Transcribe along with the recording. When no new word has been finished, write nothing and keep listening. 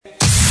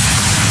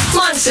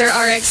Monster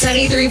RX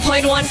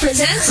 93.1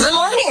 presents The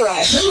Morning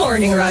Rush. The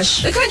Morning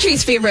Rush, the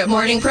country's favorite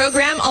morning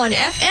program on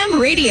FM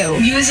radio.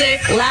 Music,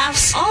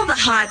 laughs, all the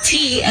hot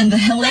tea, and the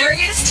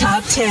hilarious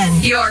top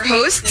 10. Your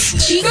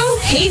hosts, Chico,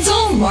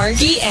 Hazel,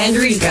 Markki, and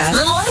Rica.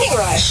 The Morning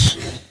Rush.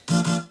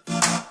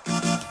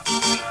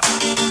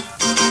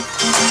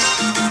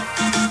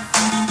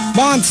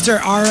 Monster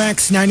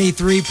RX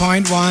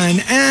 93.1.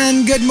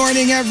 And good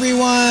morning,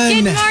 everyone.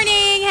 Good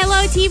morning.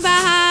 Hello,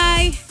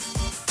 T-Bahay.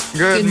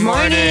 Good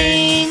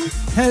morning.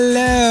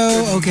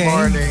 Hello. Okay. Good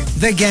morning.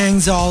 The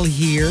gang's all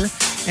here.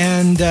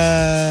 And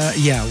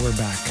yeah, we're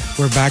back.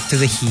 We're back to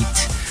the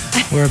heat.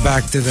 We're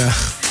back to the...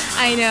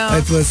 I know.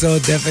 It was so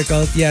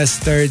difficult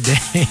yesterday.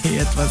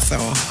 It was so...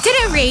 Did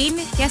it rain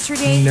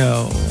yesterday?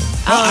 No.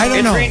 Well, I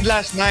don't know. It rained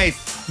last night.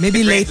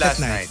 Maybe it late at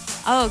night.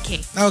 Oh,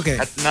 okay. Okay.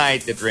 At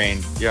night it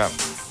rained. Yeah.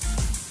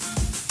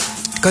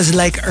 Because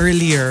like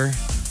earlier,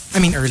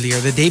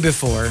 the day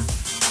before,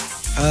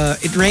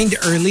 it rained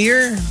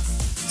earlier.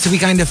 So we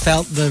kind of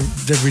felt the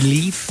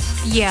relief.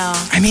 Yeah.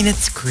 I mean,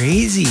 it's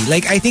crazy.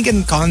 Like, I think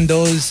in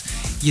condos,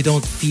 you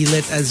don't feel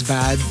it as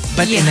bad.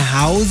 But in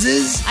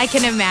houses, I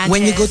can imagine.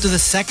 when you go to the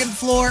second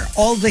floor,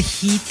 all the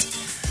heat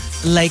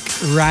like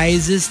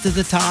rises to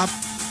the top.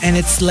 And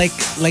it's like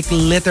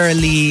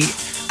literally,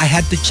 I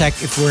had to check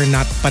if we're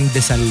not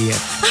pandesal yet.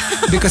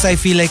 Because I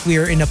feel like we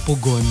are in a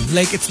pugon.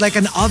 Like, it's like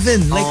an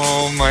oven. Like,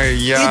 oh my,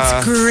 yeah.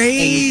 It's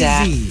crazy.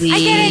 Exactly. I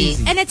get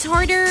it. And it's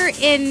harder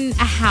in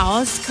a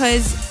house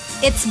because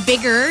it's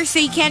bigger. So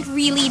you can't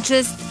really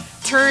just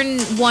turn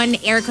one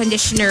air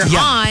conditioner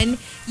on.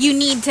 You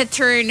need to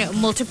turn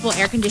multiple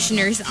air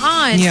conditioners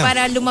on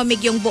para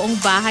lumamig yung buong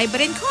bahay.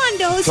 But in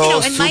condos, So,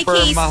 in my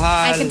case,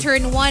 mahal. I can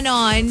turn one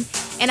on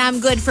and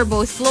I'm good for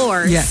both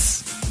floors.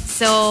 Yes.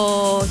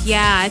 So,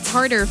 yeah, it's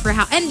harder for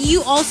how. And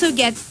you also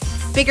get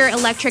bigger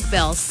electric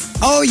bills.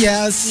 Oh,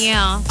 yes.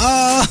 Yeah.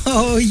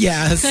 Oh,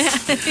 yes.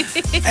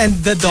 And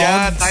the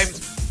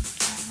dogs.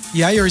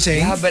 Yeah, you were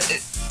saying? Yeah, but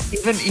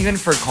even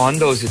for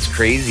condos, it's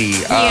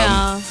crazy.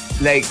 Yeah.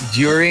 Like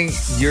during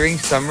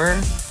summer,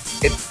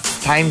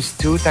 it's times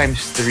 2,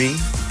 times 3.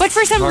 But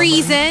for some Normally,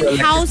 reason, for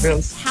electric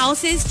bills.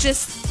 houses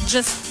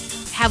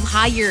just have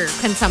higher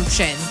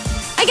consumption.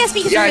 I guess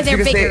because Yeah, it's they're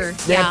because bigger.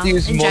 They have to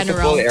use in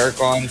multiple general. air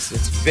cons.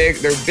 It's big.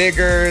 They're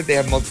bigger. They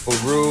have multiple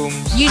rooms.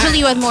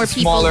 Usually with more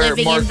people smaller,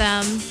 living in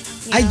them.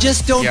 I Yeah.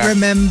 just don't Yeah.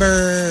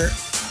 remember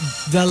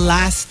the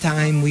last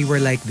time we were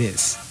like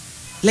this.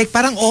 Like,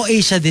 parang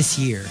OA siya this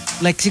year.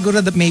 Like,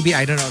 siguro that maybe,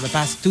 I don't know, the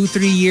past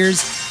 2-3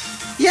 years.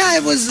 Yeah,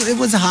 it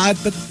was hot,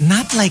 but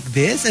not like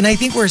this. And I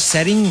think we're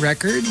setting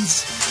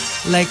records.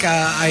 Like,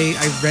 I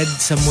read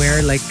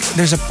somewhere, like,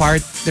 there's a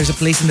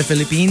place in the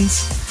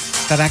Philippines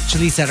that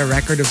actually set a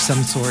record of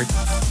some sort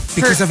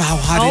because of how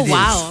hot it is. Oh,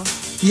 wow.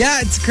 Yeah,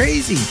 it's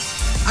crazy.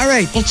 All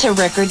right. It's a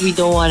record we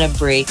don't want to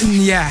break,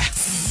 Yeah.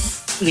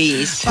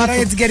 please.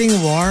 Parang it's getting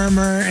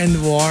warmer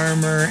and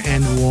warmer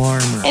and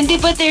warmer. And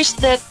diba there's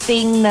that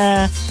thing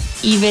na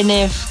even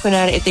if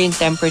kunwari ito yung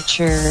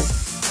temperature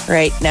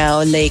right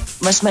now, like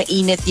mas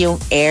mainit yung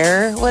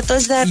air. What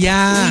was that?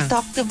 Yeah. We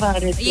talked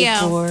about it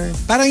Yeah. before.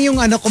 Parang yung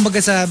kumbaga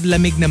sa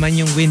lamig naman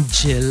yung wind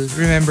chill.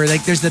 Remember,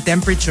 like there's the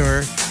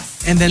temperature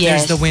and then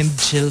there's Yes. the wind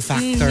chill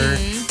factor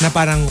na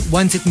parang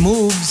once it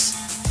moves,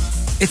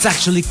 it's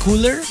actually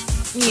cooler.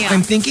 Yeah.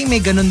 I'm thinking may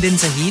ganun din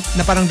sa heat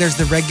na parang there's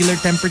the regular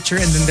temperature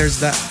and then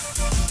there's the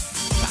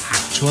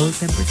actual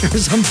temperature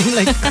or something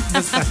like that.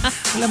 Basta,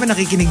 wala ba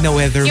nakikinig na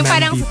weatherman Yung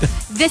parang, dito?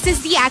 this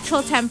is the actual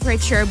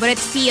temperature, but it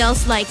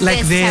feels like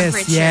this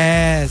temperature.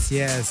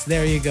 Yes.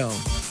 There you go.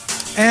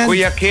 And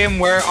Kuya Kim,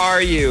 where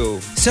are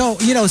you?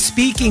 so,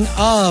 speaking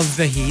of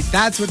the heat,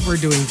 that's what we're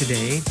doing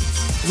today.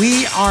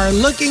 We are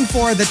looking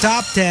for the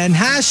top 10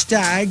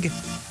 hashtag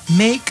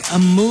make a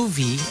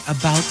movie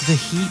about the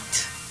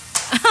heat.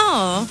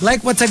 Oh.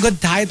 Like, what's a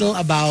good title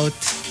about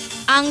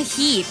Ang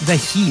heat. the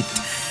heat?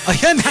 Oh,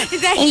 yan.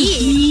 The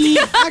heat.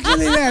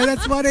 Actually,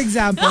 that's one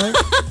example.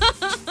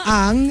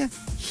 Ang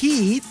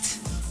heat.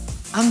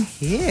 Ang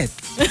hit.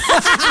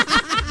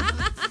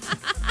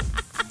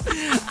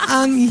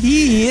 Ang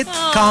heat,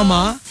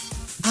 comma,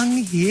 ang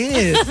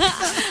hit.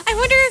 I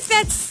wonder if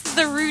that's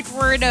the root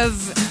word of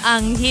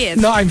ang hit.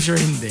 No, I'm sure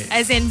hindi.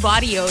 As in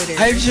body odor.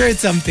 I'm sure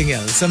it's something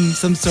else. Some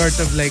sort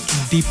of like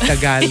deep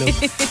Tagalog.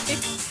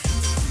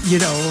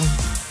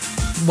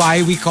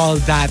 Why we call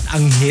that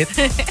ang hit.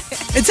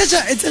 It's such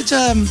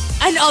a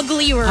an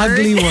ugly word.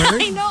 ugly word.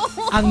 I know.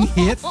 Ang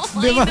hit. I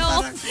Diba?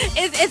 know.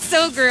 It's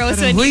so gross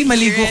Parang, when huy, you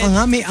maligo hear ka it.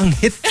 nga, may ang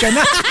hit ka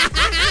na.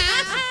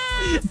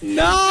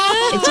 No!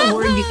 It's a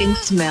word you can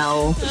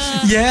smell.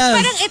 Yes.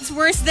 Parang it's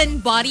worse than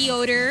body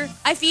odor.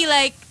 I feel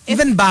like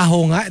Even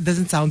baho nga, it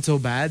doesn't sound so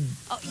bad.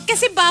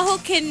 kasi baho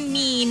can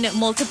mean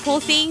multiple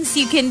things.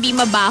 You can be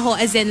mabaho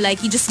as in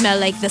like you just smell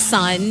like the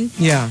sun.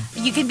 Yeah.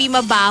 You can be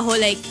mabaho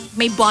like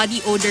may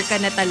body odor ka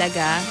na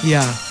talaga.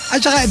 Yeah.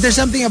 At saka, there's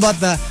something about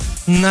the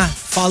nga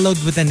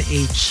followed with an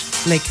H.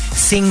 Like,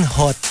 sing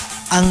hot.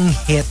 Ang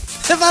hit.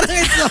 Parang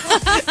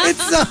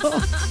it's so,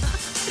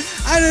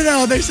 I don't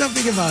know. There's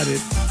something about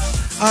it.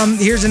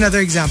 Here's another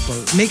example.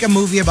 Make a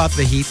movie about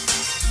the heat.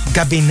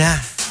 Gabi na.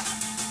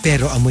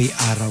 pero amoy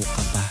araw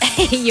ka pa.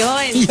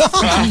 Yun.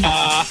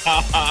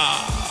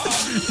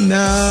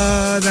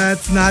 No,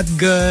 that's not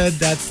good.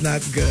 That's not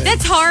good.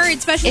 That's hard,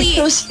 especially...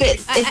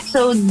 It's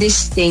so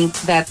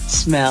distinct, that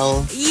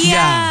smell.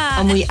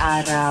 Yeah. Amoy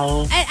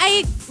araw.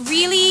 I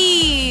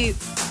really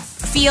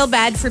feel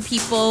bad for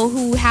people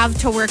who have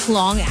to work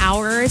long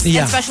hours,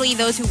 especially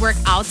those who work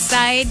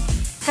outside.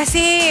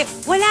 Kasi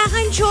wala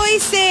kang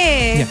choice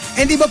eh.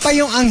 Yeah. And iba pa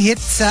yung anghit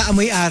sa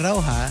amoy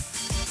araw, ha?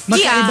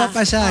 Magkaiba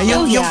pa siya.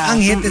 Yung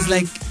anghit is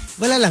like,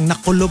 wala lang,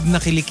 nakulob na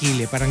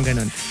kilikili. Parang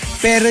ganun.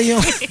 Pero yung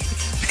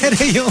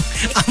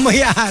amoy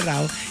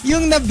araw,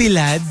 yung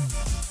nabilad.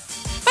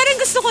 Parang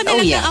gusto ko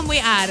na lang ng amoy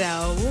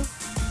araw.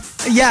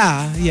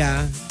 Yeah.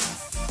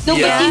 No,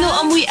 but you know,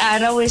 amoy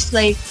araw is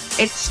like,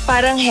 it's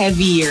parang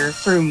heavier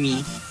for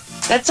me.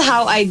 That's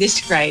how I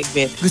describe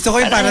it. Gusto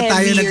ko yung para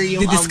tayo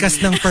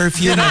nag-discuss ng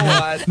perfume.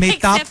 May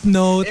top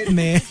note,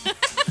 may...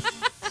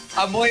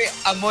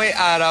 Amoy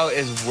araw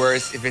is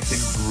worse if it's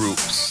in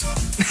groups.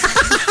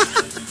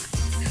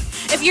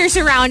 If you're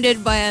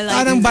surrounded by like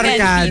parang 10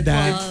 barkada.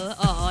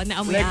 people, na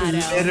amoy like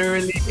araw.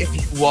 Literally, if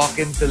you walk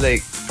into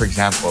like, for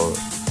example,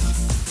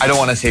 I don't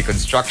want to say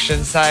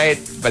construction site,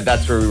 but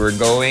that's where we were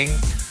going.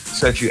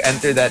 So if you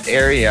enter that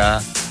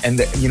area, and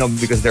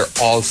because they're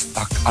all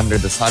stuck under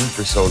the sun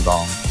for so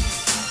long,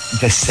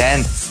 the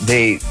scents,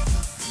 they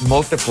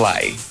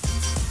multiply.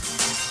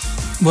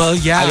 Well,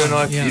 yeah. I don't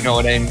know if you know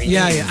what I mean.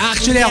 Yeah.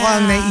 Actually, ako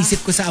ang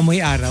naisip ko sa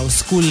amoy araw,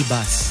 school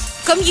bus.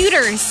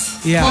 Commuters.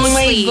 Yeah. Oh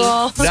my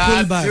God.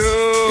 School bus.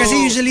 Too. Kasi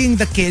usually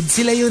yung the kids,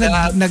 sila yung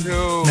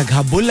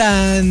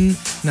naghabulan,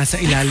 nasa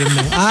ilalim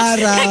ng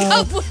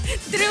araw.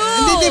 True.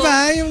 Hindi,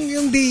 diba?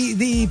 Yung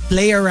they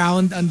play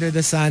around under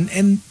the sun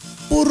and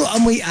puro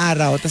amoy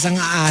araw, tas ang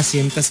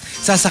aasim, tas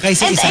sasakay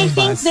sa isang bus.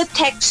 And I think the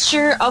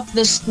texture of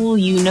the school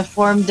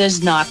uniform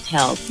does not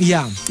help.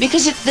 Yeah.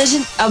 Because it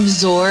doesn't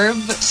absorb,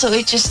 so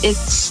it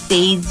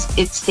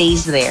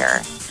stays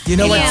there. You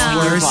know what's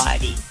worse?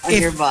 On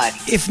your body.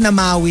 If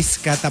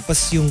namawis ka,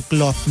 tapos yung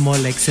cloth mo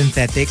like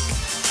synthetic,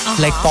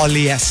 like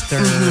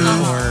polyester,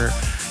 or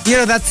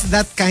that's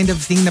that kind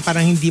of thing na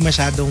parang hindi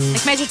masyadong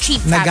like medyo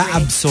cheap fabric.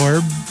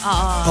 Naga-absorb.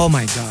 Oh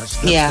my gosh,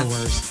 that's the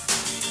worst.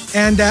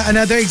 And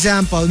another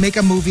example,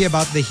 make a movie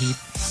about the heat.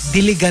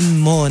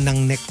 Diligan mo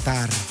ng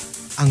nektar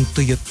ang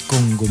tuyot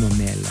kong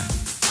gumamela.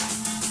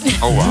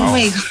 Oh, wow. Oh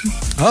my God.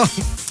 Oh,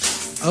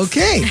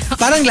 okay.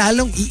 Parang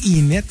lalong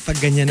iinit pag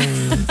ganyan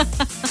ng...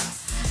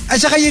 At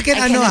saka you can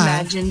I can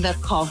imagine the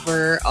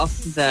cover of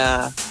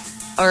the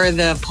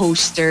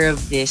poster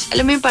of this.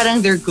 Alam mo yung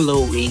parang they're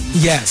glowing.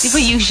 Yes. Di ba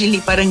usually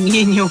parang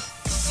yun yung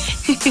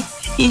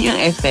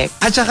effect.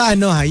 At saka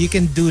you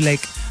can do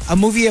like a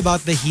movie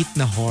about the heat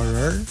na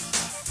horror,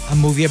 a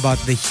movie about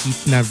the heat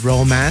na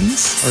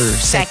romance or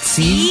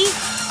sexy,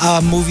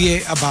 a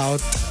movie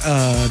about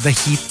the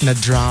heat na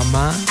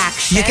drama.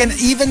 Action. You can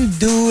even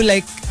do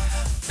like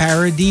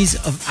parodies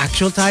of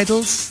actual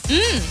titles.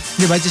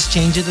 Diba? Just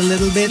change it a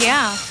little bit.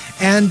 Yeah.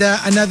 And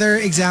another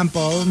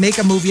example, make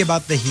a movie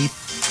about the heat.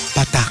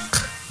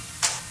 Patak,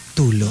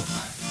 tulo,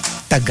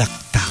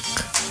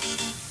 tagaktak,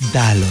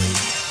 daloy,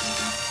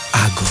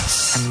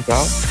 agos. Ano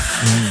daw?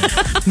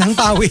 Nang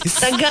pawis.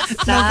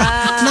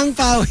 Tagaktak. Nang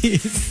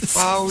pawis.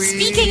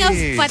 Speaking of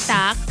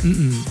patak,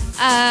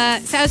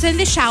 so I was in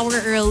the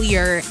shower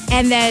earlier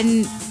and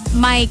then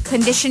my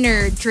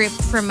conditioner dripped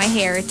from my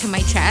hair to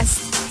my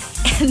chest.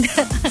 And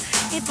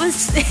it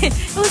was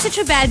such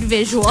a bad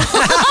visual.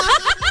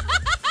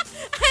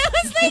 I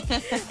was like,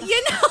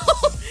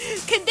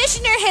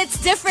 conditioner hits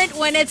different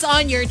when it's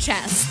on your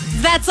chest.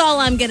 That's all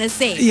I'm gonna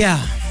say.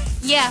 Yeah.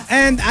 Yeah.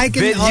 And I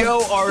can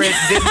or it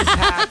didn't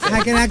happen.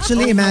 I can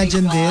actually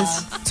imagine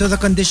this. So the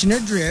conditioner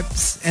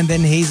drips and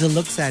then Hazel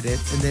looks at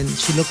it and then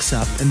she looks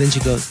up and then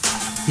she goes,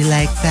 "You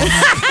like that?"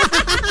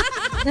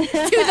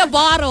 To the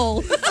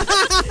bottle.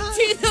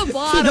 To the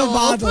bottle. To the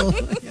bottle.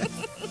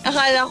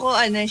 Akala ko,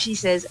 she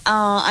says,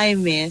 I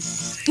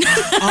miss.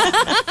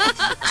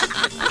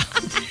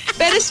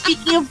 Pero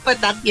speaking of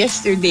patak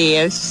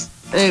yesterday,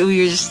 we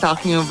were just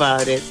talking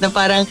about it, na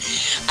parang,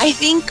 I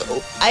think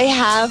I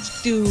have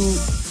to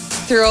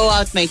throw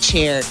out my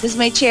chair. Because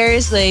my chair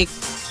is like,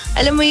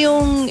 alam mo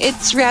yung,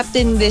 it's wrapped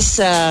in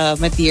this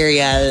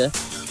material.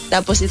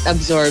 Tapos it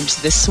absorbs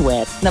the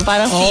sweat. Na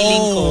parang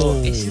feeling ko,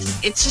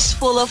 it's just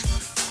full of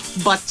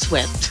butt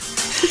sweat.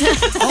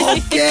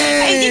 Okay.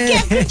 I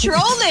can't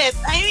control it.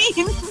 I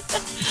mean,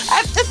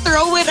 I have to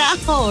throw it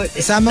out.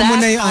 Sama mo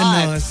na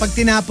yung pag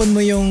tinapon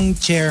mo yung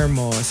chair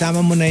mo, sama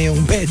mo na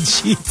yung bed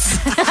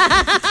sheets.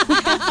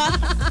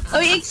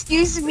 Oh,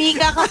 excuse me,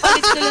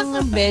 kakapalit ko lang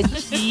ng bed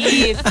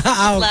sheet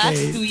Okay.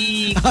 last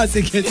week.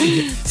 Sige.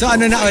 So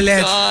ano na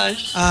ulit?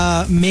 Gosh.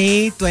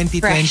 May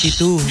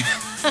 2022.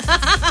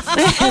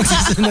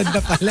 Susunod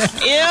na pala.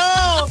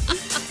 Ew!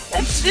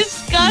 That's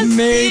disgusting.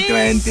 May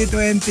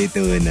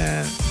 2022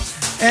 na.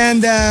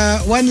 And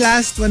one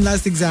last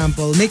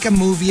example. Make a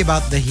movie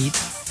about the heat.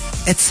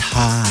 It's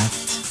hot.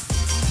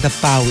 The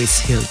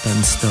Paris Hilton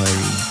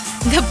story.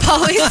 The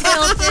Paris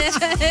Hilton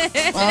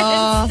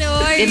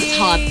story. It's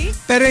hot.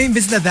 Pero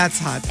imbis na that's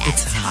hot,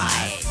 it's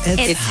hot.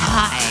 It's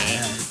hot.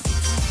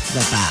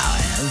 The power.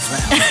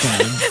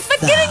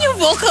 Ba't ganun yung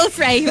vocal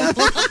fry mo?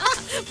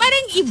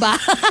 Parang iba.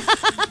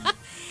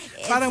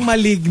 Parang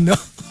maligno.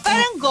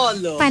 Parang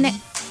golo.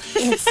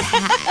 It's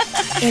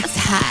hot. It's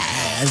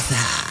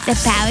hot. The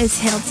Paris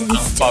Hilton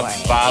story.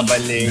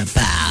 Pagbabalik. The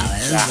power.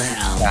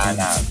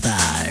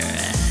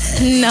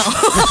 No.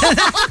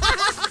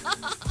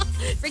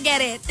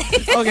 Forget it.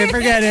 Okay,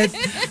 forget it.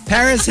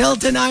 Paris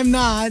Hilton, I'm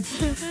not.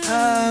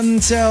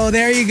 So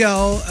there you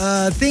go.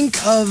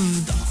 Think of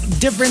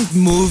different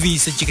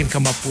movies that you can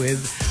come up with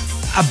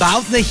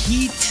about the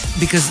heat,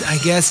 because I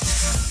guess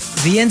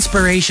the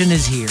inspiration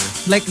is here.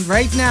 Like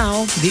right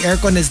now, the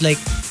aircon is like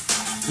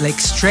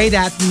straight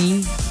at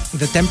me.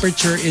 The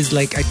temperature is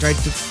like, I tried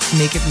to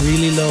make it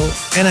really low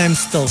and I'm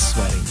still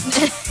sweating.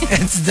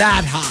 It's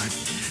that hot.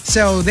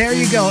 So there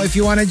you go. If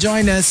you want to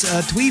join us,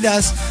 tweet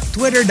us,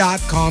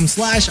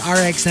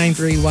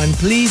 twitter.com/RX931.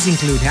 Please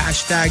include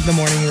hashtag The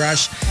Morning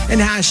Rush and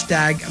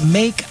hashtag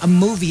Make a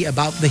Movie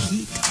About the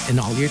Heat in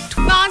all your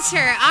tweets.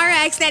 Sponsor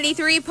RX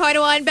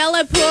 93.1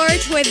 Bella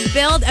Porch with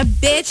Build a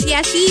Bitch.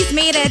 Yeah, she's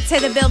made it to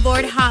the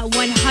Billboard Hot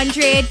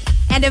 100.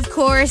 And of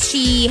course,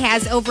 she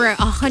has over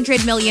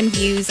 100 million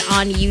views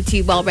on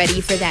YouTube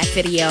already for that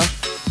video.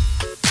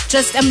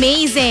 Just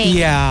amazing.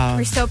 Yeah.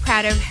 We're so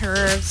proud of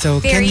her. So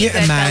Very can you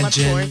good,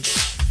 imagine, Bella Porch.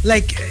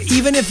 like,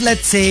 even if,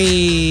 let's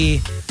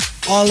say,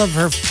 all of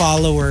her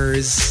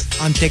followers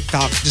on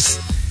TikTok just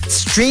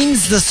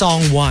streams the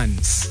song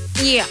once,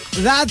 Yeah,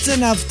 that's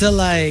enough to,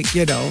 like,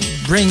 you know,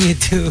 bring you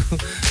to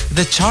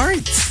the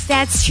charts.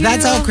 that's true.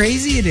 That's how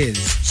crazy it is.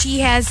 She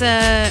has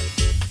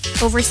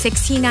over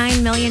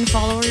 69 million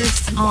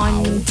followers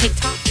on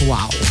TikTok.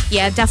 Wow.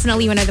 Yeah,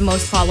 definitely one of the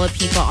most followed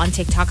people on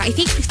TikTok. I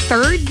think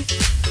third.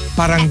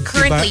 Parang,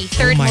 Currently, diba?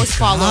 third Oh my most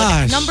followed.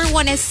 gosh. Number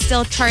one is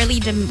still Charlie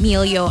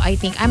D'Amelio, I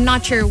think. I'm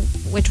not sure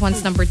which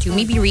one's number two.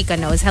 Maybe Rica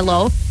knows.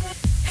 Hello?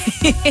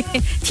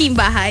 Team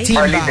Bahay. Team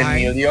Charlie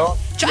Bahay. D'Amelio.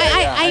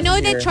 I know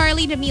that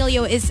Charlie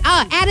D'Amelio is...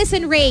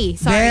 Addison Rae.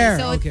 Sorry. There.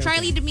 So Okay,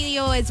 Charlie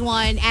D'Amelio is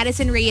one.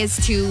 Addison Rae is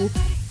two.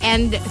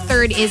 And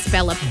third is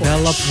Bella Porch.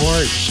 Bella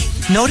Porch.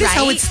 Notice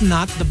how Right? it's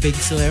not the big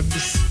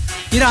celebs.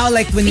 You know,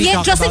 like when you Yet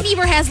talk Justin about...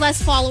 Bieber has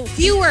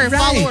fewer Right.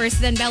 followers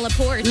than Bella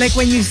Porch. Like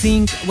when you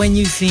think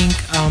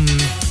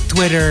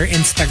Twitter,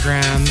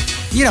 Instagram,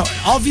 you know,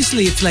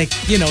 obviously it's like,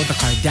 you know, the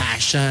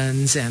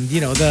Kardashians and,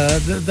 you know,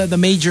 the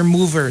major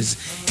movers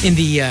in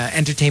the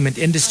entertainment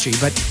industry.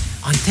 But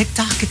on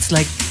TikTok, it's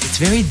like, it's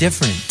very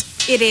different.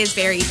 It is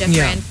very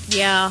different.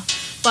 Yeah.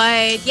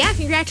 But yeah,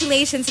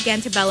 congratulations again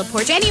to Bella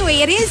Porch. Anyway,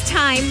 it is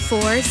time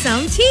for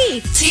some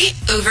tea. Tea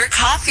over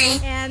coffee.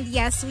 And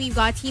yes, we've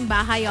got Team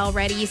Bahay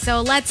already.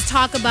 So let's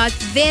talk about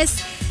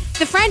this.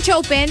 The French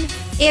Open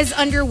is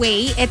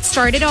underway. It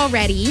started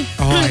already.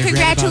 Oh, I read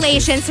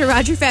Congratulations to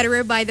Roger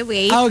Federer, by the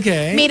way.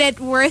 Okay. Made it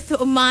worth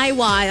my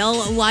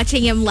while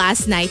watching him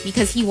last night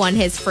because he won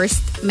his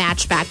first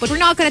match back. But we're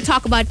not going to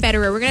talk about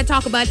Federer. We're going to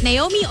talk about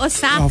Naomi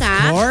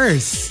Osaka, Of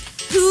course.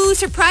 who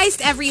surprised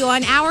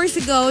everyone. Hours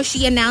ago,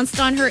 she announced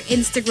on her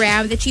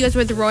Instagram that she was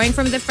withdrawing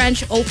from the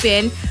French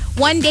Open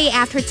one day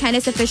after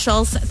tennis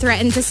officials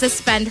threatened to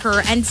suspend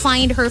her and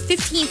fined her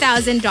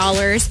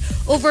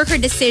 $15,000 over her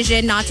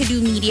decision not to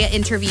do media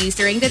interviews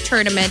during the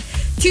tournament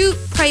to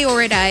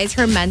prioritize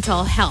her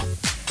mental health.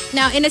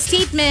 Now, in a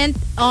statement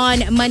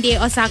on Monday,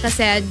 Osaka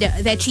said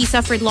that she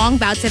suffered long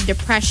bouts of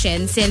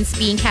depression since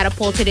being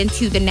catapulted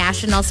into the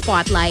national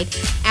spotlight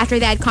after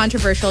that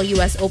controversial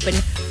U.S. Open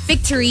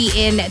victory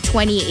in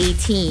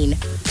 2018.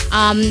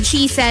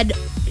 She said,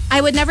 "I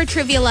would never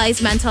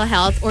trivialize mental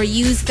health or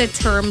use the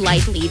term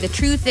lightly. The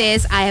truth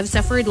is, I have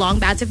suffered long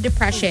bouts of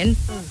depression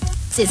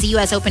since the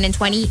U.S. Open in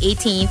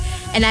 2018,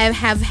 and I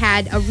have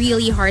had a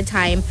really hard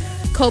time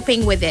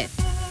coping with it."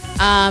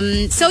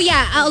 So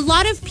yeah, a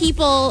lot of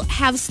people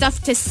have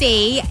stuff to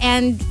say,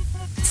 and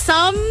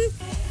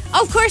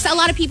of course, a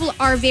lot of people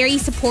are very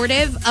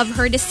supportive of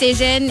her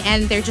decision,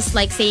 and they're just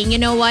like saying, you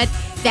know what,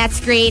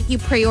 that's great. You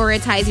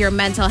prioritize your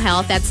mental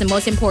health. That's the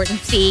most important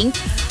thing.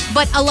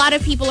 But a lot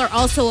of people are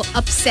also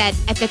upset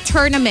at the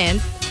tournament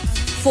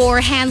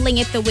for handling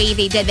it the way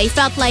they did. They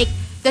felt like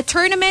the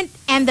tournament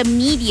and the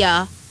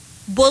media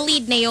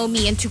bullied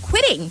Naomi into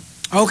quitting.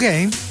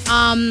 Okay.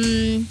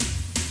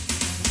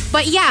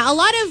 But yeah, a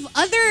lot of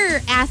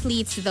other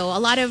athletes, though, a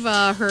lot of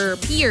her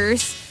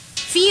peers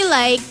feel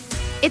like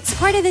it's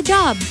part of the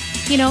job.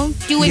 You know,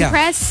 doing Yeah.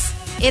 press.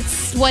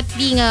 It's what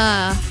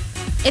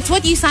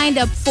you signed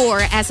up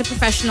for as a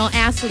professional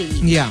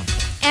athlete. Yeah.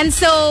 And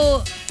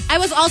so I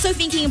was also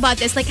thinking about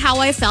this, like how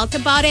I felt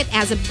about it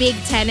as a big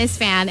tennis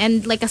fan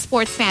and like a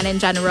sports fan in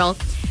general.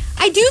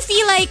 I do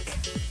feel like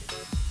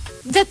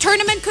the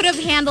tournament could have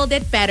handled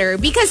it better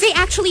because they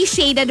actually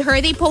shaded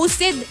her. They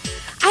posted,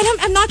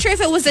 I'm not sure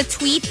if it was a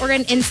tweet or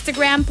an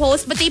Instagram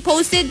post, but they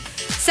posted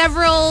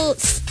several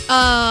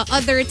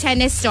other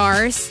tennis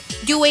stars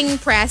doing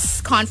press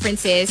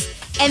conferences,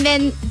 and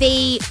then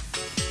they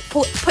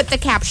put the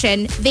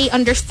caption, "They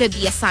understood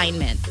the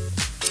assignment."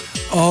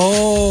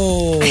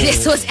 Oh.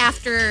 This was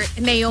after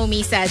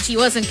Naomi said she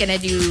wasn't going to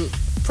do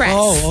press.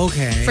 Oh,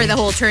 okay. For the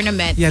whole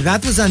tournament. Yeah,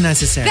 that was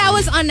unnecessary. That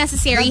was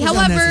unnecessary. That was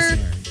However,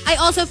 unnecessary. I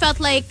also felt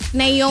like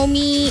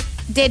Naomi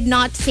did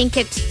not think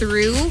it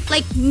through.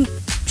 Like,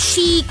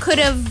 she could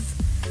have...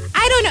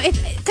 I don't know.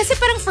 Kasi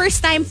parang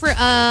first time for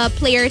a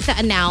player to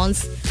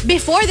announce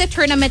before the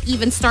tournament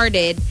even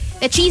started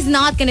that she's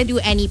not going to do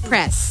any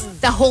press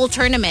the whole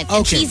tournament.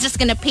 And she's just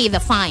going to pay the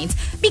fines.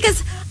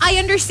 Because I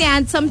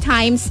understand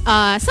sometimes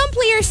some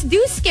players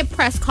do skip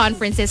press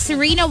conferences.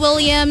 Serena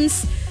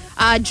Williams,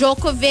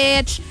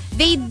 Djokovic,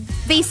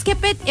 they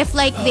skip it if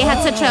like they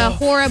had such a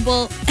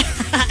horrible...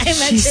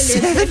 She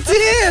said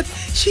it.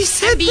 She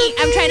said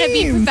I'm trying to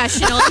be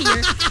professional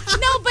here.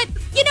 No, but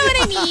you know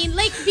what I mean?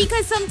 Like,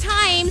 because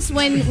sometimes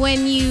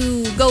when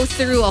you go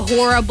through a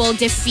horrible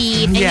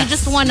defeat and you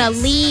just want to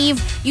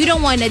leave, you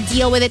don't want to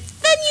deal with it,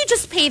 then you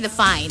just pay the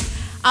fine.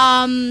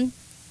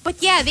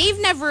 But yeah, they've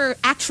never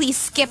actually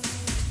skipped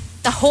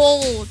the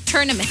whole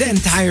tournament. The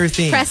entire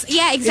thing.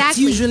 Yeah,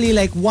 exactly. It's usually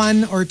like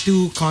one or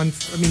two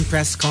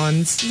press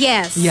cons.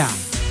 Yes. Yeah.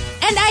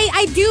 And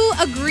I do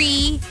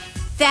agree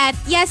that,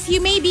 yes,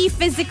 you may be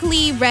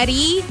physically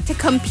ready to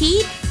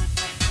compete.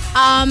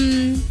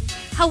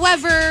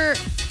 However,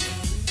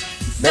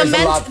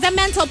 the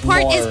mental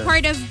part is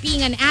part of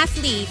being an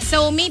athlete.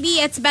 So maybe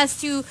it's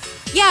best to,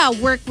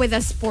 work with a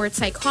sports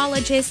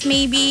psychologist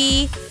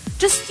maybe.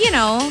 Just,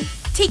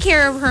 take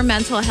care of her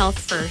mental health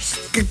first.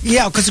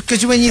 Yeah,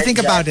 because when you think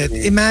about it,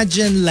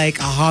 imagine like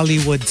a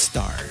Hollywood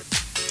star.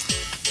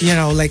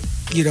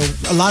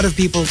 A lot of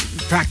people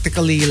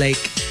practically like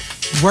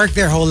work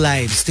their whole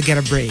lives to get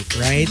a break,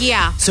 right?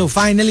 Yeah. So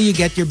finally you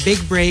get your big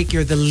break.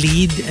 You're the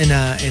lead in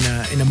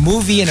a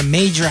movie, in a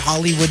major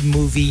Hollywood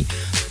movie.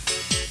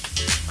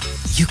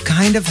 You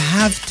kind of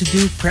have to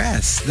do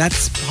press.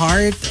 That's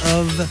part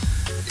of...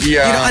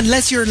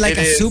 unless you're like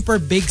a super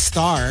big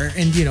star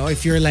and,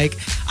 if you're like,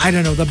 I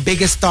don't know, the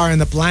biggest star on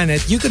the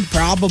planet, you could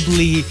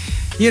probably,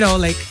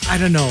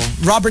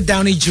 Robert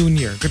Downey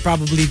Jr. could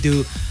probably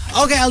do,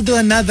 okay, I'll do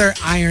another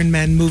Iron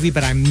Man movie,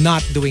 but I'm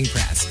not doing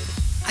press.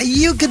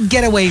 You could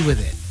get away with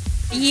it.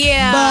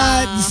 Yeah.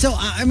 But, so,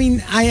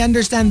 I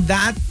understand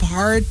that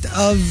part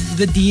of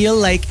the deal.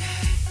 Like,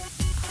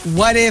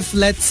 what if,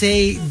 let's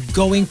say,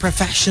 going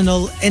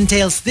professional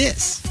entails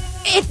this?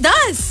 It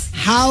does.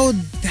 How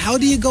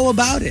do you go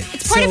about it?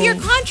 It's part of your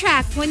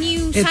contract when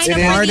you sign up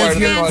for part these of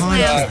your Grand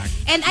contract.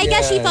 Slams. And I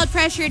guess she felt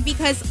pressured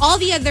because all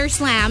the other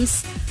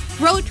slams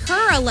wrote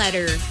her a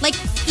letter. Like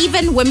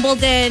even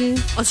Wimbledon,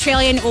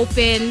 Australian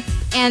Open,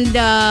 and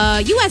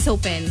US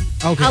Open.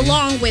 Okay.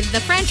 Along with the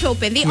French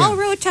Open. They all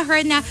wrote to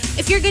her, now,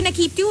 if you're going to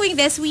keep doing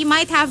this, we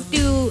might have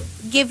to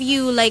give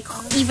you like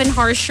even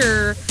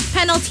harsher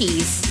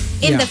penalties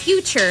in the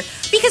future.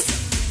 Because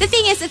the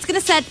thing is, it's going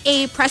to set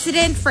a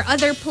precedent for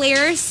other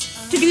players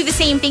to do the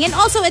same thing. And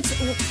also,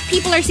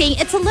 people are saying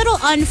it's a little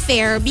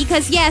unfair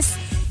because, yes,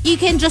 you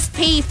can just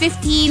pay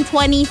 $15,000,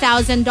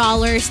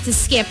 $20,000 to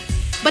skip,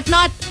 but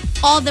not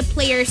all the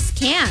players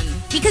can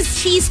because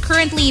she's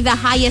currently the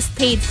highest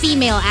paid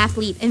female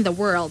athlete in the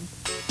world.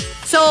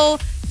 So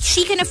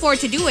she can afford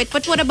to do it.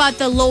 But what about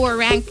the lower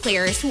ranked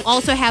players who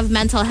also have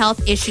mental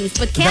health issues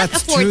but can't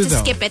afford to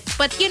skip it?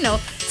 But,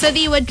 so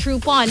they would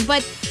troop on.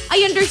 But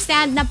I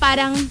understand na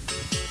parang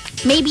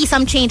maybe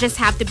some changes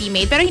have to be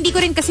made. Pero hindi ko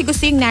rin kasi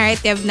gusto yung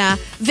narrative na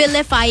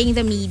vilifying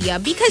the media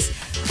because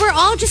we're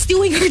all just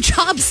doing our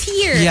jobs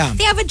here. Yeah.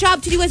 They have a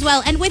job to do as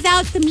well. And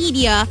without the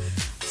media,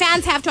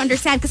 fans have to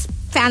understand because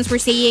fans were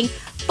saying,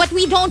 but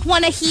we don't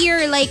want to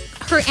hear like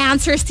her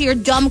answers to your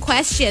dumb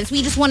questions.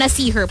 We just want to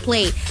see her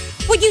play.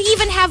 Would you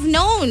even have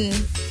known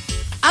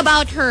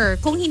about her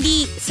kung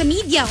hindi sa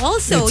media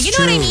also? It's you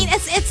know true. what I mean?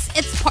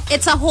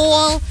 It's a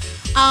whole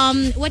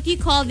what do you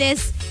call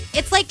this?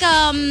 It's like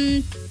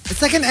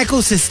it's like an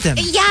ecosystem.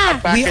 Yeah.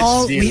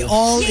 We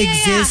all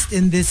exist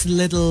in this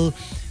little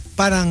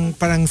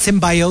parang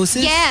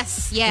symbiosis.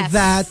 Yes.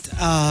 That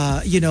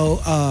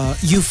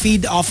you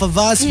feed off of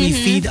us, we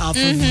feed off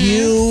of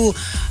you.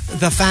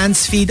 The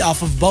fans feed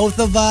off of both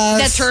of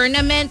us. The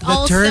tournament,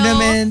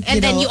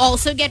 and then you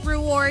also get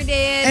rewarded.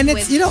 And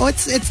it's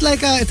it's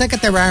like a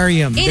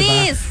terrarium. It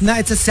diba? is. Now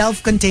it's a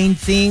self-contained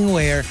thing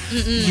where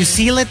you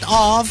seal it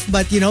off,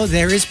 but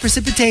there is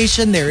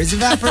precipitation, there is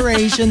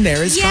evaporation,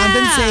 there is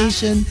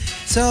condensation.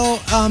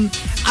 So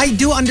I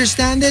do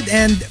understand it,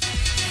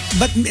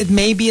 but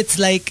maybe it's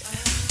like,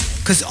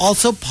 because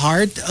also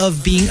part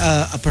of being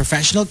a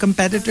professional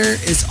competitor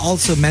is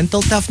also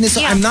mental toughness.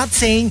 So I'm not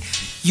saying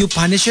you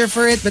punish her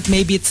for it, but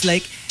maybe it's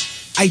like,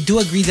 I do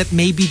agree that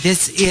maybe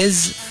this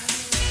is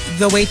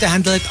the way to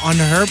handle it on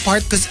her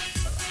part. Because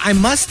I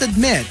must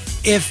admit,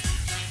 if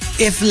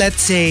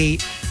let's say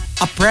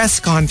a press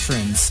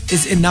conference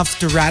is enough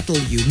to rattle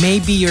you,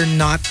 maybe you're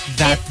not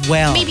that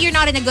well. Maybe you're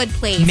not in a good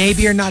place.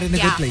 Maybe you're not in a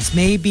good place.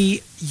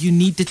 Maybe you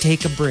need to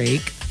take a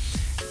break.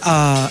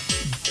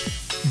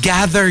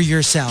 Gather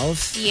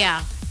yourself,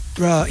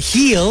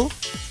 heal,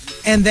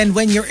 and then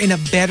when you're in a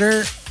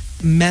better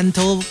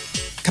mental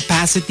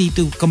capacity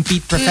to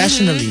compete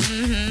professionally,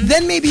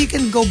 then maybe you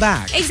can go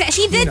back. Exactly.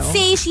 She did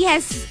say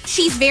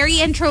she's very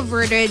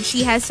introverted.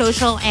 She has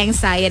social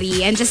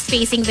anxiety, and just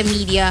facing the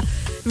media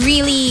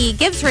really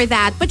gives her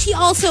that. But she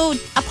also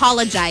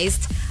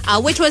apologized,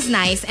 which was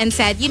nice, and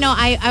said,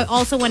 I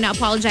also want to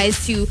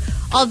apologize to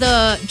all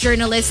the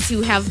journalists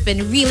who have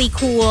been really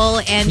cool,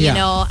 and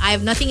I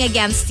have nothing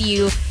against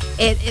you.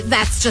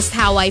 That's just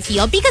how I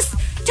feel. Because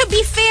to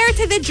be fair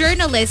to the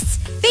journalists,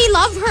 they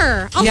love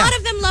her. A lot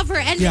of them love her,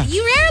 and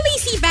you rarely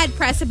see bad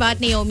press about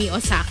Naomi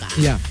Osaka.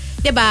 Yeah.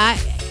 Diba?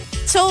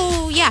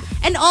 So, yeah.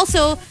 And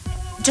also,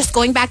 just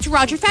going back to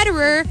Roger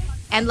Federer,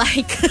 and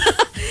like,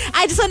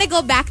 I just want to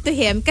go back to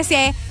him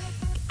kasi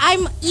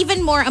I'm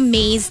even more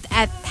amazed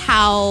at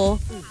how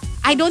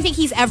I don't think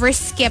he's ever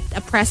skipped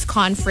a press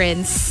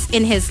conference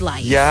in his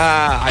life.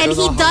 Yeah, and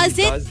he does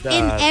it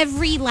in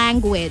every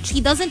language.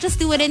 He doesn't just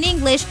do it in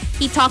English.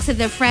 He talks to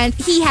the French.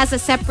 He has a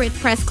separate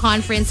press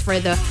conference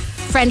for the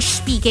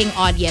French-speaking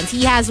audience.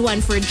 He has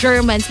one for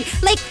Germans,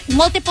 like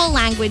multiple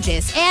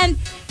languages. And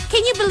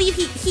can you believe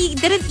he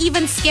didn't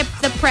even skip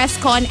the press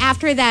con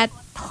after that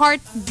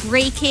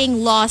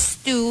heartbreaking loss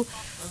to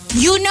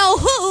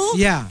you-know-who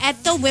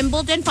at the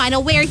Wimbledon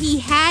final, where he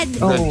had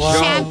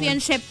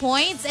championship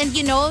points, and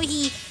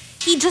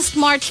he just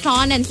marched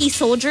on and he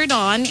soldiered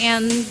on,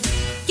 and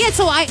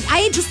so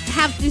I just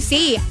have to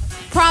say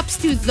props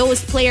to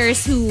those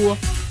players who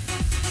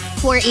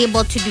were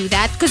able to do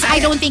that, because I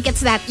don't think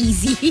it's that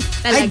easy.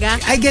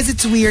 I guess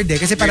it's weird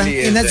kasi parang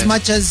Really in as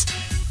much as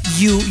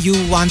you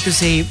want to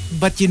say,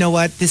 but you know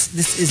what, this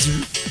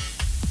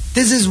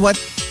is what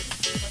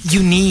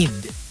you need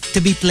to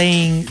be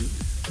playing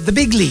the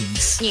big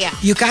leagues. Yeah.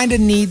 You kind of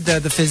need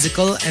the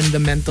physical and the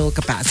mental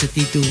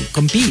capacity to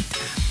compete.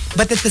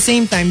 But at the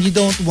same time, you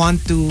don't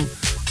want to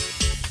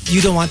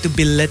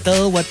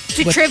belittle what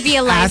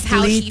trivialize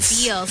how she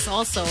athletes feels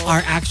also.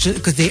 Are actually,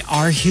 because they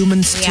are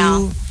humans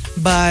too.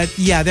 But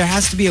there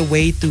has to be a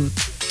way to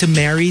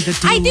marry the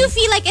two. I do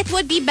feel like it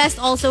would be best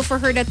also for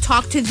her to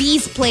talk to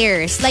these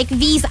players, like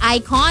these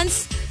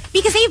icons,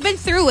 because they've been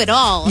through it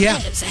all. Yeah.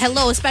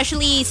 Hello,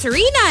 especially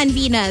Serena and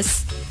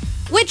Venus,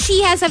 which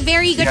she has a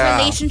very good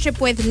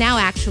relationship with now,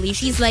 actually.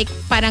 She's like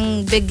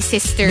parang big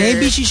sister.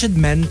 Maybe she should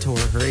mentor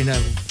her in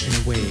a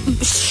way.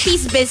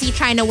 She's busy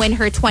trying to win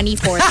her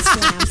 24th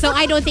slam, so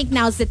I don't think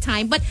now's the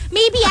time. But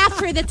maybe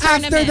after the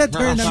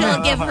tournament,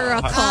 she'll give her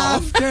a call.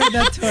 After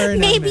the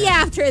tournament. Maybe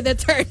after the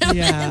tournament.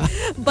 Yeah.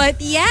 But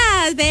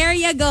there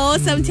you go.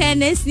 Some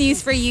tennis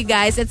news for you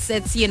guys. It's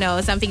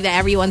something that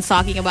everyone's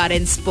talking about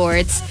in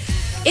sports.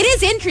 It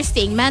is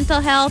interesting. Mental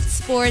health,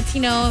 sports,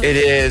 It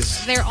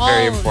is. They're all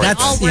very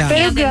important. all working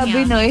hand in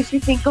hand. No, if you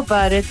think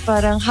about it,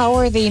 parang how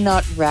are they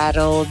not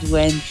rattled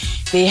when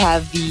they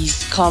have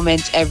these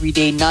comments every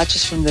day, not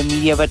just from the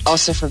media, but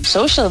also from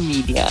social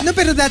media? No,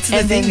 pero that's the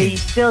and thing. then they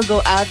still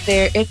go out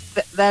there.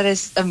 That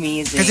is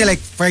amazing. Kasi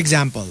like, for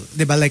example,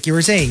 diba, like you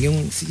were saying,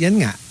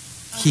 yan nga,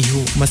 he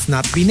who must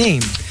not be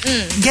named,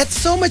 gets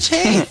so much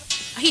hate.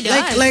 He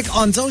does. Like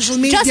on social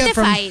media,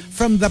 Justified.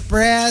 from the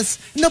press.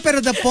 No,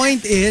 pero the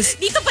point is,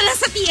 Dito pala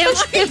sa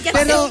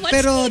TMR.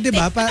 pero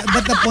diba,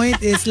 but the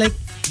point is like,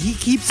 he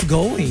keeps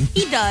going.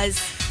 He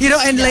does.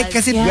 And like,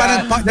 kasi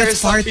parang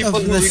that's part of the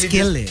really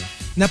skill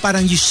na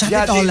parang you shut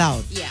it all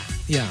out. Yeah.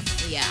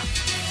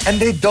 And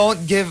they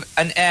don't give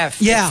an F.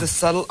 Yeah. It's the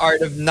subtle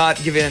art of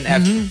not giving an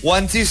F.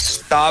 Once you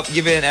stop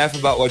giving an F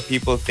about what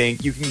people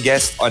think, you can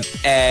guest on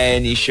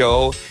any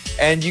show,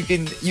 and you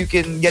can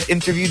get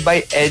interviewed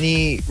by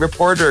any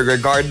reporter,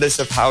 regardless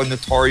of how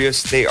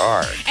notorious they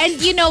are.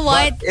 And you know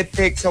what? But it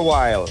takes a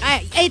while.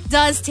 It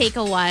does take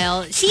a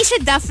while. She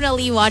should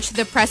definitely watch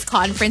the press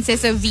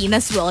conferences of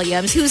Venus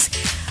Williams, who's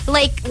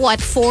like,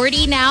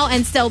 40 now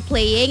and still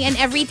playing. And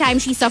every time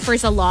she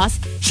suffers a loss,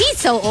 she's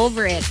so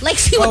over it. Like,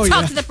 she would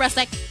talk to the press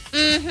like,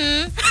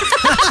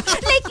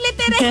 like,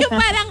 literally,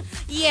 parang,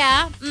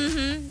 yeah.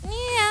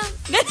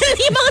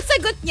 Yung mga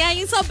sagot niya,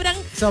 yung sobrang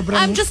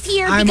I'm just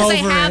here because I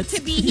have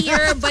to be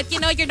here, but you're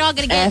not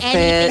going to get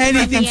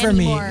anything from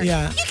me anymore.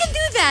 Yeah. You can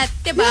do that,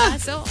 diba? Yeah.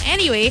 So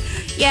anyway,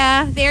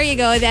 there you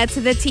go. That's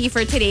the tea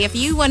for today. If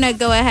you want to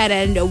go ahead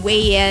and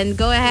weigh in,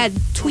 go ahead,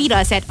 tweet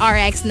us at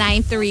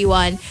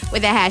RX931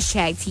 with the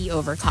hashtag Tea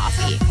Over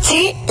Coffee.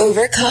 Tea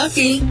Over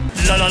Coffee.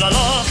 La la la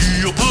la.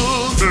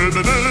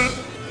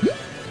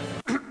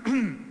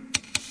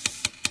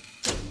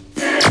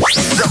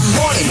 The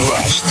Morning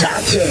Rush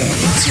Top 10.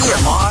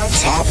 TMR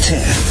Top 10.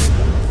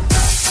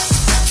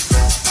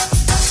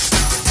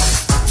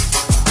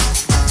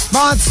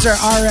 Monster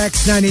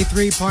RX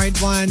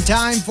 93.1.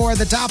 Time for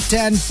the top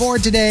 10 for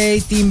today.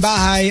 Team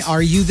Bahay,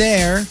 are you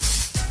there?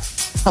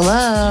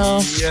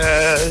 Hello.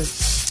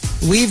 Yes.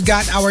 We've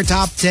got our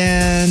top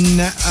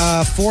 10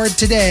 for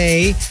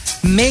today.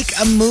 Make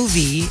a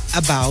movie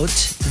about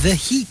the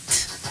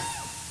heat.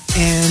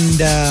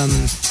 And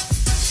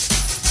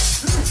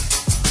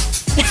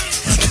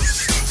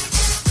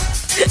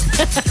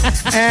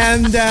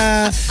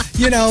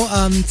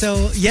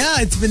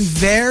it's been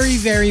very,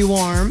 very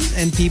warm,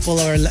 and people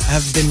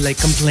have been like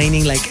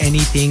complaining like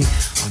anything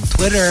on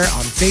Twitter,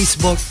 on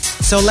Facebook.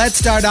 So let's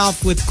start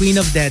off with Queen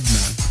of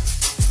Deadma.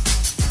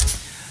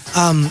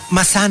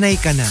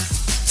 Masanay Ka Na.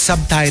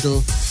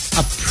 Subtitle,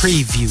 A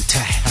Preview to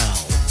Hell.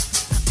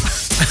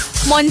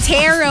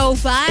 Montero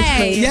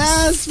vibe.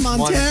 Yes,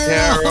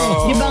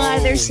 Montero. Di ba nga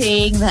they're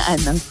saying na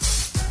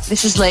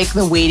this is like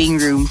the waiting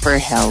room for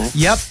hell.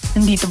 Yep.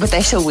 Nandito ba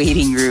tayo sa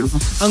waiting room?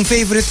 Ang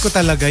favorite ko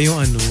talaga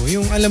yung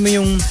yung alam mo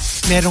yung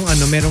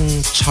merong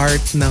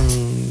chart ng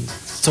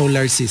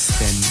solar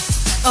system.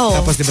 Oh.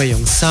 Tapos 'di ba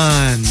yung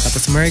Sun,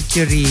 tapos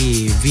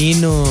Mercury,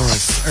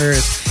 Venus,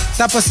 Earth.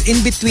 Tapos in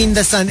between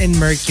the Sun and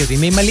Mercury,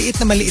 may maliit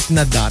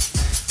na dot.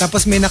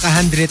 Tapos may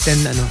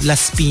naka-110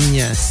 Las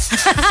Piñas.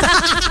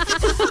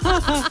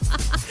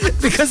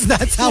 Because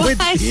that's how it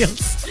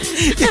feels.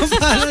 Yung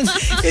parang,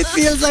 it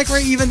feels like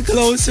we're even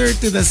closer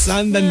to the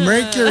Sun than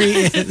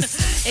Mercury is.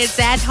 It's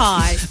that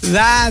hot.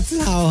 That's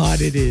how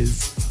hot it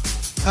is.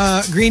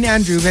 Green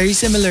Andrew, very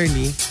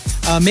similarly,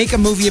 make a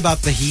movie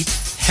about the heat.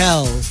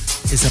 Hell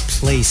is a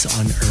place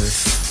on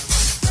Earth.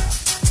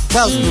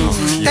 Well,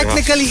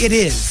 technically it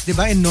is.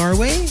 Diba? In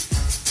Norway?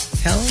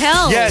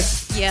 Hell?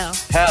 Yes. Yeah.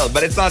 Hell,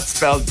 but it's not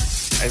spelled.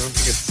 I don't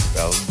think it's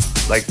spelled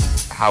like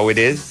how it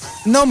is.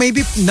 No,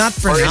 maybe not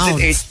pronounced.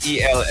 Or is it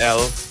H-E-L-L?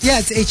 Yeah,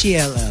 it's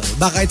H-E-L-L.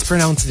 Baka it's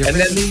pronounced And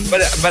differently.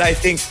 then, but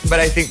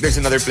I think there's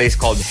another place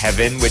called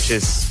Heaven, which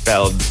is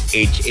spelled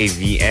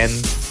H-A-V-N.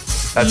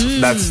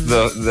 That's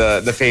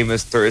the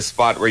famous tourist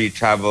spot where you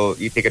travel.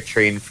 You take a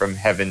train from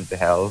heaven to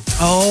hell.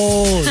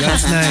 Oh,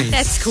 that's nice.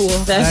 That's cool.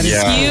 That's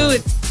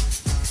cute.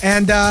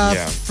 And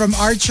from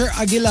Archer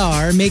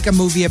Aguilar, make a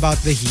movie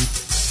about the heat.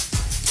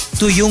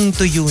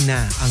 Tuyong-tuyo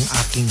na ang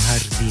aking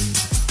hardin.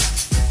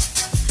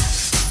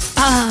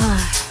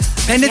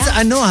 And it's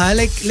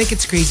like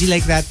it's crazy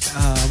like that.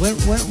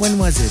 When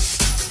was it?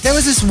 There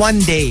was this one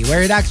day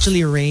where it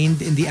actually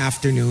rained in the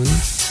afternoon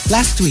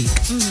last week.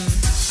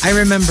 I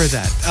remember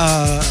that.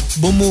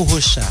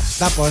 Bumuhos siya.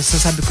 Tapos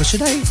sabi ko,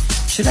 should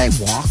I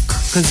walk?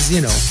 Because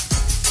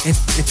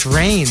it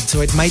rained,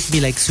 so it might be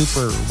like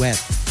super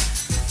wet.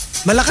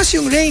 Malakas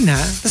yung rain ha.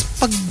 Tapos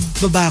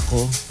pagbaba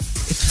ko,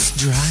 it was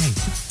dry.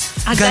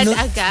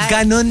 Agad-agad.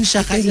 Ganon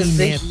siya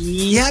kainit.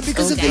 Yeah,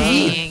 because of the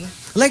heat.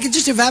 Like it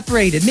just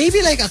evaporated.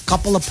 Maybe like a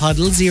couple of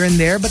puddles here and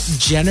there, but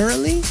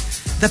generally,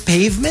 the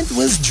pavement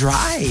was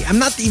dry. I'm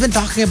not even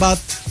talking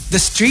about the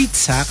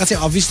streets ha. Kasi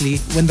obviously,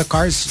 when the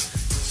cars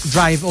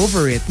drive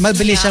over it,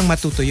 mabilis siyang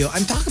matutuyo.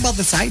 I'm talking about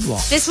the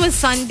sidewalk. This was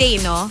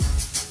Sunday, no?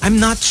 I'm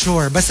not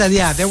sure. Basta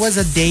there was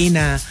a day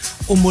na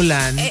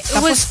umulan.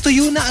 Tapos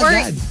tuyo na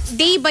agad. Or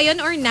day ba yun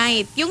or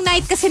night? Yung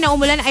night kasi na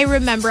umulan, I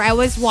remember I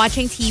was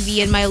watching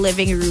TV in my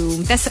living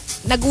room. Tapos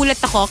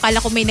nagulat ako. Kala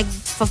ko may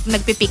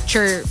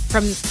nagpipicture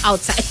from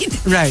outside.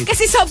 Right.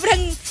 Kasi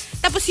sobrang,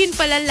 tapos yun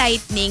pala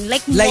lightning.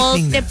 Like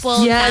Lightning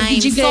multiple Yeah,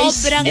 times. did you guys,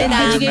 Sobrang did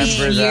dami. you guys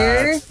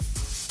hear?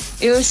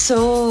 It was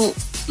so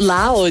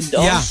loud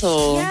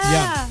also.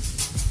 Yeah.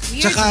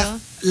 Weird, Tsaka, no?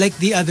 like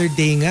the other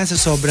day nga, sa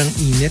sobrang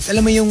init,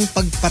 alam mo yung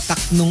pagpatak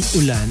nung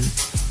ulan,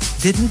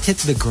 didn't hit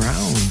the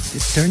ground.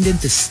 It turned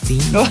into steam.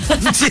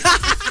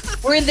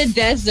 We're in the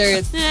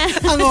desert.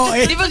 Ang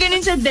OA. Di ba ganun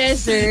sa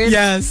desert?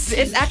 Yes.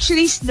 It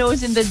actually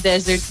snows in the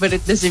desert, but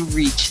it doesn't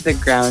reach the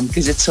ground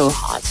because it's so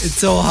hot. It's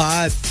so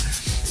hot.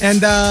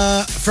 And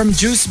from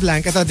Juice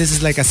Blank, I thought this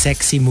is like a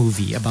sexy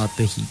movie about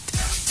the heat.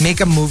 Make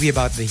a movie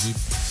about the heat.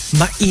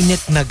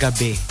 Mainit na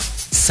gabi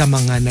sa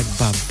mga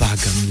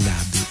nagbabagang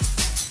labi.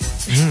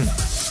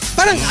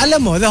 Parang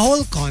alam mo, the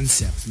whole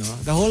concept, no?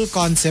 The whole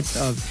concept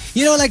of,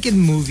 like in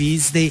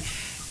movies,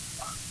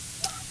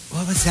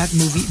 what was that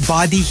movie?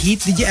 Body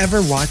Heat. Did you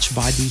ever watch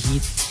Body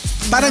Heat?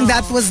 Parang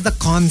that was the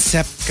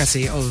concept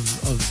kasi of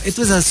it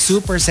was a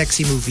super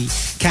sexy movie.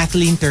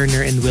 Kathleen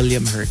Turner and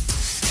William Hurt.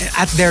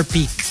 At their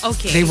peak.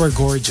 Okay. They were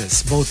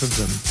gorgeous, both of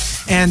them.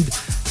 And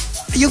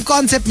yung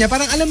concept niya,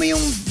 parang alam mo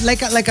yung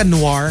like a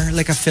noir,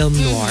 like a film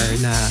noir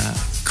na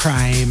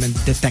crime and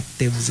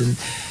detectives and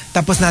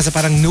tapos nasa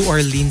parang New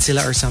Orleans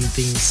sila or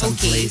someplace.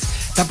 Okay.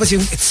 Tapos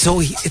yung it's so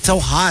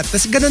hot.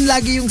 Tapos ganun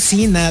lagi yung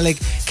scene na like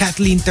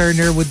Kathleen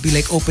Turner would be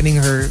like opening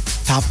her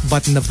top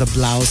button of the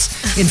blouse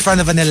in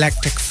front of an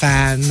electric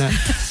fan.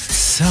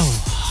 So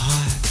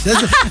hot.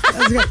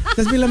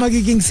 Tapos bilang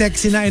magiging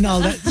sexy na and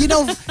all that.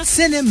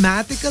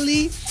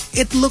 Cinematically,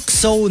 it looks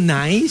so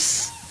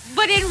nice.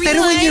 But in real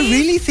Pero when you life,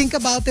 really think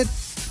about it,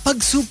 pag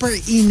super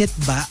init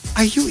ba,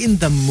 are you in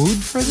the mood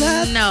for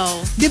that? no.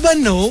 Di ba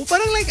no?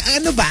 Parang like,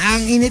 ano ba,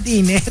 ang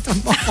init-init.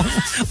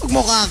 Huwag mo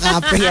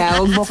kakapit. Yeah,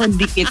 huwag mo kong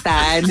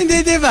dikitan.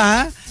 Hindi, di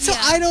ba? So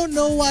Yeah. I don't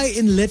know why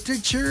in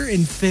literature,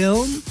 in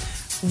film,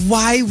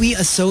 why we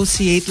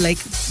associate like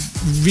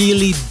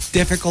really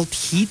difficult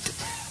heat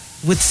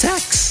with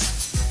sex.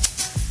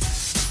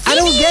 I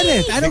don't get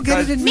it. I don't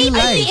get it in real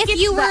Maybe life. if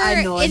you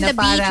were in na the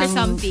beach or parang-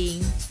 something.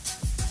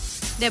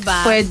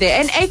 Diba? Pwede.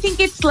 And I think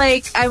it's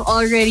like, I'm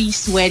already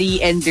sweaty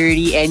and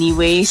dirty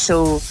anyway,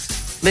 so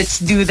let's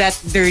do that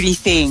dirty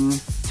thing.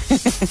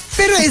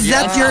 Pero is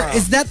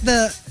that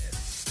the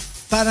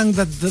parang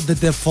the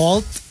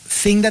default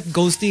thing that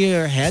goes to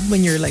your head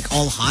when you're like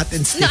all hot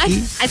and No,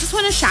 sticky? I just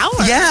want to shower.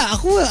 Yeah,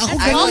 ako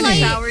I ganun want to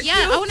eh. shower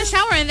yeah, too. I want to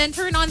shower and then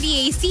turn on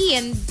the AC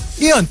and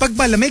Yun, pag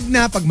malamig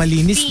na, pag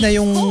malinis na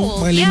yung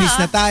Cold, malinis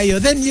yeah. na tayo,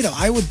 then,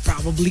 I would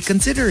probably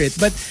consider it.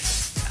 But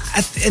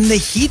in the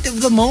heat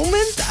of the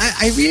moment,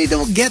 I really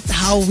don't get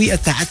how we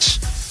attach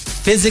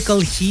physical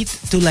heat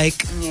to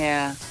like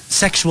Yeah.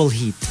 sexual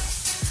heat.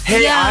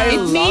 Hey, Yeah, I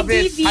it may love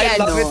be it. the I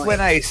love ano. it when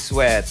I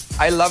sweat.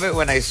 I love it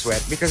when I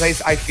sweat because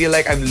I feel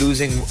like I'm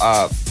losing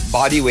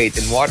body weight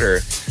in water.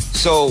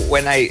 So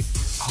when I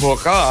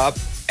hook up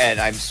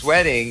and I'm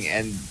sweating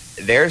and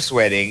they're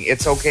sweating,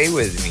 it's okay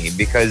with me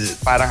because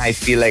parang I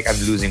feel like I'm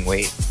losing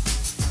weight.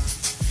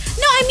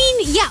 No, I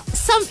mean,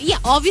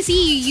 obviously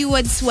you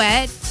would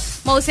sweat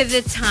most of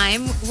the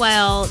time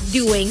while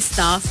doing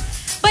stuff.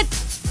 But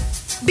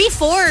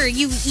before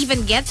you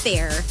even get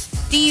there,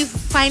 do you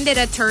find it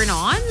a turn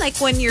on? Like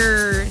when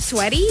you're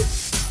sweaty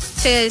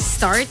to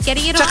start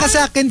getting it Tsaka on?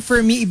 sa akin,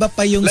 for me, iba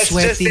pa yung Let's just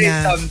sweaty say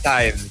na...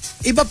 sometimes.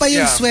 Iba pa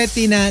yung Yeah.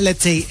 sweaty na,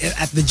 let's say,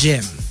 at the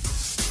gym.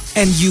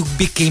 And you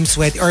became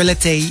sweaty. Or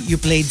let's say, you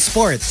played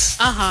sports.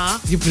 Uh-huh.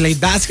 You played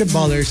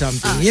basketball or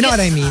something. You know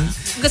what I mean?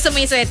 Gusto mo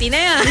yung sweaty na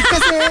yan.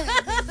 Kasi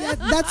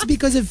that's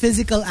because of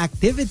physical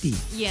activity.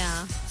 Yeah.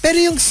 Pero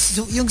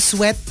yung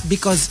sweat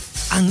because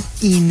ang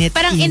init.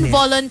 Parang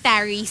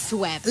involuntary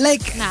sweat.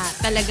 Like, na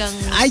talagang...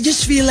 I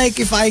just feel like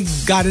if I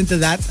got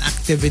into that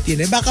activity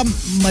na, baka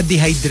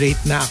ma-dehydrate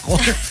na ako.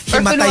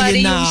 Or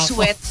kunwari Himatayin na yung ako.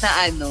 sweat na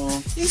ano.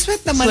 Yung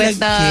sweat na Sweat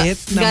na malagkit.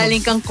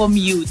 galing kang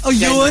commute. Oh,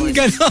 yun,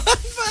 Ganon. ganon.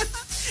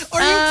 Or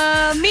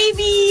yung,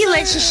 Maybe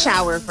let's just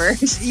shower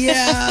first.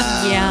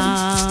 yeah.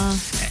 Yeah.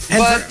 And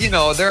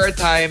But there are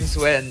times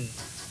when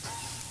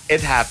it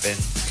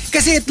happens.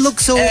 kasi it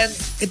looks so And-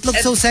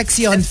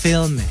 sexy on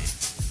film eh.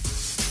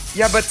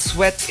 Yeah, but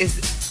sweat is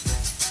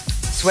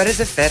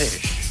a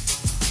fetish.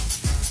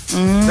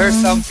 There are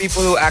some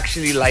people who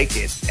actually like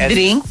it. And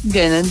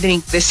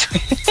Drink this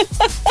way.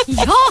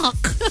 Yuck!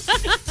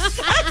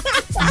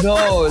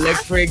 no, like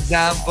for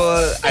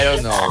example, I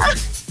don't know.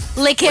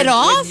 Lick it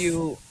off?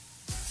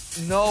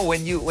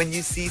 When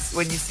you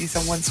see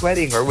someone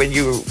sweating or when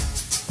you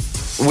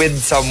with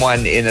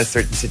someone in a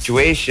certain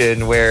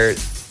situation where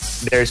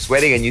they're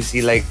sweating and you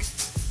see like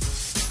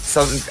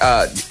some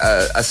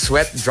a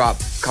sweat drop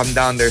come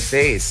down their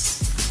face.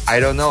 I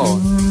don't know.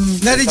 No,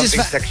 There's they just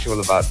something sexual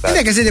about that.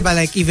 Hindi, kasi diba,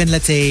 like even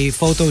let's say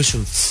photo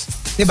shoots.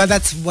 Diba,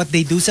 that's what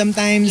they do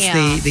sometimes.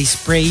 Yeah. They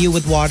spray you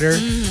with water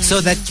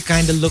so that you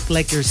kind of look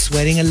like you're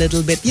sweating a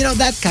little bit. You know,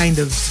 that kind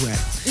of sweat.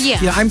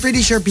 Yeah. I'm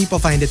pretty sure people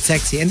find it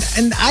sexy. And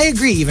I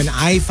agree, even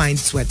I find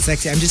sweat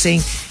sexy. I'm just saying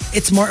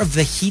it's more of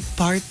the heat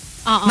part,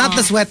 not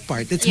the sweat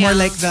part. It's more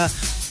Yeah. like the,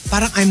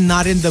 parang I'm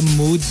not in the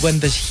mood when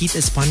the heat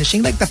is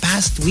punishing. Like the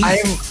past week,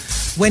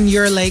 when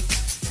you're like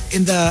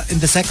in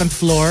the second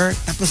floor,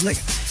 tapos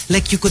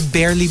like you could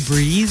barely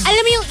breathe.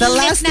 Alam mo yung the init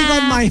last thing na-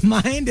 on my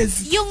mind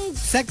is Yung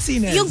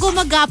sexiness. yung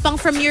gumagapang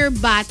from your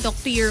batok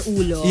to your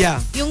ulo.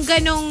 Yeah. Yung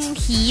ganong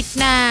heat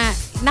na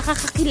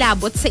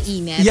nakakakilabot sa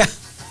init. Yeah.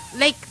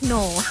 Like,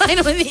 no. I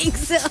don't think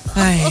so.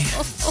 Ay.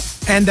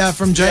 And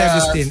from Joy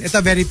Agustin, ito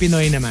very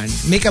Pinoy naman.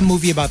 Make a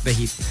movie about the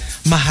heat.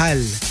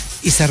 Mahal,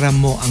 isara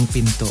mo ang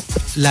pinto.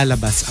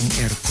 Lalabas ang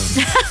aircon.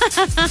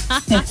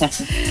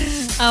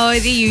 Oh,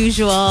 the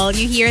usual.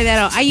 You hear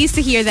that. I used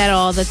to hear that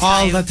all the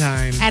All time. the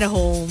time. At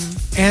home.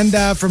 And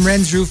from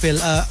Renz Rufil,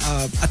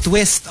 a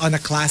twist on a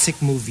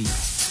classic movie.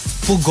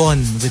 Pugon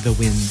with the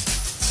Wind.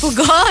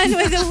 Gone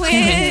with the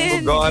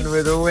wind. Gone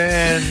with the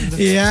wind.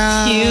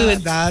 Yeah.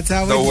 Cute. That's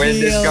how The it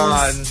wind is feels.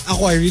 gone.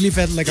 Ako, I really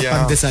felt like a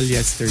Yeah. pandesal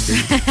yesterday.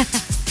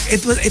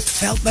 It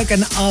felt like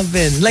an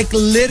oven. Like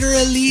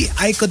literally,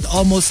 I could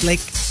almost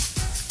like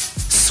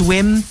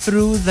swim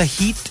through the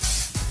heat.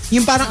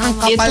 Yung parang ang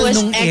It kapal was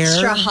nung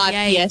extra air. hot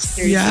Yikes.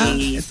 yesterday.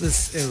 Yeah,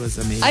 it was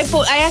amazing.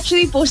 I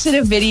actually posted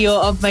a video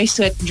of my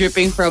sweat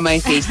dripping from my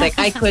face. Like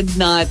I could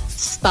not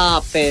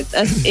stop it.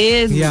 As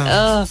in,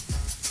 Yeah.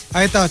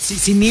 I thought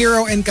si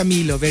Nero and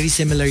Camilo, very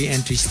similar yung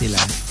entries nila.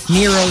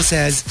 Nero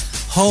says,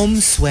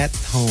 home sweat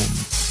home.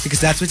 Because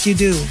that's what you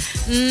do.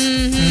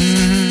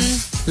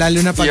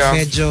 Lalo na pag Yeah.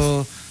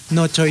 medyo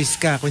no choice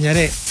ka.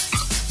 Kunyari,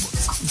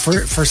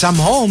 for some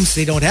homes,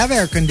 they don't have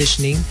air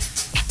conditioning.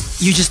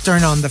 You just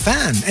turn on the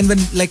fan. And when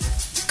like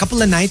a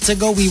couple of nights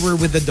ago, we were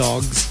with the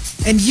dogs.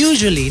 And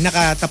usually,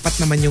 nakatapat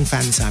naman yung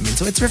fan sa amin.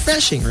 So it's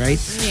refreshing, right?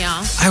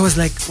 Yeah. I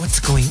was like, what's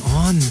going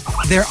on?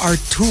 There are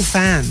 2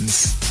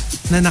 fans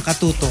na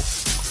nakatutok.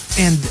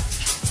 And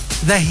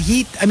the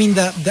heat, I mean,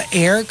 the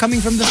air coming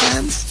from the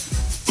fans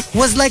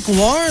was like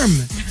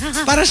warm.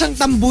 Para siyang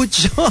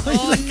tambucho.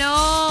 Oh, no.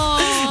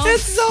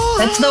 It's so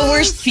That's the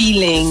worst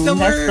feeling. It's the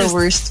That's the worst.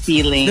 worst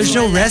feeling. There's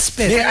no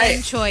respite.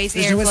 Walang choice.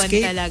 there's no Aircon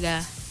escape. talaga.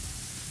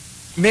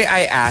 May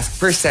I ask,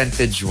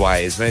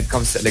 percentage-wise, when it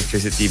comes to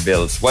electricity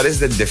bills, what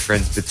is the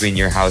difference between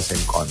your house and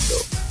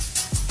condo?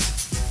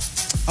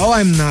 Oh,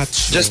 I'm not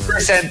sure. Just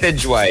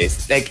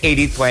percentage-wise, like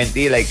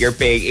 80-20, like you're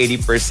paying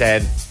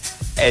 80%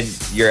 and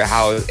your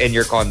house and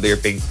your condo you're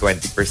paying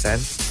 20%.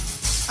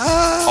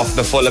 of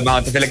the full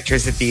amount of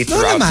electricity No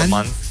throughout naman. the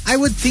month? I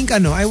would think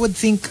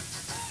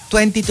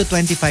 20 to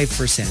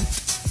 25%.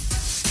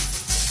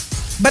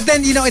 But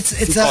then it's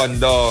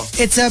Condo.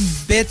 it's a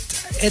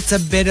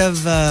bit of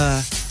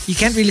you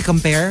can't really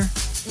compare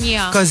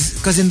Yeah.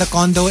 because in the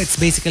condo it's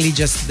basically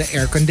just the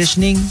air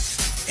conditioning,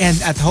 and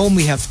at home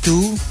we have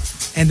two,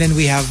 and then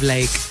we have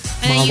like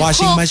And then mga you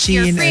washing cook,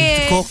 machine your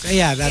and cook, fridge.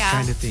 that Yeah.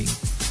 kind of thing.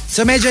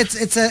 So medyo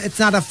it's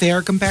not a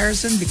fair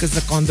comparison because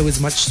the condo is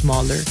much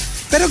smaller.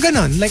 Pero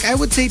ganon, like I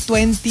would say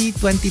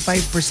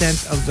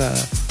 20-25% of the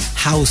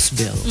house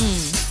bill.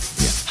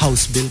 Yeah,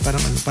 house bill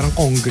parang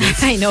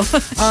Congress. I know.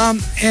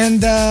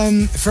 And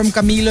from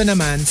Camilo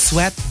naman,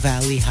 Sweat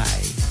Valley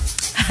High.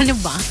 Ano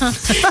ba?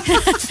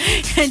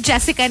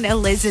 Jessica and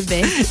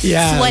Elizabeth.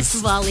 Yes. Sweat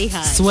Valley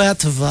High. Sweat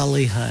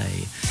Valley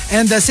High.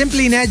 And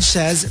Simply Ned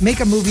says,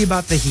 make a movie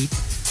about the heat.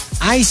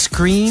 Ice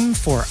cream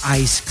for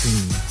ice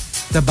cream.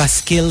 The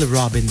Baskin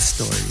Robbins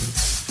story.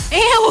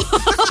 Ew!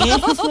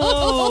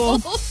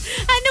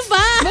 Ano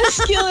ba?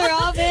 Baskin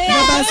Robbins.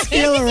 The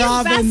Baskin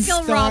Robbins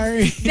Baskin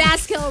story.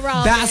 Baskin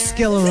Robbins.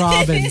 Baskin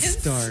Robbins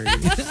story.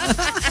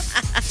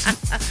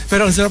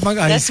 Pero ang sarap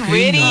mag-ice That's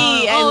cream. witty.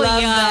 No? I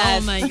love yeah. that.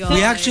 Oh my God.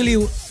 We actually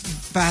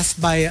passed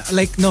by,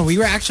 we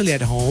were actually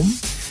at home.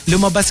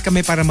 Lumabas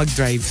kami para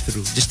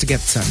mag-drive-through just to get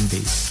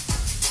sundae.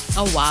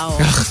 Oh, wow.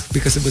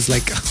 Because it was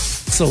like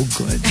so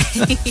good.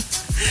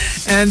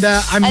 And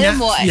Alam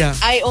mo, yeah.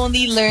 I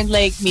only learned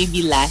like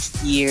maybe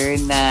last year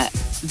na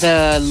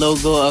the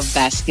logo of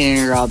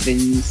Baskin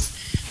Robbins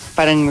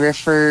parang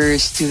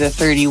refers to the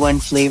 31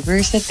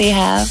 flavors that they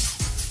have.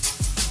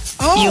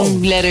 Oh.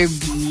 Yung letter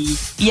B.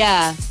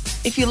 Yeah.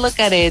 If you look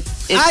at it,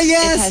 it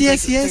yes,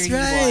 has yes, like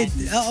 31 right.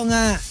 Oo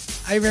nga.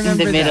 I remember in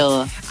the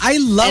middle. that. I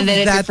love And then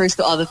it that. refers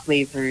to all the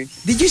flavors.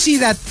 Did you see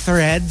that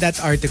thread, that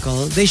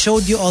article? They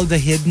showed you all the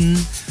hidden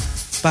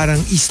parang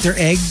Easter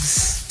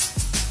eggs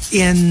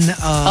in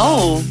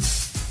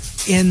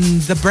in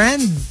the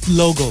brand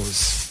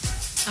logos.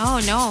 Oh,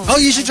 no. Oh,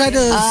 you should try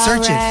to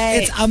search right.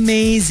 it. It's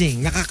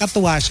amazing.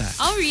 Nakakatuwa siya.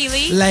 Oh,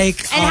 really? Like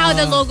And how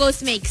the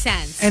logos make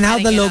sense. And how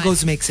the Parang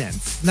logos make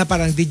sense. Na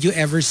parang, did you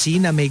ever see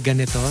na may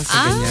ganito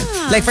sa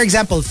ganyan? Like for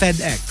example,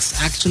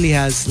 FedEx actually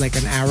has like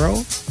an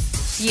arrow.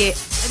 Yeah.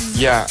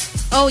 Yeah.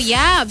 Oh,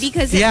 yeah.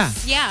 Because it's,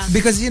 Yeah.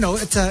 Because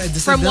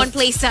it's from one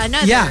place to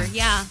another. Yeah.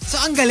 Yeah. So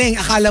ang galing,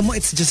 akala mo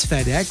it's just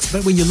FedEx,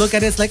 but when you look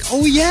at it, it's like,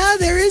 oh yeah,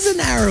 there is an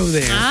arrow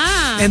there.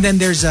 And then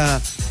there's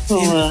a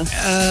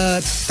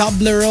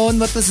Toblerone,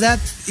 what was that?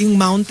 Yung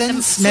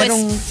mountains? Swiss,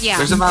 Merong, yeah.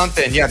 There's a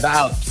mountain. Yeah, the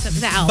Alps.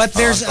 The Alps. but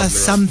there's a Toblerone.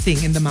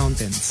 something in the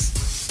mountains.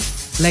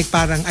 Like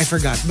parang, I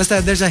forgot.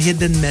 Basta there's a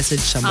hidden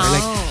message somewhere.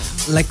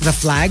 Like the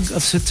flag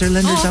of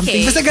Switzerland or something.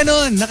 okay. Basta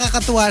ganun.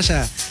 Nakakatuwa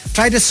siya.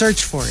 Try to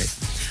search for it.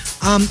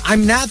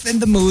 I'm Nath in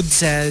the Mood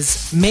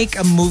says, make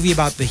a movie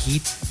about the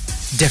heat.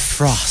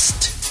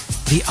 Defrost.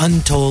 The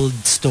untold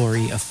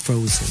story of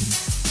Frozen.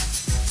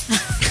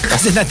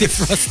 Kasi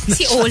na-defrost na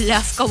Si siya.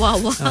 Olaf,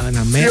 kawawa.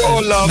 Si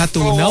Olaf,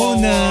 natunaw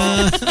oh. na.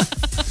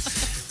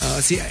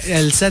 Si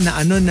Elsa na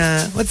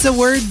what's the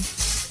word?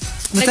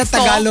 What's the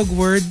Nag-thaw? Tagalog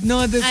word?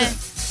 No,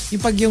 yung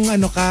pag yung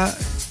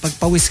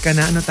pagpawis ka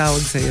na, ano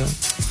tawag sa'yo?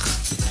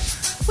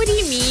 What do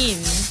you mean?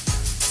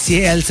 Si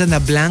Elsa na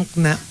blank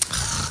na.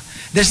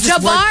 There's this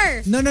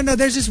Jabar! word. No.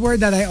 There's this word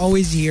that I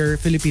always hear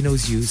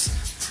Filipinos use.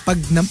 Pag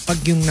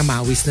yung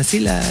namawis na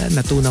sila,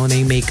 natunaw na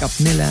yung makeup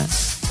nila.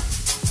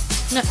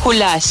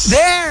 Hulas.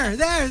 There!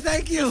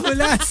 Thank you.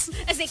 Hulas.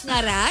 As like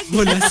ngarag?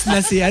 Hulas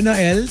na si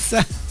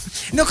Elsa.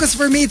 No, because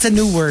for me, it's a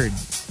new word.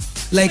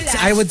 Like,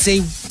 Hulas. I would say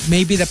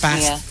maybe the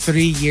past Yeah.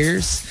 3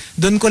 years,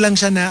 doon ko lang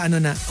siya na,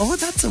 oh,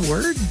 that's a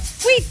word.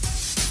 Wait,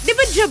 di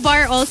ba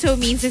Jabar also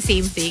means the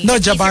same thing? No,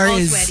 It means you're Jabar all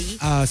is sweaty?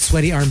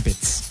 sweaty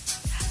armpits.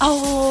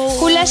 Oh.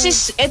 Hulas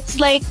is, it's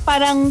like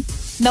parang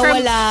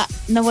nawala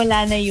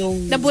na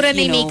yung... Nabura na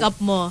you yung know, makeup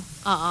mo.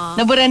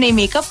 Nabura na yung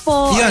makeup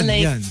mo. or Yan,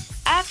 like, yan.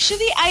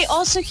 Actually, I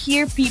also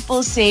hear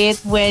people say it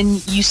when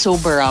you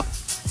sober up.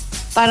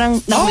 Parang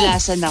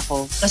nahulasan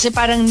ako. Kasi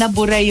parang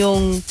nabura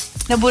yung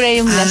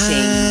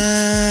lasing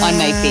on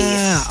my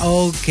face.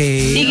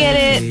 Okay. Do you get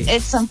okay. it?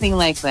 It's something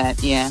like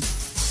that, yeah.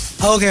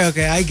 Okay,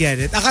 I get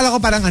it. Akala ko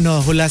parang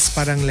hulas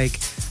parang like,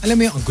 alam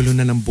mo yung ang gulo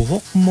na ng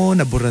buhok mo,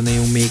 nabura na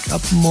yung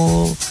makeup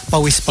mo,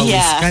 pawis-pawis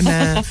Yeah. ka na.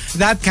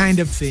 That kind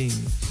of thing.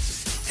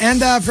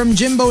 And from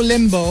Jimbo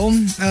Limbo,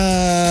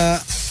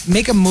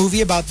 make a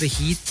movie about the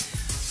heat.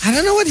 I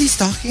don't know what he's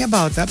talking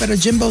about, pero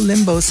Jimbo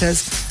Limbo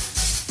says,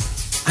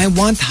 I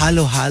want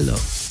Halo Halo.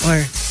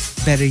 Or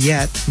better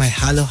yet, my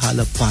Halo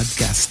Halo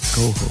podcast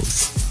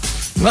co-host.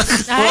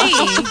 Ay,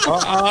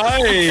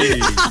 Ay!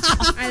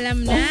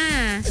 alam na.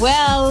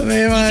 Well,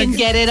 May you mga- can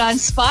get it on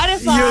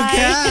Spotify. You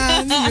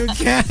can.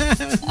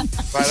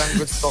 Parang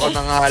gusto ko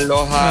ng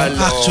halo-halo.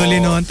 Actually,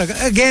 no.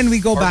 Again, we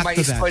go Or back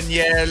to mais that. con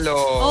yelo.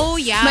 Oh,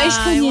 yeah. Mais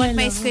con I want yelo.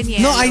 mais con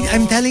yelo. No,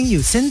 I'm telling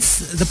you,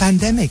 since the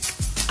pandemic,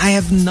 I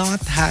have not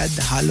had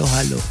halo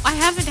halo. I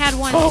haven't had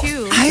one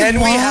too. Can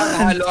we have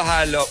want.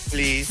 halo-halo,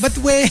 please? But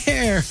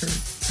where?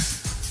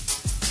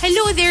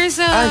 Hello, there's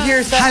a...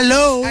 Here's that.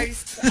 Hello.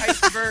 Ice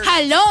Iceberg.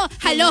 Hello.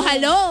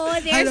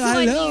 There's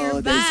one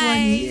nearby. There's one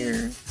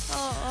here.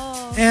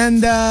 Oh.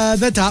 And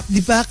the top,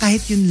 di ba,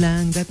 kahit yun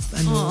lang, that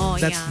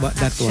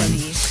one.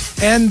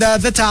 And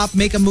the top,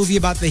 make a movie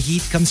about the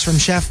heat, comes from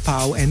Chef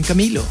Pao and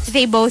Camilo.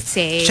 They both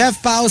say.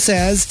 Chef Pao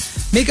says,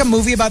 make a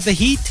movie about the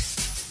heat,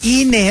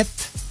 init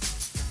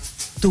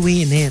to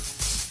win it.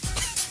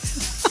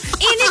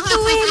 Init to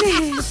win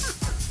it.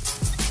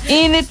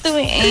 Init to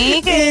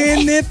eh.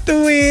 Init to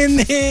win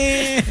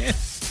it.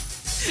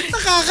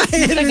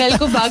 Nakakainis. Tagal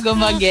ko bago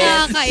mag-get.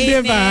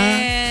 Nakakainis. Diba?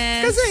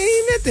 Kasi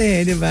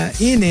init diba?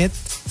 Init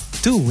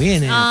to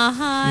win it.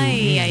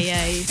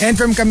 Ay. And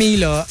from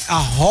Camilo, a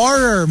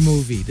horror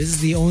movie. This is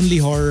the only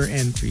horror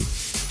entry.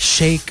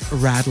 Shake,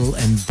 rattle,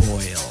 and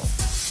boil.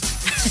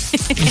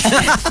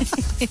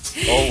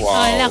 Oh,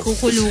 wow. Wala,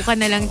 kukulo ka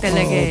na lang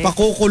talaga eh.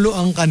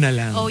 Pakukuluan ka na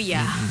lang. Oh,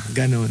 yeah.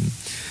 Ganon.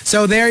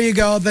 So there you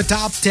go, the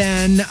top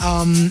 10.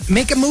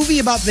 Make a movie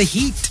about the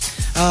heat.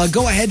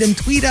 Go ahead and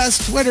tweet us,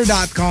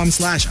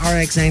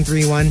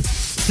 twitter.com/RX931.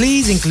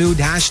 Please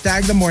include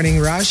hashtag The Morning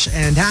Rush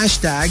and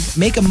hashtag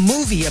make a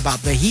movie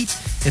about the heat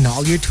in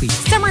all your tweets.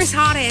 Summer's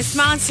hottest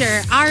monster,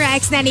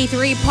 RX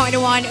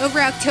 93.1, over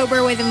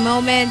October with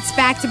moments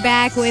back to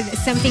back with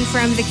something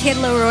from the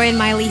Kid Laroi and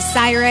Miley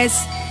Cyrus.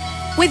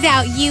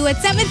 Without You at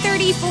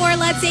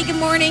 7:34, let's say good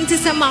morning to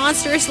some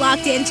monsters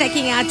locked in,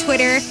 checking out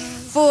Twitter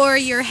for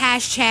your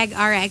hashtag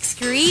RX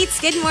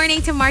greets. Good morning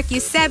to Mark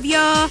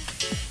Eusebio.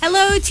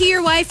 Hello to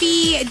your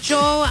wifey,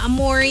 Joe,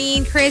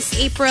 Maureen, Chris,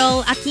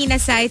 April, Akina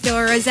Saito,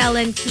 Roselle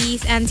and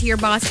Keith, and to your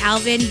boss,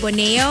 Alvin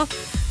Boneo,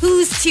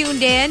 who's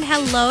tuned in.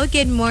 Hello,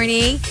 good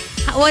morning.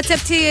 What's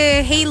up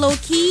to Hey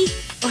Loki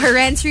or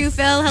Renz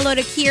Rufel? Hello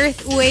to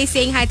Kirth Uwe,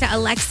 saying hi to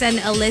Alexa and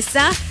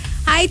Alyssa.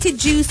 Hi to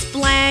Juice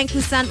Blank,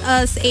 who sent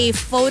us a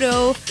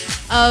photo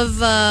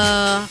of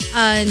a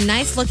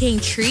nice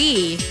looking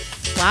tree.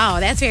 Wow,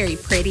 that's very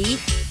pretty.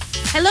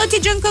 Hello to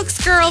Jungkook's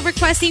girl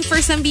requesting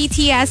for some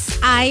BTS.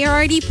 I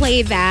already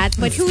played that,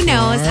 but who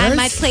knows? I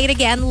might play it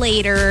again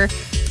later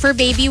for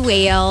Baby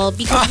Whale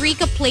because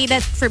Rica played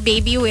it for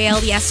Baby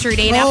Whale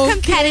yesterday. And I'm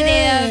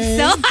competitive,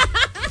 so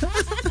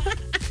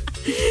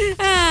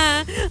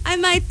I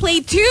might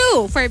play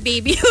two for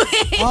Baby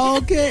Whale.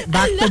 Okay,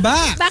 back to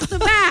back. Back to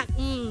back.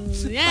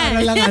 Yeah.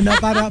 Para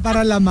lang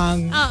para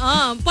lamang.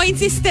 Point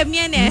system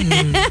yan eh.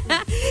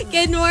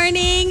 Good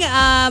morning.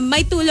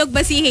 May tulog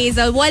ba si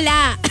Hazel?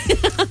 Wala.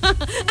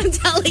 I'm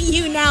telling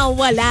you now,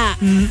 wala.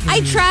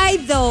 I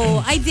tried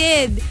though. I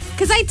did.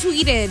 Because I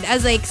tweeted. I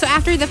was like, so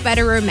after the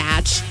Federer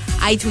match,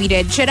 I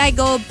tweeted, should I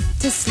go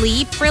to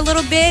sleep for a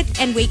little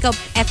bit and wake up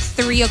at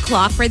 3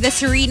 o'clock for the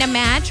Serena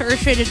match? Or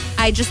should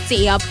I just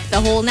stay up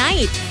the whole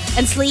night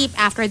and sleep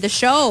after the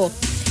show?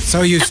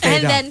 So you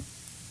stayed up. And then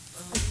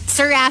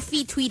Sir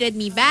Rafi tweeted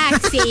me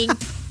back saying,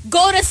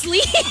 go to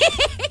sleep.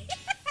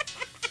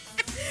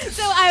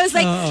 So I was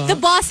like, the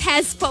boss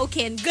has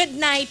spoken. Good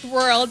night,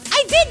 world.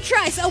 I did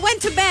try, so I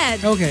went to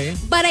bed. Okay.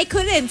 But I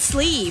couldn't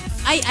sleep.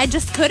 I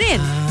just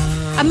couldn't.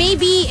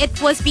 Maybe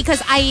it was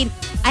because I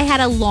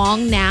had a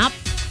long nap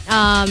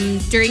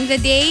during the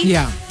day.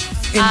 Yeah.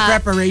 In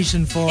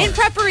preparation for,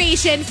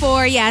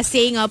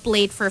 staying up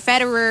late for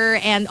Federer.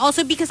 And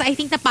also because I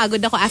think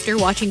napagod ako after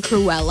watching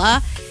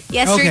Cruella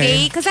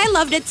yesterday. Because I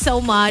loved it so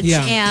much.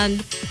 Yeah.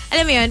 And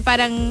alam mo yun,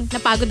 parang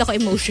napagod ako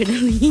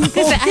emotionally.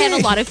 Because I had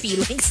a lot of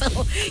feelings.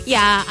 So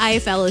yeah, I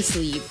fell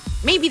asleep.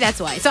 Maybe that's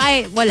why. So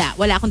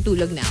wala akong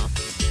tulog now.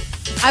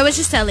 I was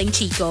just telling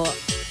Chico,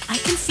 I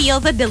can feel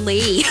the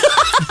delay.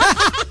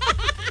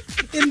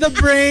 in the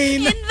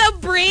brain.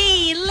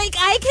 Like,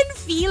 I can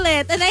feel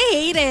it. And I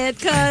hate it.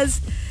 Because,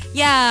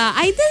 yeah,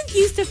 I didn't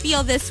used to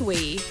feel this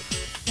way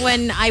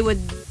when I would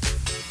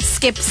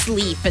skip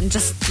sleep and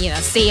just,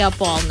 stay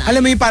up all night.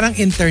 Alam mo yung parang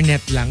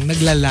internet lang.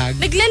 Naglalag.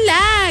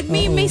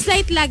 May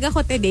slight lag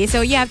ako today.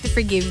 So, you have to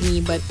forgive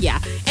me. But, yeah.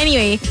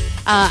 Anyway,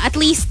 at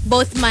least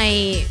both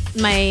my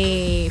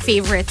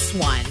favorites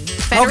won.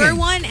 Federer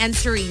won and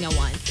Serena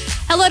won.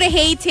 Hello to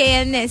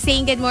Haytin,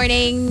 saying good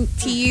morning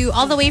to you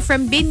all the way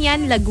from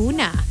Binyan,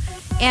 Laguna.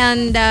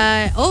 And,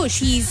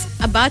 she's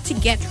about to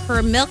get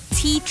her milk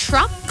tea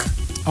truck.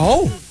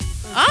 Oh.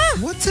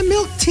 What's a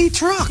milk tea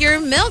truck? Your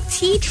milk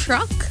tea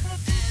truck?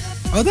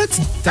 Oh, that's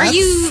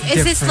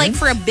is this like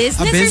for a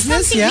business or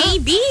something? Yeah.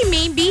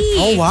 Maybe.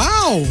 Oh,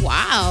 wow.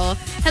 Wow.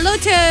 Hello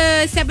to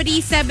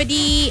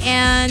Sebedy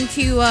and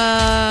to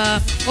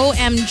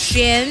OM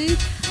Jin,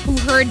 who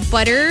heard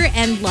Butter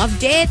and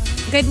loved it.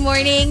 Good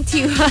morning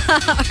to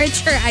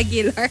Archer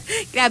Aguilar.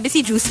 Grabe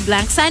si Juice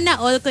Blank. Sana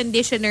all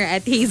conditioner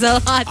at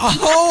Hazel Hot.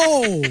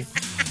 Oh!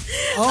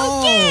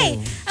 Okay.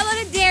 Hello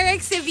to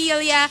Derek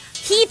Sevilla.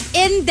 Heat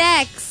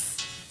Index.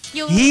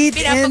 Yung Heat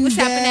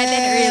pinapag-usapan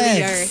natin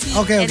earlier. Heat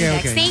Okay.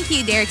 Thank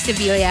you, Derek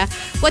Sevilla.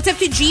 What's up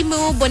to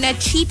Jimu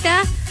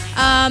Bonachita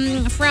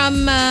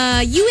from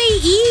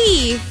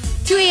UAE.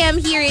 2 a.m.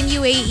 here in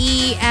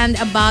UAE and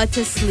about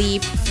to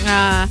sleep.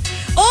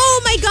 Oh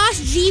my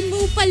gosh,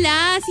 Jimu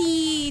pala.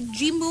 Si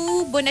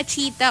Jimu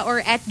Bonachita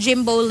or at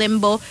Jimbo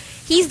Limbo.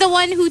 He's the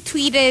one who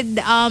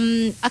tweeted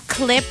a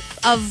clip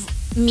of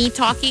me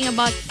talking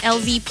about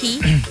LVP.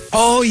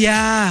 Oh,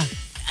 yeah.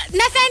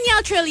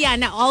 Nathaniel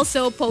Trilliana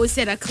also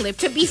posted a clip,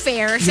 to be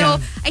fair. So,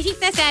 Yeah. I think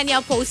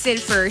Nathaniel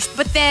posted first.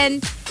 But then,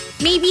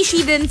 maybe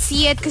she didn't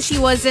see it because she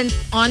wasn't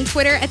on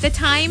Twitter at the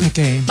time.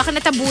 Okay. Baka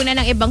natabunan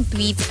ng ibang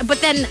tweets. But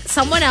then,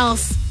 someone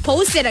else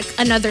posted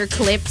another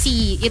clip.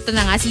 Ito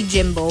na nga, si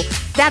Jimbo.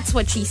 That's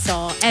what she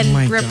saw and Oh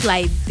my God.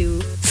 replied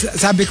to.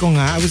 Sabi ko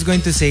nga, I was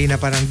going to say na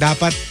parang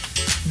dapat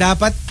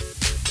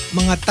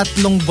mga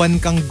 3 buwan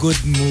kang good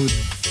mood.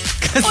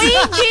 Kasi, Oy,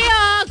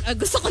 Gia!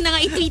 Gusto ko na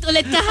nga i-tweet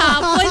ulit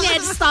kahapon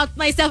and stopped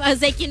myself. I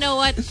was like, you know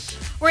what?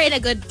 We're in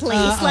a good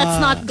place. Let's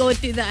not go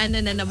to the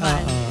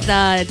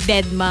the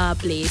Deadma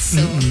place.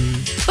 So,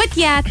 but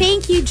yeah,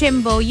 thank you,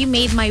 Jimbo. You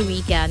made my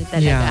weekend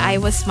talaga. Yeah. I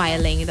was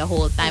smiling the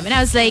whole time. And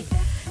I was like,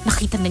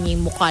 nakita na niya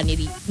yung mukha ni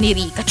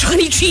Rica tsaka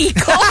ni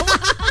Chico.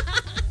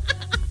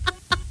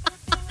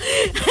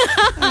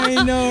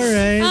 I know,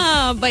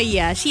 right? But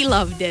yeah, she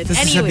loved it. Tapos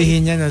Anyway.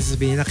 sasabihin niya,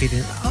 nakita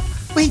niya, oh,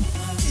 wait,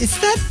 is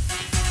that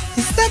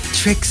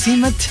Trixie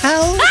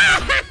Mattel?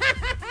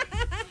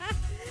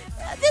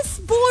 This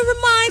boy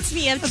reminds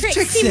me of Trixie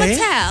Trixie?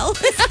 Mattel.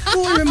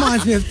 Boy,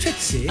 reminds me of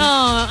Trixie.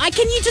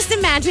 Can you just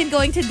imagine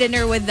going to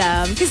dinner with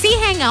them? Because they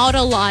hang out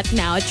a lot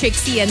now,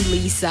 Trixie and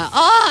Lisa.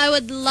 Oh, I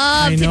would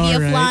love to be a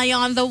fly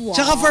on the wall.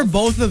 Tsaka for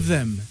both of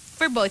them.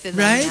 For both of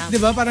them, Right? yeah.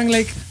 Diba? Parang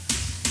like,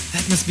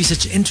 that must be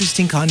such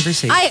interesting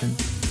conversation.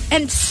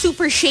 And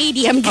super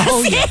shady, I'm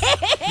guessing.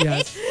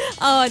 Yes.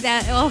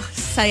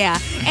 So yeah.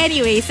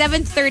 Anyway,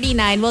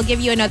 7:39. We'll give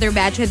you another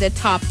batch of the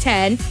top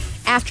 10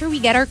 after we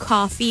get our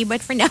coffee. But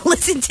for now,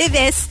 listen to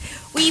this.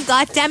 We've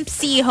got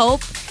Dempsey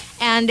Hope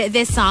and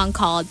this song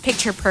called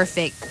Picture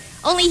Perfect.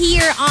 Only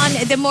here on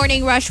The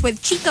Morning Rush with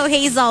Chico,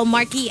 Hazel,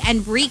 Markki,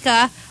 and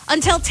Rica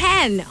until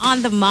 10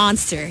 on The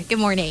Monster. Good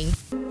morning.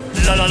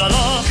 La la la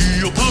la.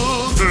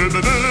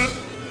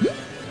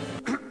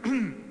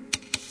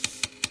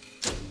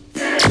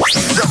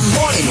 The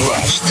Morning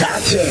Rush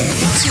Top 10.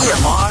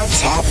 TMR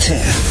Top 10.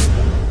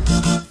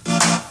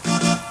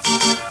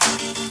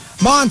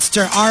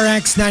 Monster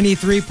RX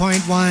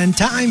 93.1.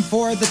 Time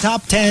for the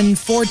top 10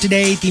 for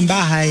today. Team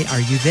Bahay,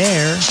 are you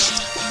there?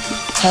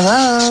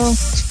 Hello.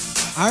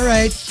 All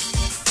right.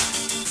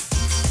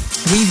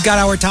 We've got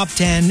our top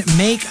 10.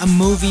 Make a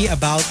movie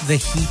about the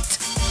heat.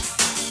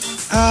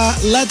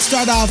 Let's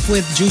start off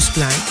with Juice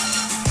Blank.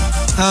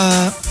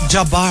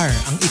 Jabbar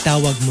ang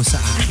itawag mo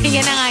sa akin.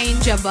 Yan na nga yung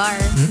Jabbar.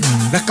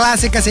 The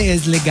classic kasi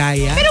is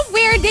Ligaya. Pero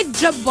where did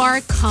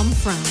Jabbar come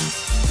from?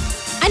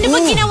 Ano ba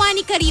ginawa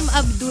ni Kareem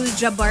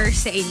Abdul-Jabbar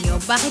sa inyo?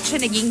 Bakit siya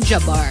naging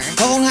Jabbar?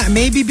 Oo nga,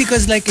 maybe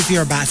because like if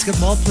you're a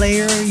basketball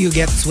player, you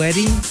get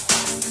sweaty.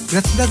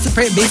 That's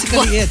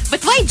basically it.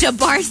 But why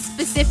Jabbar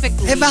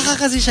specifically? Baka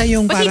kasi siya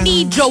yung But parang...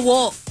 hindi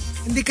Jowo.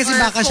 Hindi kasi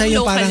Or baka siya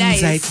yung kung parang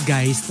localized.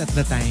 zeitgeist at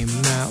the time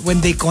na when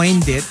they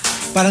coined it,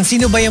 parang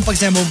sino ba yung pag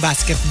sinabi mo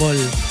basketball,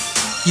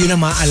 yun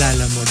ang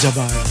maaalala mo,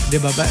 Jabbar.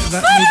 Diba?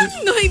 Parang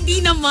no, hindi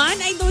naman.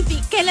 I don't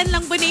think. Kailan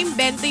lang ba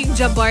na-invento yung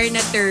Jabbar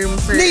na term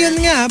for... Hindi, yun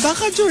nga.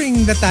 Baka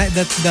during the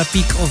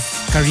peak of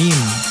Kareem.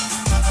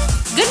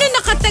 Ganun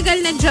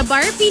nakatagal na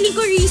Jabbar? Feeling ko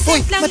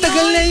recent lang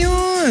matagal yun. na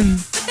yun.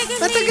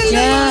 Matagal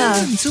na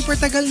yun. Super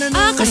tagal na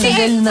nun. Kasi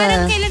Matagal na.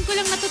 parang kailan ko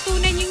lang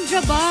natutunan yung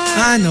Jabbar.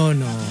 No.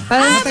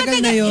 Matagal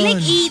na yun.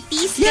 Like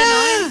 80s, Yeah,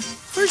 gano'n.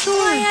 for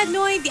sure. I had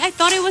no idea. I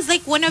thought it was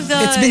like one of the...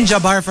 It's been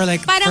Jabbar for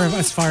like, Parang for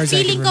as far as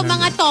I can feeling ko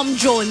remember. mga Tom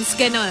Jones,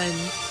 ganon.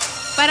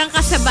 Parang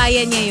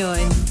kasabayan niya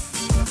yun.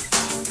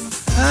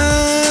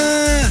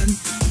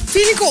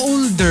 Feeling ko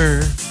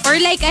older. Or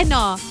like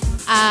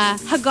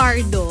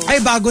Hagardo. Ay,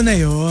 bago na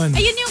yun.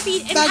 Ayun yung...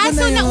 And Bago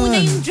aso na na una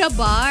yun. yung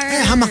Jabbar.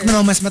 Ay, hamak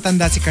naman mas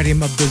matanda si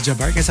Kareem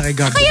Abdul-Jabbar kaysa kay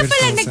Gardo Kaya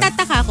pala Versosa.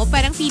 nagtataka ko,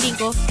 parang feeling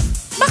ko,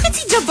 bakit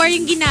si Jabbar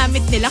yung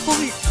ginamit nila kung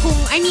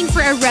I mean, for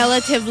a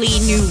relatively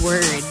new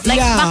word? Like,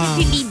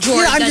 bakit hindi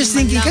Jordan? Yeah, I'm just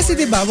thinking, man lang, kasi or-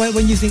 diba,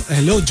 when you think,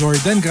 hello,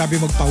 Jordan, grabe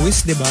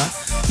magpawis, diba?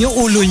 Yung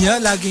ulo niya,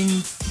 laging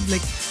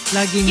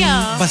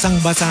Yeah.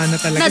 basang-basa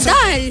na talaga. So,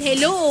 Nadal,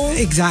 hello.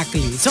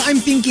 exactly. So I'm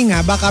thinking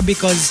baka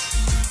because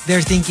they're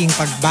thinking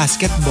pag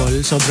basketball,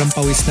 sobrang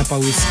pawis na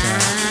pawis ka.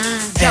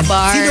 And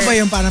Jabbar. sino ba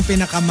yung parang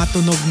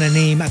pinakamatunog na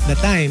name at the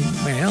time?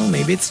 Well,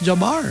 maybe it's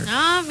Jabbar.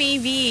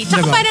 Maybe.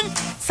 Tsaka Diba? parang,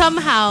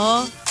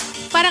 somehow,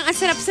 parang ang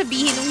sarap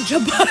sabihin ng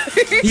Jabbar.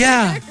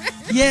 Yeah.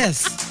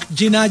 Yes.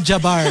 Gina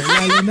Jabbar.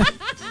 Lalo na.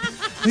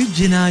 Uy,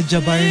 Gina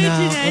Jabbar na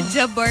ako.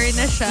 Jabbar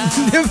na siya.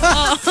 Diba?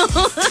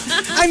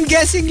 I'm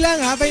guessing lang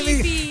but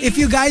if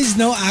you guys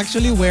know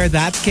actually where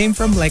that came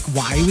from, like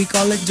why we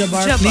call it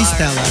Jabbar, please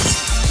tell us.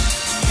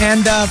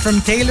 And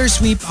from Taylor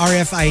Swift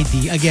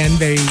RFID, again,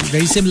 very,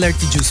 very similar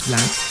to Juice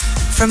Blanc.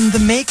 From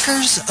the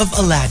makers of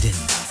Aladdin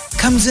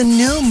comes a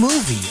new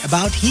movie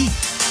about heat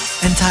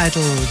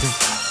entitled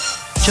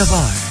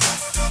Jabbar.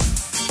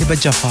 Diba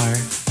Jafar?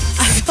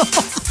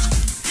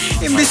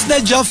 Imbis na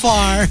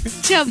Jafar.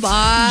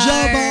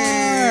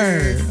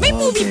 Jabbar. May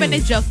movie ba na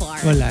Jafar?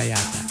 Wala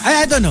yata.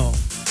 I don't know.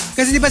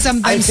 Kasi di ba I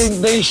sometimes...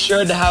 think they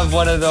should have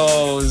one of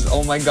those,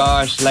 oh my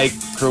gosh, like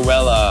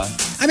Cruella.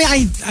 I mean,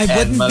 I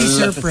wouldn't be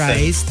Maleficent.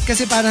 surprised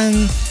kasi parang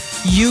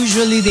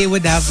usually they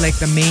would have like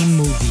the main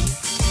movie.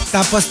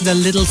 Tapos the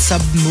little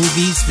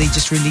sub-movies, they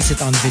just release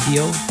it on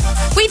video.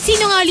 Wait,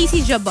 sino nga ulit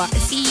si Jafar?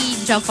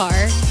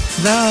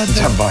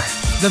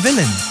 The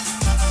villain.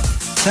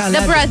 Sa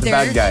The Aladdin. brother. The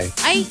bad guy.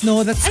 Ay,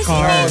 No, that's ay,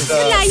 Scar.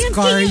 Wala, yun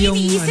Scar yung yung,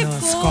 iniisip ano,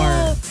 ko. Scar.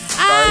 yung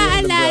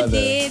the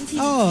Aladdin. Si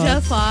Oh.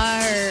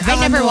 Jafar. The I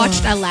never ano,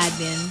 watched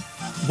Aladdin.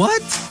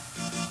 What?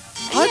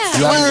 Yeah.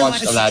 You haven't Well,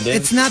 watched Aladdin?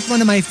 It's not one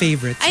of my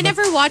favorites. I but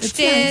never watched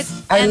it.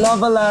 I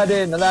love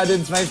Aladdin.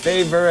 Aladdin's my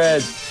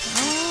favorite.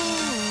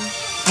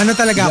 Ano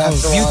talaga You ako?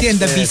 have to Beauty and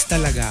the watch it. Beast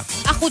talaga ako.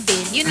 Ako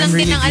din. Yun I'm lang din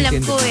really ang alam Beauty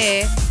and ko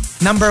the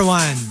eh. Number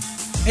 1.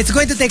 It's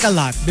going to take a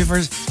lot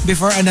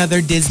before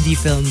another Disney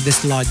film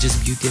dislodges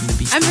Beauty and the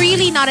Beast. I'm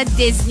really not a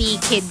Disney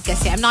kid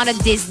kasi. I'm not a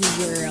Disney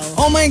girl.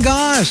 Oh my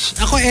gosh!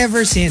 Ako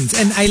ever since.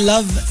 And I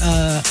love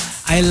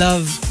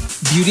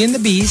Beauty and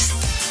the Beast.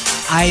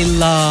 I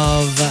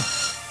love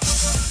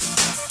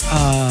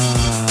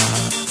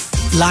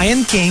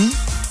Lion King.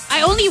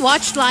 I only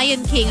watched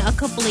Lion King a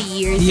couple of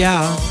years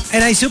Yeah. ago.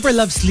 And I super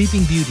love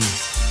Sleeping Beauty.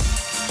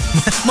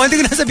 Munti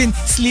ko na sabihin,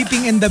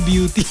 Sleeping and the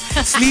Beauty.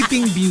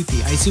 Sleeping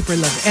Beauty. I super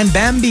love it. And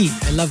Bambi.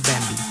 I love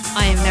Bambi.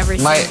 I have never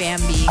seen My-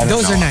 Bambi. I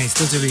don't Those are know. nice.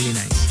 Those are really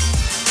nice.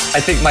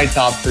 I think my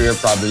top 3 are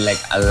probably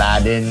like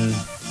Aladdin,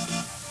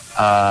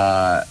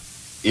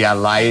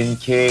 Lion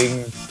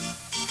King,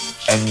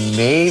 and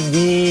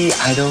maybe,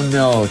 I don't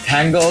know,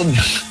 Tangled.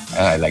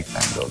 I like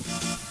Tangled.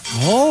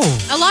 Oh.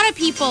 A lot of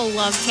people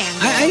love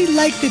Tangled. I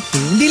liked it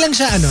too. Hindi lang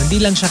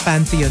siya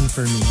pantheon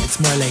for me.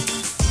 It's more like,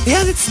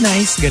 yeah, it's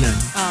nice, ganun.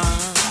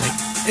 Like,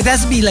 it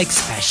has to be like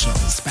special.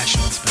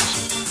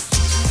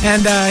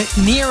 And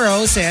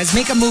Nero says,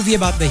 make a movie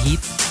about the heat.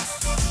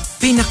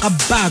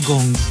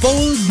 Pinakabagong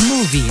bold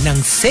movie ng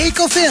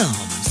Seiko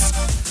Films.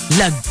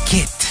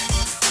 Lagkit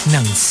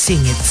ng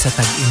singit sa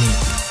tag-init.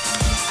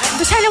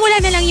 Sana wala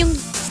na lang yung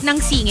ng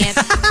singit.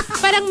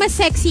 Parang mas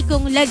sexy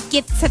kung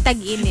lagkit sa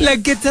tag-init.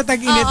 Lagkit sa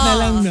tag-init Oo. na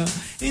lang, no?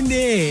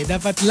 Hindi.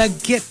 Dapat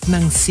lagkit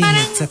ng singit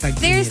Parang sa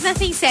tag-init. there's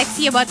nothing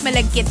sexy about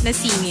malagkit na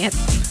singit.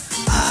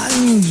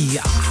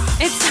 Yeah.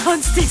 It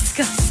sounds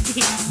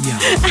disgusting. Yeah.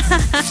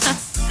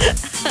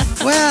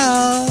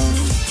 Well,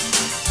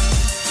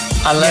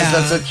 Unless Yeah.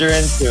 that's what you're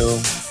into.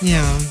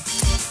 yeah.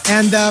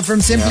 And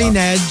from Simply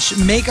Nedge,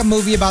 make a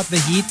movie about the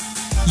heat.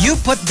 You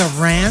put the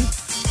rant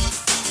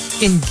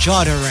in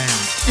Jodorant.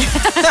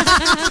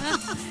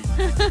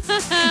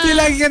 Yung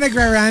lagi ka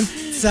nagra-rant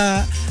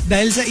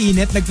dahil sa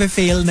init,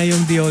 nagpe-fail na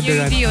yung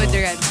deodorant Yung mo.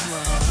 deodorant mo.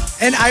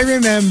 And I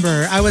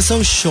remember, I was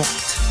so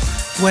shocked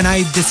when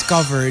I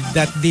discovered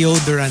that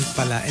deodorant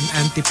pala and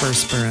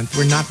antiperspirant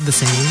were not the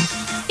same.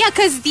 Yeah,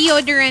 because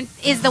deodorant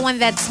is the one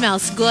that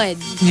smells good.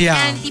 Yeah.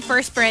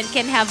 Antiperspirant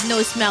can have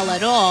no smell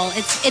at all.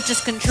 It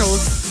just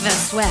controls the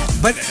sweat.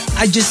 But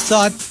I just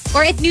thought,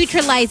 Or it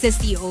neutralizes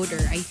the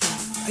odor, I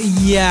think.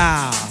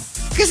 yeah.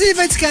 Kasi if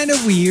it's kind of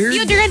weird,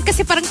 Deodorant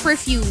kasi parang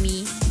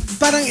perfumey.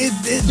 parang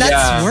that's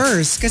Yeah.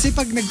 worse. Kasi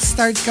pag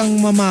nag-start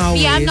kang mamawis,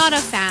 Yeah, I'm not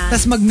a fan.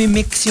 tas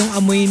magmi-mix yung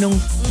amoy nung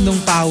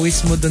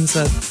pawis mo dun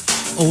sa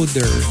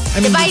odor.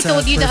 I mean, Diba I dun sa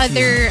told you the perfume.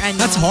 other,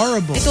 That's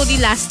horrible. I told you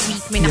last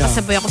week, may Yeah.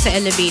 nakasabay ako sa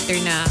elevator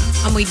na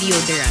amoy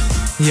deodorant.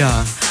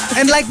 Yeah.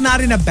 And like not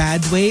in a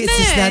bad way. It's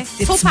just that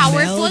it so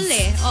powerful smells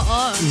eh. Oo.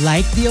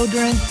 like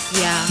deodorant.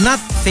 Yeah.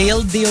 Not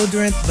failed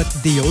deodorant, but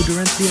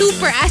deodorant.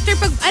 Super. After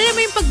alam mo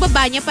yung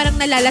pagbaba niya, parang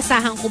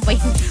nalalasahan ko pa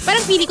yung,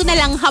 parang feeling ko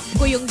nalanghap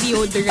ko yung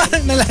deodorant.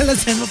 Parang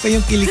nalalasan mo pa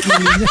yung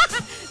kilikili niya.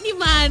 Ni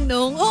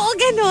Manong. Oo,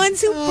 ganon.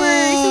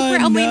 Super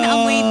Oh, amoy na no.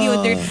 amoy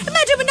deodorant.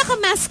 Imagine mo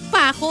naka-mask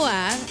pa ako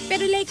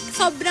Pero like,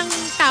 sobrang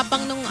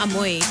tapang nung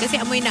amoy. Kasi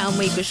amoy na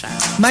amoy ko siya.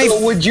 My So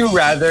would you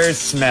rather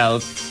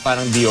smell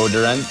parang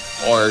deodorant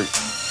or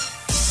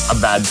a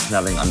bad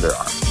smelling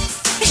underarm?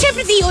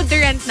 Siyempre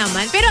deodorant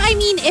naman. Pero I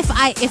mean, if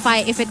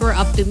it were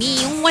up to me,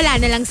 yung wala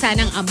na lang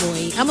sanang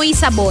amoy. Amoy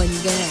sabon,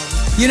 ganun.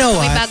 You know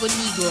May what? bagong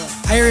ligo.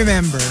 I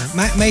remember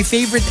my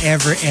favorite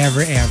ever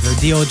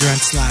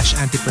deodorant /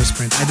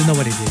 antiperspirant. I don't know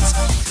what it is.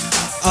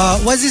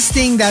 Was this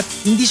thing that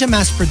hindi siya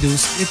mass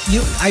produced.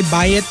 I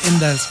buy it in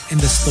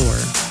the store.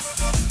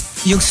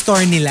 Yung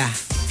store nila.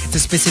 It's a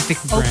specific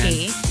brand.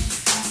 Okay.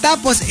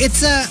 Tapos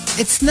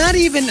it's not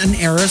even an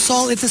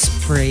aerosol. It's a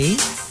spray.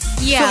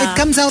 Yeah. So it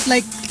comes out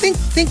like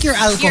think your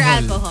alcohol. Your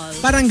alcohol.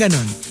 Parang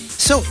ganon.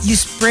 So you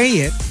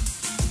spray it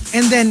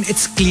and then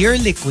it's clear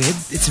liquid.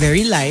 It's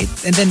very light.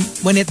 And then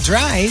when it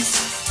dries,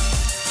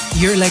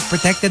 you're like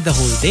protected the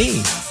whole day.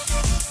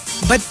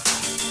 But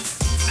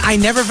I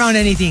never found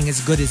anything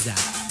as good as that.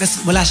 Tas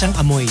wala siyang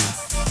amoy.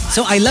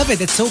 So I love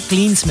it. It's so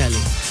clean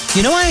smelling.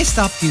 You know why I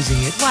stopped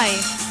using it? Why?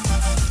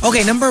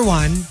 Okay, number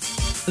 1,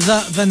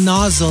 the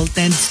nozzle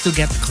tends to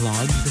get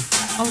clogged.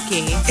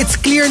 Okay. It's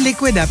clear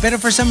liquid pero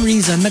for some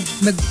reason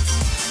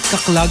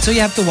nagka-clog, so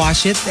you have to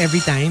wash it every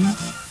time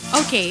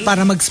Okay.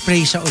 para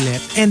mag-spray siya ulit.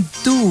 And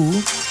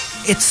 2,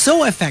 it's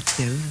so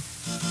effective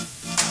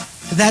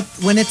that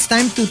when it's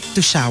time to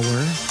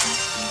shower,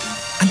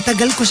 ang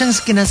tagal ko siyang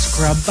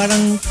scrub,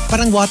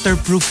 parang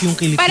waterproof yung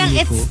kilikili Parang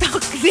ko. it's stuck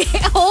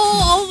there.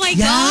 Oh my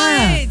Yeah.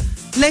 God.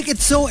 Like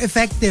it's so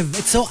effective.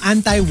 It's so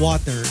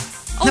anti-water.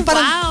 Oh, na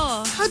parang wow.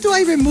 how do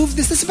I remove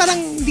this? Tapos parang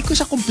hindi ko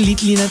siya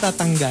completely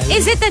natatanggal.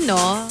 Is it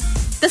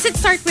does it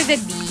start with a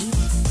D?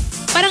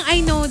 Parang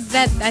I know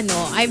that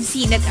I've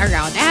seen it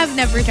around. I have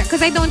never tried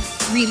because I don't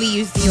really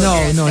use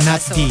deodorant. No,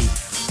 not so. D.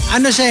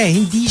 Ano siya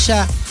hindi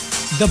siya,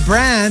 the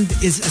brand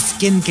is a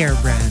skincare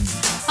brand.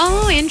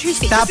 Oh,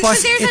 interesting. Tapos,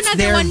 Because there's it's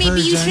another their one,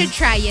 maybe you version. should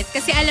try it.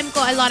 Kasi alam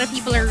ko, a lot of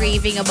people are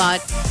raving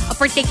about a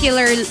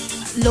particular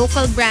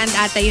local brand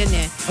ata yun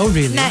eh. Oh,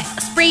 really? Na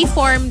spray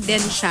form din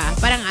siya.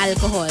 Parang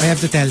alcohol. You have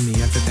to tell me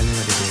what it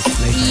is.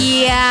 Like,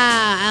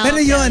 Yeah. I'll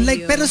pero tell yun,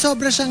 like, you. pero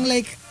sobra siyang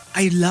like,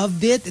 I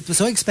loved it. It was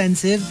so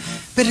expensive.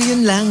 Pero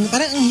yun lang,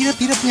 parang ang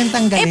hirap-hirap niyang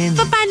tanggalin.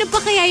 Paano pa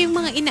kaya yung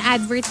mga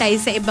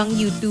ina-advertise sa ibang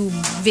YouTube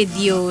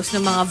videos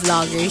ng mga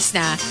vloggers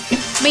na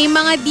may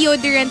mga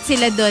deodorant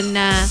sila doon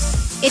na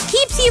it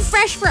keeps you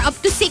fresh for up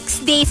to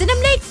 6 days. And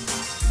I'm like,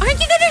 aren't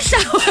you gonna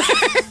shower?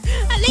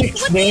 Like,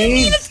 what do you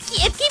mean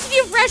it keeps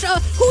you fresh?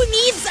 Who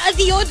needs a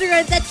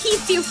deodorant that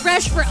keeps you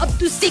fresh for up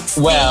to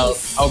 6 Well,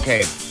 days?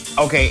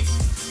 okay.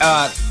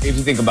 If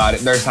you think about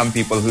it, there are some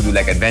people who do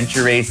like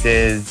adventure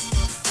races,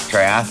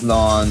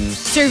 triathlons.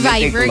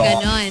 Survivor, they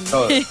take long. ganon.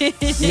 So,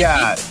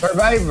 yeah,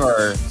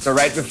 Survivor. So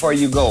right before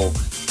you go.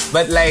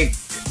 But like,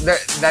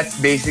 that's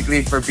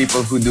basically for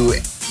people who do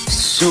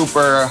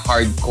super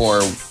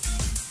hardcore,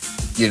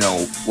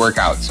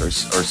 workouts or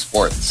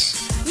sports.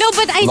 No,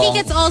 but I think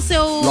it's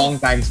also... Long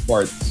time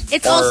sports.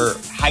 It's or also...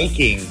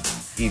 hiking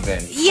even.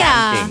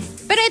 Yeah. Camping.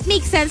 But it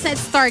makes sense that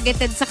it's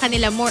targeted sa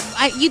kanila more.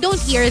 You don't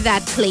hear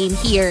that claim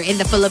here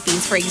in the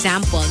Philippines, for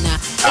example, na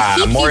it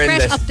keeps you more in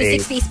fresh the up to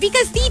 6 days.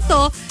 Because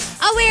dito,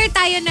 aware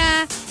tayo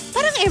na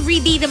parang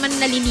everyday naman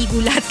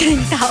naliligo lahat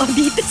ng tao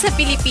dito sa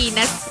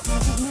Pilipinas.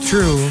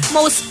 True.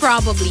 Most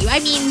probably.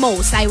 I mean,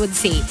 most, I would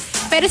say.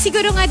 Pero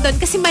siguro nga doon,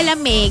 kasi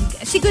malamig,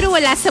 siguro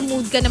wala sa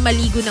mood ka na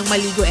maligo ng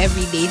maligo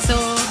everyday. So,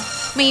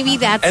 maybe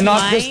that's and why.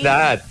 not just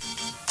that.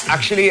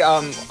 Actually,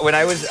 when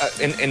I was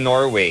in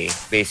Norway,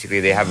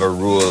 basically they have a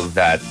rule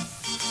that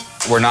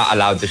we're not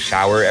allowed to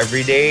shower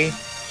every day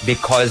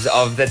because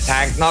of the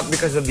tank, not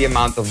because of the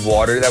amount of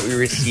water that we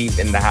receive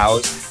in the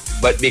house,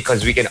 but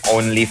because we can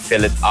only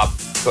fill it up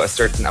to a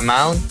certain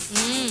amount.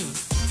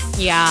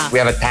 Yeah. We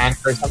have a tank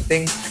or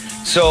something.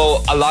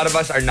 So a lot of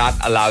us are not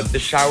allowed to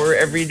shower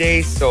every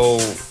day. So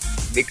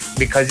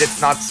because it's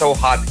not so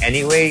hot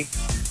anyway,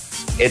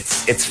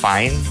 it's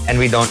fine,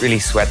 and we don't really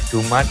sweat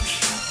too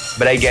much.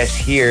 But I guess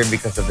here,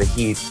 because of the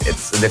heat,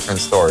 it's a different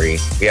story.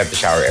 We have to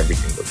shower every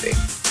single day.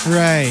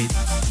 Right.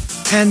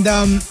 And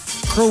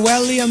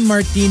Cruelia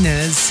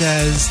Martinez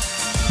says,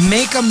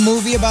 make a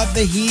movie about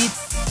the heat,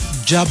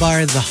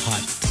 Jabbar the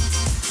Hot.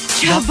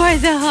 Jabbar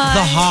the Hot.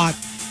 The Hot.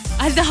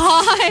 The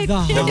Hot. The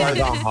Hot. Jabbar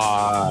the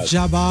Hot.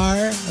 Jabbar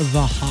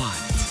the Hot.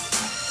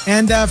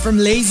 And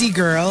from Lazy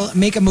Girl,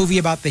 make a movie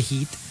about the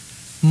heat,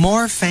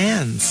 more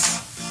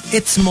fans.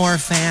 It's more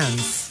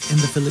fans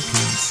in the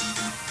Philippines.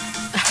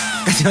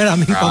 Kasi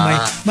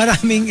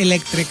maraming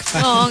electric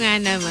fans. Oo nga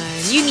naman.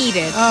 You need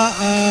it.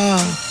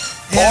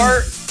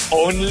 Or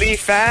only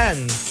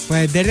fans.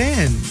 Pwede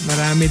rin.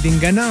 Marami din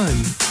ganon.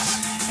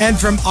 And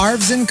from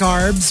Arvs and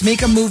Carbs, make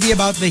a movie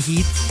about the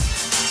heat.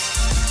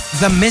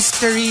 The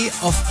mystery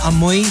of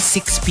amoy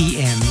 6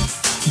 p.m.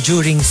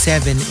 during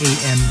 7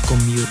 a.m.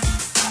 commute.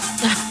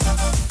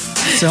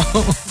 So,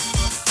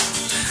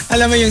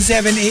 alam mo yung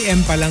 7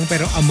 a.m. pa lang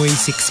pero amoy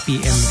 6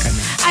 p.m. ka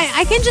na.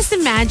 I can just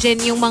imagine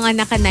yung mga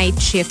naka-night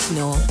shift,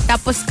 no?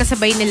 Tapos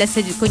kasabay nila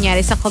kunyari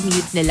sa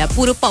commute nila,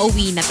 puro pa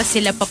uwi na, tapos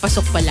sila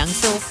papasok pa lang.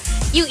 So,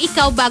 yung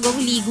ikaw bagong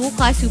ligo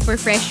ka,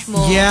 super fresh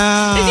mo.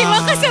 Yeah. Kasi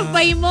mga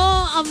kasabay mo,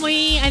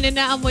 amoy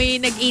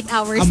nag 8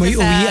 hours amoy na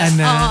sa... uwian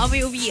na. Oo,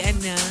 amoy uwian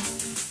na.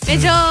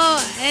 Medyo,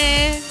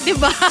 di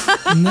ba?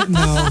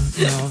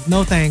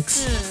 No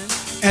thanks.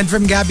 And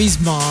from Gabby's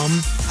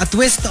mom, a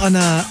twist on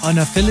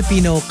a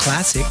Filipino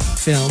classic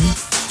film,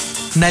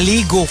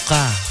 naligo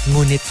ka,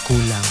 ngunit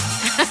kulang.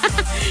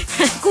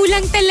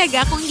 Kulang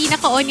talaga kung hindi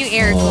naka-on yung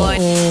aircon.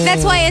 Oh.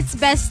 That's why it's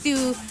best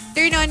to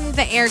turn on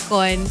the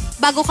aircon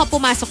bago ka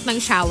pumasok ng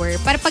shower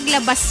para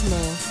paglabas mo,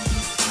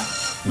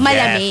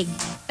 malamig.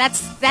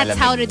 That's Malamig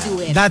how to na. do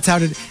it. That's how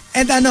to.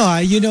 And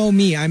you know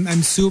me,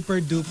 I'm super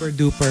duper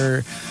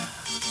duper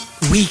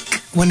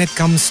weak when it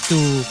comes to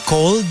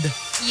cold.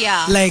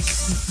 Yeah. Like,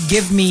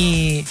 give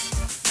me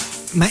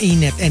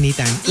mainit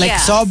anytime. Like,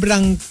 Yeah.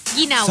 sobrang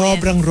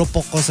Ginawin.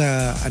 rupok ko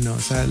sa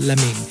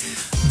lamig.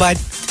 But,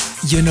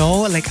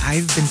 like,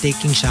 I've been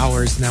taking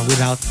showers now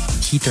without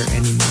heater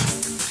anymore.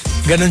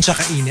 Ganon siya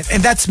kainit.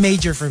 And that's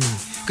major for me.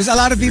 Because a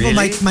lot of people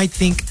Really? might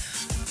think,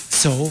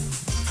 so,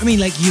 I mean,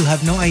 like, you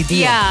have no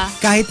idea. Yeah.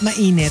 Kahit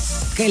mainit,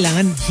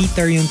 kailangan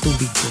heater yung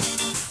tubig ko.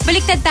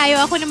 Baliktad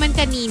tayo. Ako naman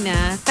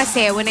kanina,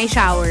 kasi when I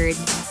showered,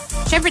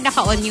 syempre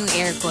naka-on yung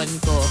aircon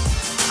ko.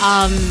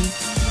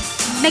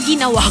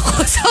 Naginawa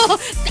ko. So,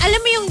 alam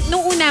mo yung,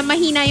 nung una,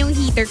 mahina yung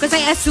heater because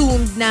I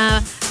assumed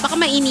na baka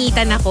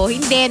mainitan ako.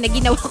 Hindi,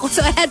 naginawa ko.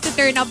 So, I had to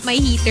turn up my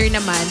heater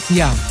naman.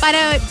 Yeah.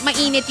 Para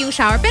mainit yung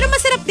shower. Pero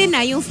masarap din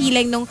na yung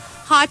feeling nung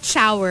hot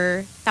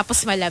shower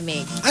tapos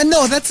malamig.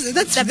 No, that's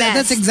The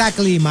best.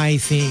 exactly my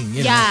thing.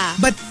 You know? Yeah.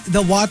 But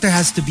the water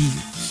has to be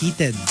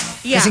heated.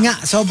 Yeah. Kasi nga,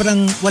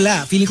 sobrang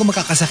wala. Feeling ko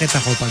makakasakit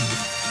ako pag...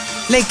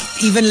 Like,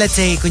 even let's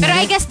say, Pero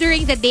I kunyari... guess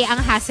during the day,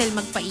 ang hassle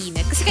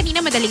magpainit. Kasi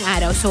kanina madaling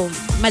araw, so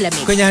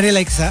malamig. Kunyari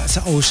like sa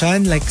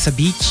ocean, like sa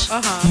beach,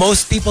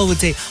 most people would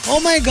say, oh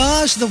my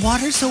gosh, the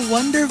water's so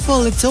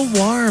wonderful. It's so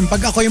warm.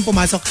 Pag ako yung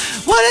pumasok,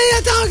 what are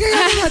you talking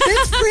about?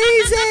 It's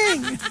freezing!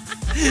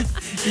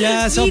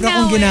 Yeah, sobra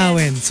kong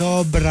ginawin.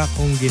 Sobra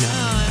kong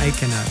ginawin. I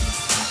cannot.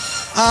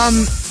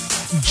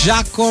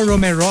 Jaco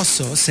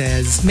Romeroso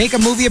says, make a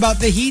movie about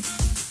the heat.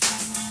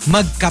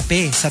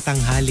 Magkape sa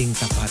tanghaling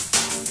tapat.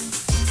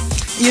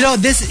 You know,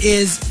 this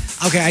is...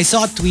 Okay, I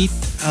saw a tweet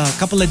a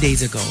couple of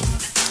days ago.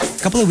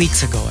 A couple of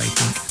weeks ago, I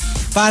think.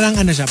 Parang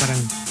ano siya,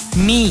 parang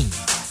me.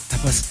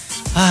 Tapos,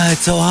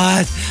 it's so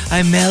hot.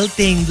 I'm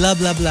melting, blah,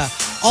 blah, blah.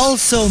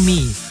 Also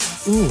me.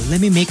 Ooh, let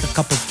me make a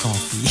cup of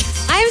coffee.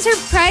 I'm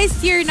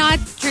surprised you're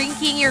not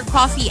drinking your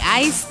coffee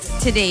iced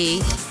today.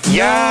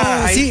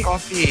 Yeah, No, iced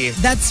coffee.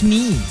 That's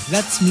me.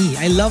 That's me.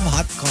 I love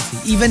hot coffee.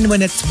 Even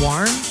when it's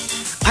warm,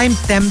 I'm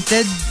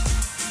tempted.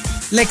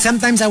 Like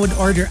sometimes I would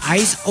order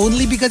ice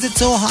only because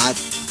it's so hot.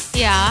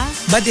 Yeah.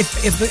 But if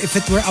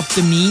it were up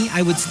to me,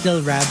 I would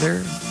still rather.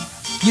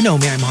 You know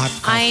me, I'm hot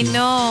coffee. I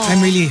know. I'm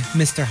really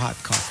Mr. Hot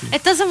Coffee.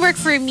 It doesn't work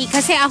for me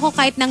kasi ako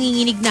kahit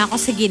nanginginig na ako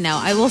sa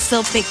ginaw, I will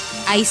still pick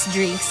ice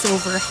drinks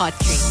over hot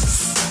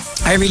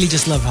drinks. I really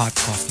just love hot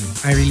coffee.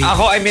 I really.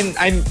 Ako,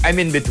 I'm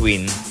in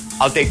between.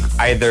 I'll take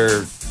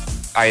either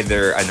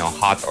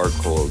hot or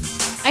cold.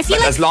 I feel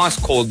But like as long as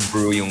cold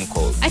brew yung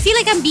cold. I feel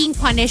like I'm being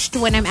punished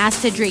when I'm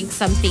asked to drink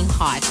something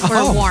hot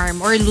or warm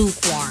or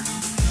lukewarm.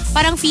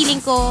 Parang feeling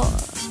ko,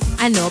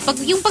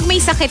 pag may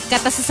sakit ka,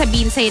 tapos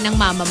sasabihin sa'yo ng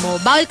mama mo,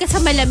 bawal ka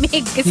sa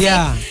malamig. Kasi,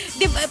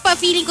 di ba,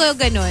 feeling ko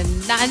ganun,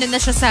 na na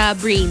siya sa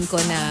brain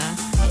ko na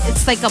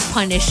it's like a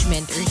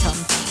punishment or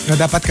something. No,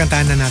 dapat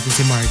kantahan na natin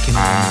si Markki.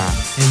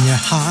 And you're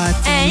hot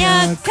and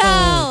you're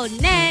cold.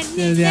 Na,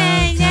 na,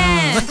 na, na.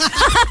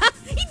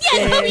 Hindi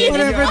alam yun.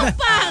 Whatever Ang that.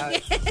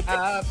 pangit.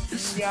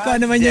 Kung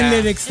ano man yung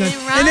lyrics nun.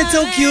 Right. And it's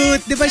so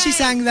cute. Di ba she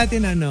sang that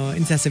in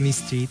Sesame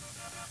Street?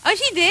 Oh,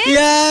 she did?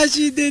 Yeah,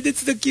 she did.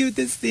 It's the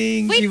cutest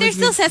thing. Wait, She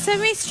there's was still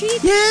Sesame Street?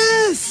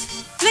 Yes.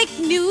 Like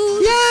new?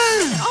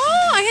 Yeah.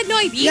 Oh, I had no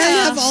idea. Yeah,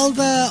 you have all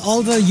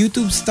the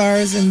YouTube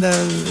stars and the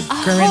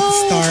current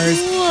stars.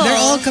 Cool.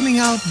 They're all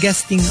coming out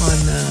guesting on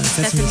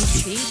Sesame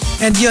Street.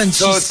 And yun,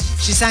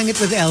 she sang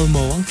it with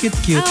Elmo. Ang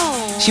cute.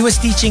 Oh. She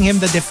was teaching him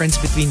the difference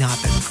between hot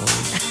and cold.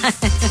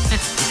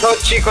 So,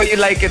 Chico, you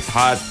like it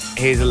hot.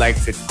 Hazel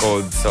likes it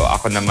cold. So,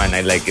 ako naman,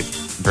 I like it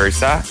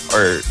versa.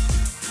 Or...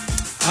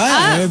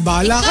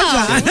 bahala ka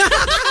dyan.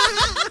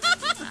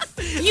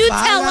 You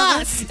tell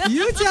us.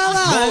 You tell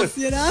us. Both.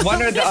 You know?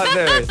 One or the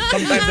other.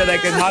 Sometimes I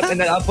like it hot and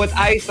then I'll put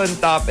ice on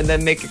top and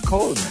then make it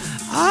cold.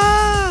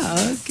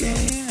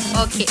 Okay.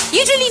 Okay.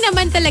 Usually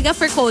naman talaga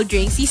for cold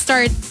drinks, you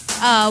start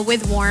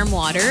with warm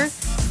water.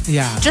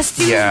 Yeah. Just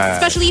to,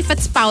 especially if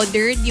it's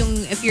powdered,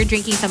 if you're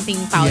drinking something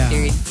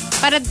powdered,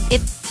 para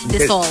it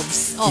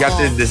dissolves. You have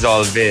to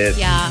dissolve it.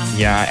 Yeah.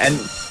 Yeah. And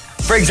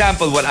for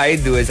example, what I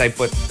do is I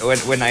put,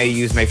 when I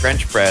use my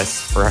French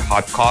press for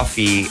hot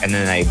coffee and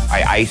then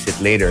I ice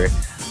it later,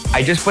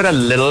 I just put a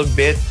little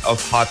bit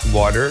of hot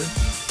water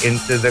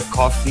into the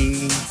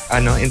coffee,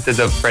 into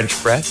the French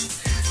press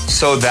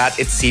so that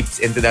it seeps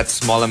into that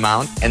small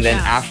amount. And then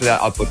after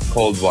that, I'll put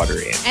cold water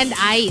in. And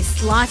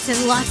ice. Lots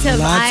and lots of ice.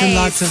 Lots and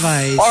lots of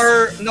ice.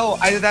 Or, no,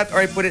 either that or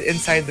I put it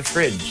inside the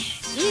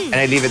fridge. And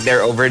I leave it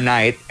there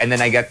overnight and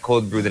then I get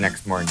cold brew the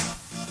next morning.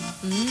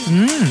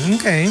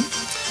 Okay.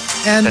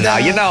 And So now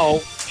you know.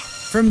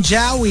 From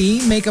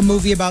Jowie, make a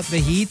movie about the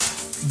heat.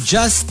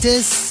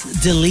 Justice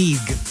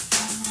Deleague.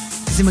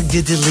 Kasi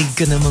magdideleg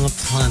ka ng mga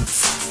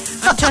plants.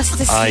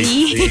 Justice I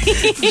League.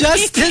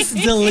 Justice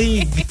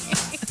Deleague.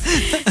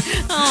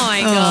 Oh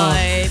my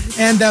God.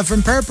 And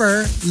from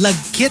Purper,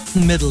 Lagkit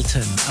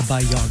Middleton, a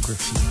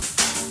biography.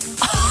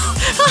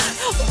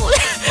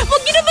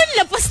 Huwag niyo naman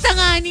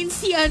lapastanganin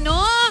si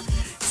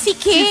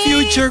Kate.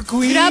 Future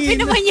queen. Grabe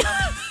naman yun.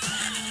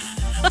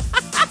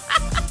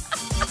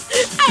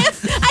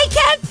 I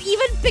can't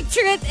even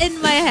picture it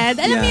in my head.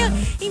 Alam mo yun,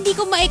 hindi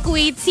ko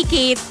ma-equate si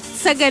Kate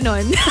sa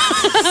ganon.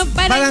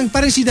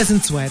 Parang she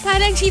doesn't sweat.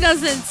 Parang she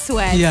doesn't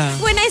sweat. Yeah.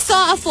 When I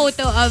saw a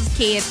photo of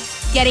Kate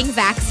getting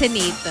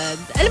vaccinated,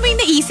 alam mo yung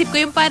naisip ko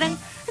yung parang,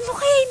 ano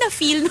kaya yung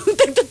na-feel nung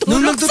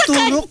nagtuturok sa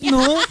kanya?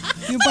 No?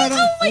 Yung parang,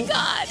 oh my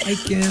God. I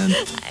can't.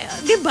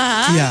 Diba?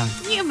 Yeah.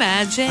 Can you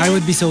imagine? I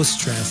would be so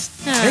stressed.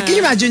 Can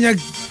you imagine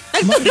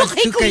Nagtulog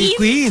kay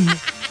Queen?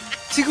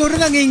 Siguro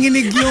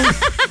nanginginig yung...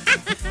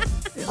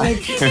 I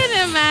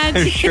can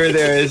imagine. I'm sure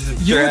there is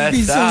You would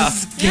be stress so out.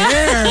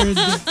 scared.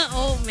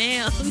 Oh,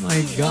 man. Oh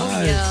my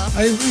God. yeah.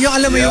 Ay, yung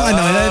alam mo yung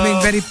alam mo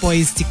yung very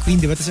poised si Queen,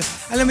 di ba? Tapos,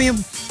 alam mo yung,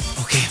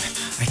 okay,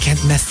 I can't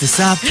mess this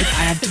up, but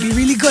I have to be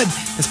really good.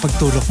 Tapos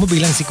pagturok mo,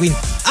 biglang si Queen,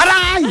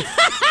 aray!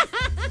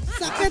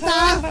 Sakit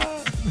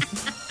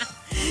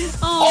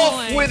Oh Off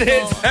with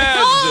his head!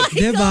 Oh,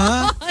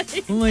 Diba?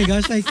 Oh my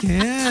gosh, I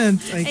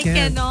can't. I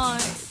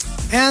cannot.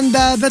 And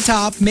the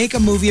top, make a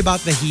movie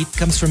about the heat,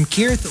 comes from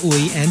Kirth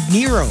Uy and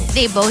Nero.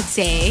 They both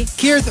say,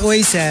 Kirth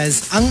Uy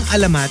says, ang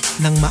alamat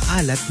ng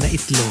maalat na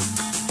itlog.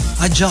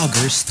 A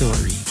jogger's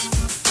story.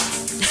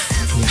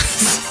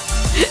 Yes.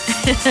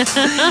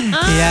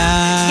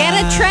 Yeah. get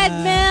a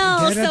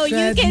treadmill Get a so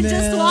you can just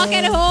treadmill. walk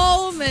at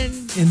home and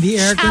In the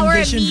shower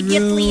air-conditioned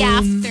immediately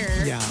room. after.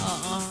 Yeah.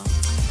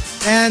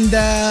 And,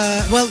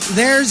 well,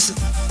 there's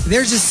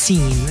a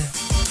scene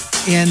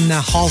in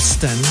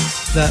Halston,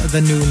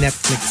 the new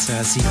Netflix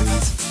series,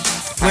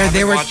 where I they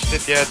haven't were. watched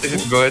it yet. Is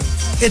it good?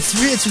 It's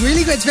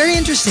really good. It's very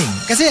interesting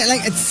because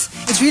like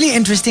it's really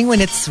interesting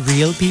when it's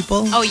real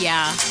people. Oh,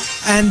 yeah.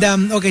 And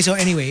okay, so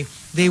anyway,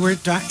 they were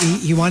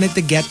he wanted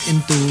to get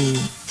into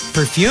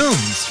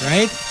perfumes,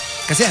 right?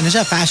 Kasi ano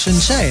siya, fashion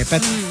siya eh.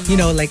 But, you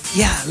know, like,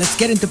 yeah, let's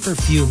get into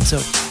perfume.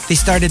 So, they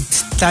started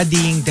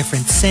studying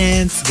different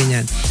scents,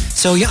 ganyan.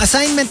 So, yung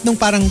assignment nung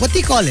parang, what do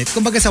you call it?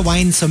 Kumbaga sa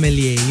wine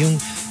sommelier,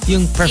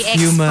 yung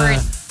perfumer.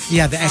 expert.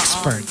 Yeah, the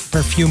expert.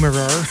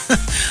 Perfumerer.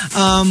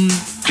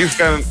 You've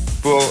come,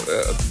 what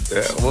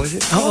was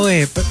it? Oo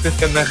eh.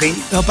 Perfumerie?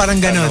 Oh,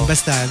 parang ganon. Ano?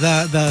 Basta,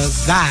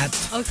 that.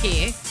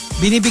 Okay.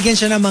 Binibigyan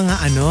siya ng mga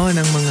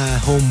ng mga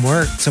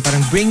homework. So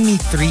parang bring me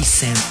 3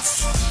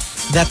 scents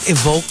that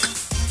evoke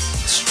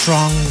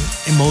strong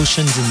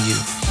emotions in you.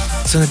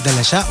 So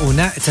nagdala siya.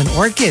 Una, it's an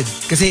orchid.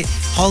 Kasi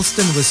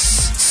Halston was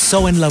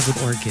so in love with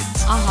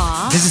orchids.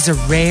 This is a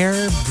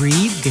rare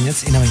breed. Ganyan.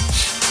 Inamoy.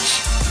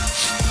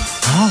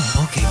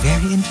 Oh, okay.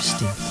 Very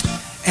interesting.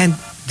 And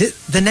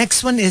the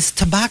next one is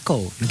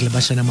tobacco.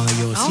 Naglabas siya ng mga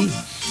yosi.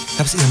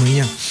 Tapos inamoy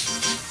niya.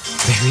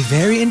 Very,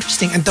 very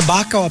interesting. And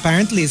tobacco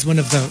apparently is one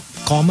of the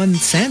common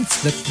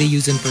scents that they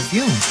use in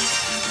perfume.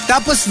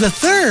 Tapos the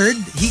third,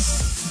 he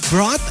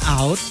brought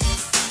out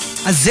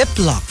a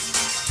Ziploc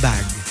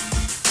bag.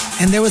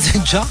 And there was a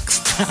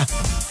jockstrap.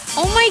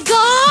 Oh my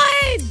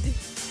God!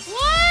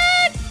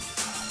 What?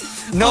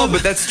 No,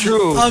 but that's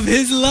true. Of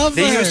his lover.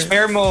 They use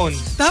pheromones.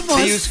 Tapos,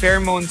 They use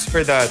pheromones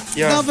for that.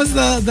 Yeah. tapos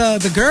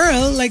the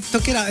girl like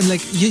took it out and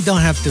like, you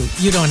don't have to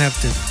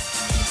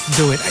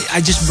do it. I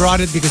just brought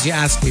it because you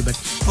asked me, but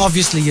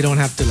obviously you don't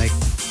have to like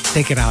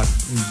take it out.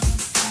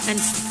 And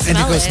And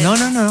he smell goes, it. no.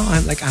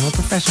 I'm a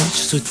professional.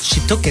 So she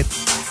took it,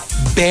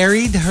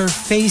 buried her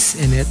face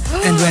in it,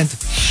 and went,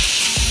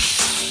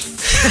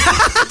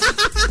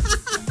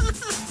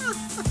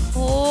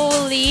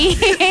 Holy.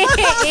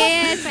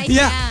 Yes, I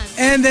yeah. can.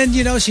 And then,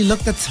 you know, she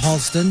looked at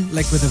Halston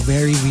like with a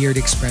very weird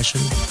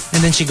expression.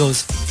 And then she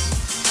goes,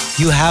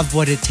 you have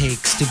what it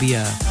takes to be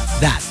a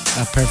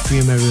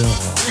perfumer.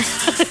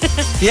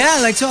 Yeah,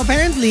 like, so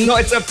apparently. No,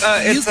 it's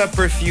a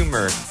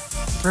perfumer.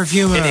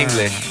 Perfumer. In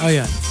English. Oh,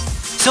 yeah.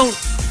 So,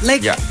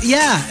 like,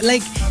 Yeah.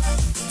 like,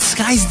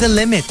 sky's the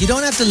limit. You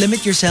don't have to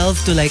limit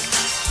yourself to, like,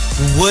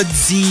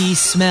 woodsy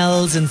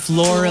smells and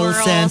floral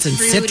scents and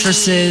fruity,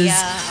 citruses.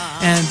 yeah.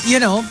 And, you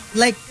know,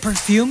 like,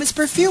 perfume is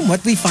perfume.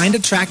 What we find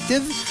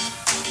attractive,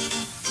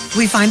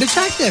 we find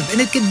attractive.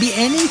 And it could be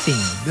anything.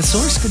 The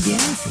source could be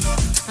anything.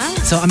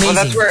 So,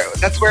 amazing. Well,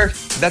 that's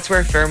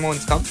where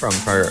pheromones come from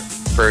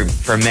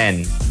for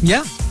men.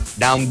 Yeah.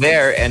 Down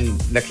there and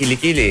the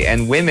kilikili.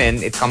 And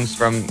women, it comes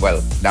from,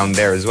 well, down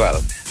there as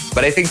well.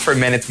 But I think for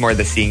men, it's more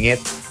the seeing it.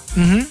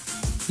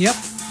 Yep.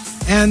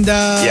 And,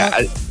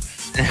 Yeah.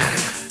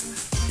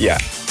 Yeah.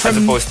 As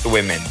opposed to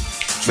women.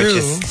 True. Which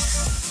is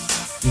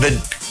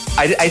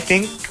I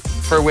think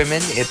for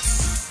women, it's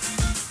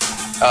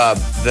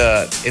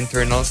the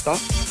internal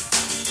stuff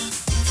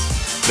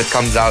that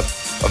comes out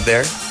of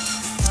there.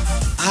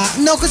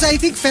 no, because I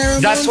think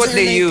pheromones That's what are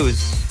they like,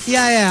 use.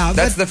 Yeah.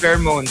 That's the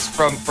pheromones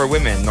for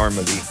women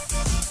normally.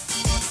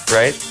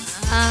 Right?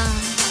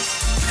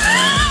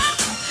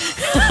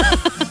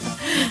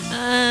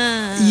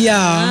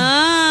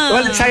 Yeah.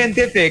 Well, it's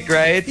scientific,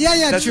 right?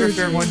 Yeah, That's true. where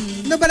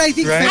pheromones. No, but I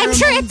think Right? I'm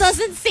sure it pheromones-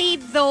 doesn't say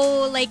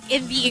though, like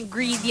in the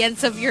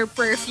ingredients of your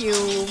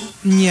perfume,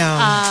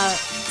 Yeah.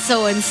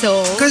 so and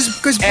so.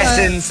 Because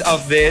Essence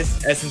of this,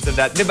 essence of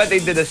that. But they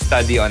did a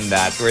study on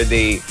that where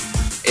they,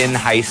 in a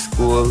high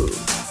school,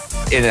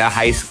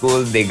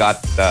 they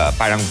got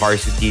parang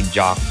varsity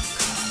jock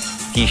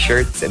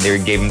t-shirts and they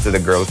gave them to the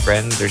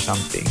girlfriends or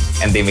something.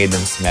 And they made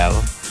them smell.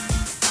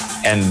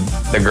 And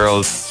the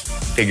girls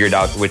figured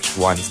out which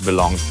ones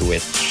belonged to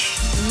which.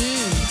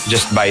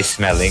 Just by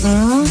smelling.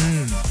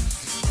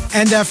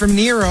 And from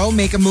Nero,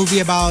 make a movie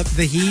about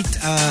the heat,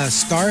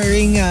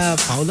 starring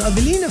Paula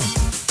Avellino,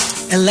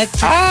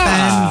 Electric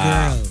Fan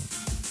Girl.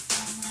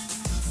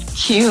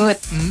 Cute.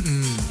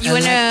 You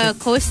want a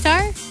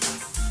co-star?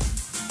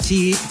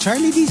 Si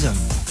Charlie Dizon.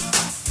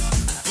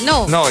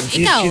 No. No,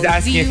 she's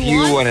asking if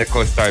you want a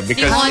co-star Do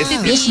because you want it's to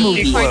the be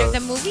sequel. part of the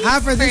movie?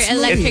 For this movie.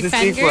 Electric It's the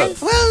Fangirl?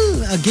 sequel.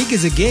 Well, a gig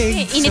is a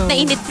gig. Init na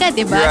init ka,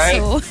 di ba?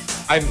 Right? So,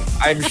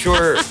 I'm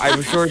sure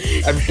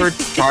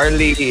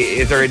Charlie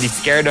is already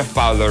scared of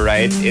Paolo,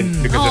 right?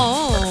 Because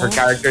of her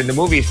character in the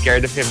movie is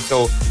scared of him.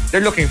 So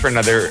they're looking for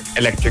another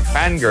electric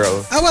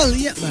fangirl. Oh, well,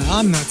 yeah. Well,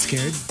 I'm not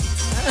scared.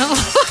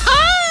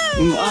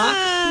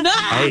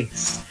 Ay.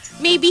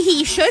 maybe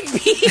he should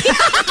be.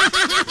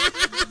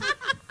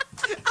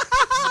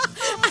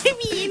 I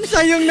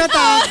Siya yung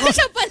natakot.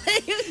 Siya pala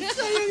yung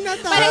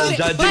Well,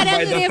 judging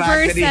by the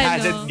fact that he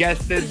hasn't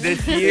guessed it this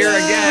year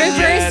again.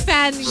 Reverse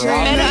fan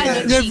girl. Pero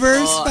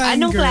Reverse Chico, fan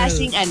anong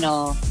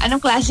girl.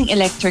 anong klaseng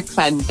electric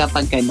fan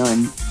kapag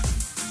ganon?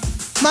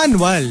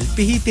 Manual.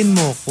 Pihitin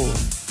mo ko.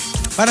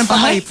 Parang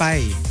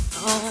pamaypay.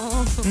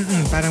 Oo.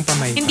 Parang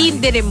pamaypay. Hindi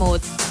the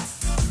remote.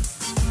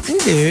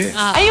 Hindi.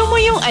 Ayaw mo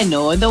yung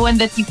the one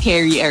that you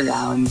carry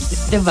around.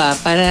 Diba?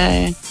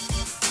 Para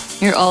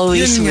you're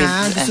always Yun with...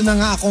 nga, gusto na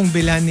nga akong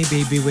bilhan ni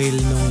Baby Whale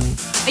nung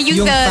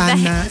Yung fan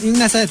na, yung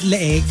nasa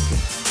leeg.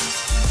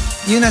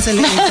 Yung nasa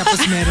leeg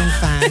tapos merong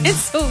fan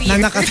It's so weird.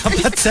 na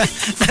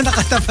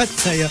nakatapat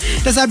sa'yo.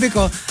 Tapos sabi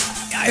ko,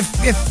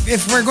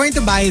 if we're going to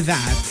buy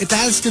that, it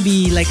has to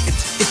be like,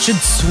 it should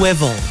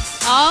swivel.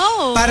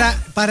 Oh.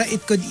 Para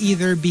it could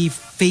either be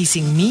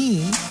facing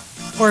me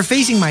or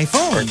facing my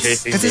phones.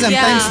 facing Kasi me.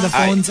 sometimes Yeah. the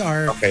phones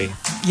are,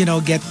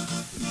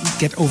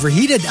 get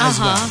overheated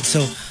as well.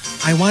 So,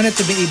 I wanted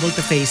to be able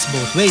to face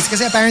both ways.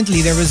 Kasi apparently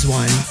there was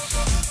one,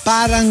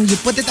 parang you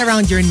put it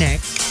around your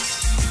neck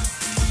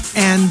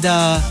and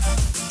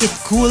it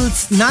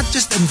cools not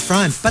just in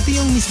front, pati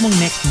yung mismong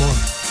neck mo.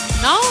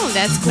 Oh,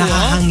 that's cool.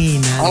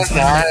 Nakahanginan. Oh,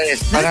 nice.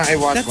 Parang I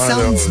want that one of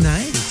sounds those.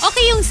 nice.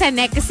 Okay yung sa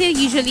neck kasi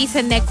usually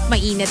sa neck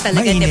mainit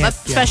talaga, Mainit, diba?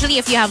 yeah.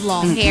 Especially if you have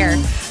long hair.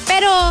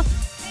 Pero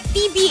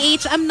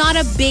TBH, I'm not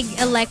a big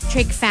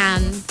electric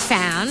fan.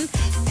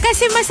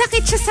 Kasi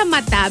masakit siya sa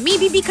mata.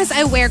 Maybe because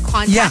I wear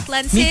contact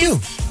lenses. me too.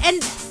 And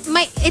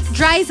it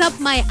dries up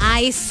my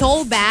eyes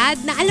so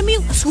bad na alam mo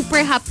yung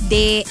super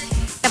hapde.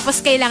 Tapos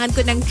kailangan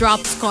ko ng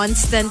drops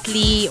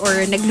constantly or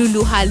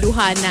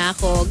nagluluha-luha na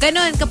ako.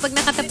 Ganon kapag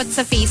nakatapat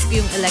sa face ko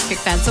yung electric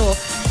fan. So,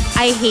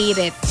 I hate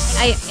it.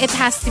 It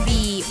has to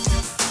be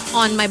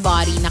on my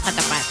body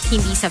nakatapat,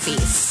 hindi sa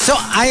face. So,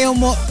 ayaw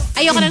mo...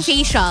 Ayoko ng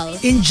facial.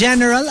 In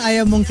general,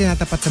 ayaw mong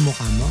tinatapat sa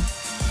mukha mo?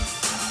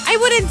 I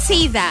wouldn't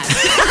say that.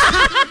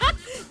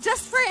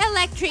 Just for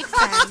electric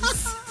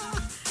fans.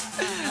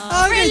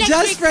 Okay,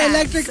 just for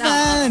electric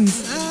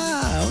fans.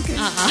 Okay.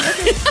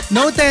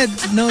 Noted.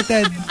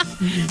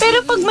 Pero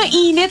pag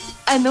mainit,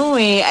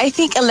 I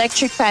think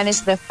electric fan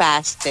is the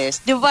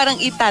fastest. Di ba parang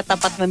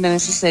itatapat mo na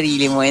lang sa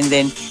sarili mo and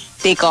then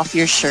take off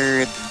your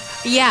shirt.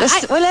 Yeah.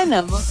 Tapos wala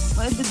na.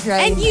 Wala the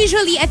dry. And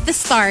usually at the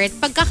start,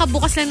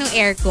 pagkakabukas lang ng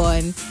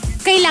aircon,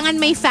 kailangan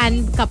may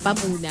fan ka pa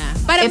muna.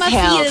 Para It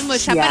ma-feel helps, mo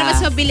siya. Para yeah.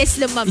 mas mabilis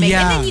lumamig.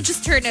 Yeah. And then you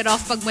just turn it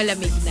off pag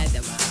malamig na,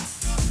 diba?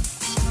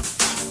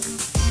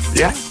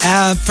 Yeah.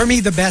 For me,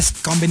 the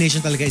best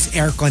combination talaga is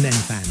aircon and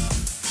fan.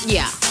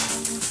 Yeah.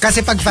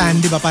 Kasi pag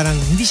fan, di ba, parang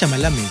hindi siya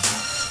malamig.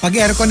 Pag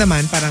aircon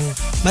naman, parang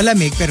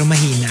malamig pero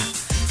mahina.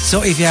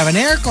 So if you have an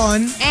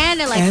aircon And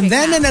electric and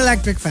then fan. an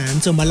electric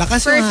fan, so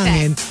malakas yung Perfect.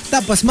 hangin,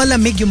 tapos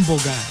malamig yung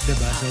boga, di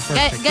ba? So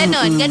perfect.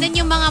 Ganon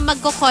yung mga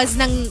magkakause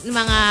ng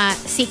mga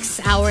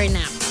 6-hour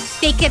nap.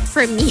 Take it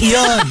from me.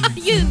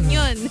 Yun.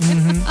 yun.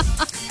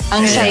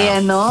 Ang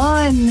saya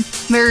nun.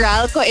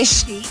 Meralco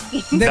is shaking.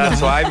 Diba?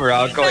 That's why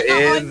Morocco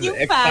Naka-on is yung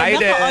fan, naka-on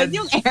excited.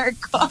 yung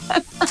aircon.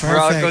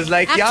 Morocco's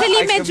like, Actually,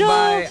 yeah, I can medyo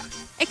buy.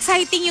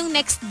 exciting yung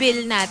next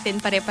bill natin.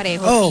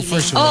 Pare-pareho. Oh, feeling.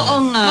 for sure. Oo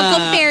nga.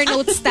 Mag-compare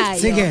notes tayo.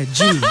 Sige, G.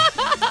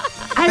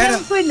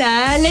 Alam ko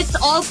na, let's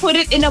all put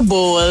it in a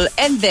bowl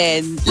and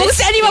then... Kung let's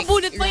saan pick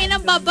mabunot mo, yun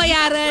ang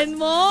babayaran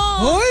mo.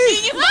 Hoy!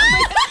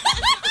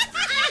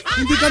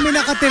 Hindi kami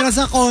nakatira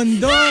sa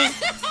condo.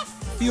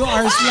 Few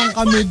hours lang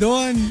kami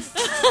doon.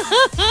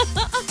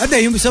 Ate,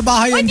 yung sa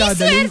bahay yung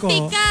dadalhin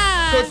ko.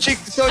 Swerte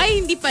ka.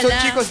 Ay, hindi pala. So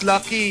Chico's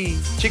lucky.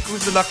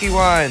 Chico's the lucky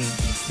one.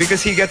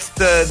 Because he gets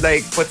to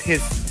put his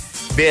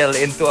bill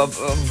into a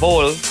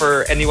bowl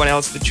for anyone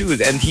else to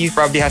choose. And he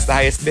probably has the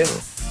highest bill.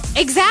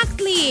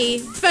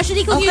 Exactly.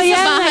 Especially kung Okay, yung sa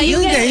yeah, bahay. yun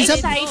Yung nga, yung sa-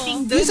 exciting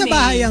Yung dun sa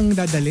bahay ang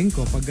dadalhin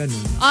ko pag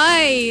ganun.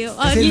 Ay,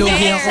 Kasi lugi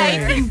unfair. ako eh.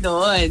 Exciting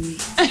doon.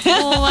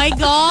 Oh my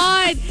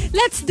God.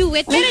 Let's do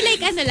it. Pero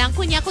like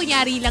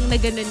kunyari lang na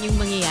ganun yung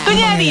mangyayari.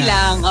 Kunyari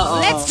lang,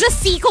 oo. Let's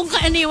just see kung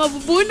ano yung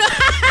mabubuno.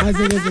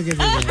 Sige.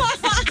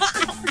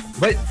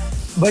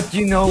 But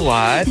you know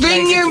what?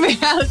 Bring your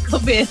Meralco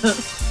bill.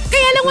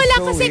 Kaya lang wala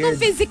so kasi kung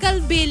weird. physical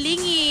billing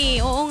eh.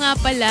 Oo nga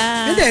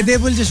pala. Hindi, they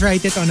will just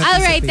write it on a I'll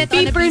piece write of it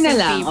paper. on a Paper piece na of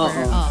lang, paper.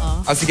 oo.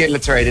 Oo. Sige,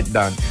 let's write it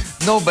down.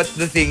 No, but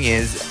the thing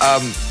is,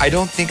 I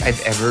don't think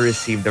I've ever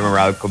received a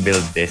Meralco bill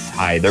this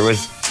high. There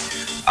was,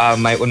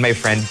 when my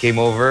friend came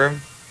over,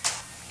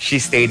 she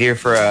stayed here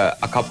for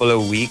a couple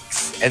of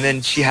weeks, and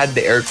then she had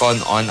the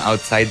aircon on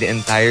outside the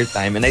entire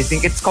time. And I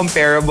think it's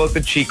comparable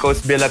to Chico's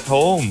bill at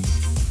home.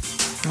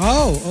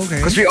 Oh, okay.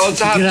 Because we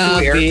also have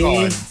Grabe. two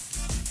aircons.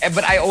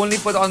 But I only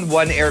put on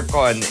one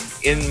aircon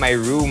in my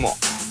room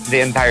the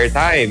entire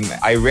time.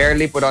 I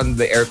rarely put on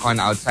the aircon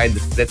outside,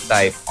 the split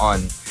type on.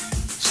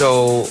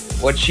 So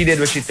what she did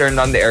was she turned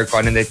on the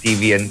aircon and the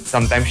TV, and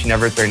sometimes she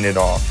never turned it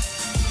off.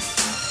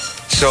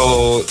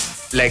 So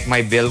like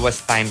my bill was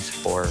times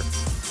 4.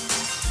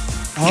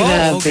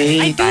 Oh,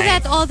 okay. I do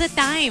that all the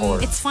time.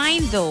 Or- It's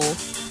fine though.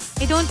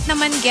 I don't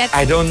naman get...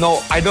 I don't know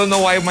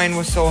why mine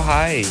was so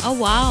high. Oh,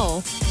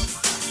 wow.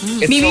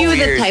 It's Maybe so with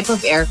the weird. type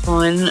of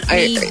aircon,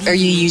 are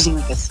you using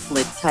like a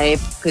split type?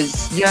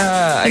 Because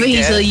Yeah, I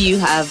Hazel, guess. you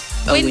have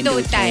a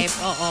Window type,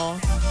 oo.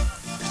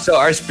 So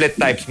are split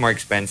types more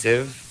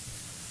expensive?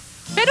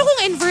 Pero kung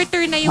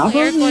inverter na yung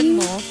Probably. aircon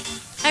mo,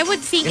 I would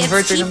think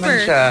Inverter it's naman cheaper.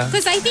 siya.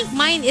 Because I think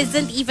mine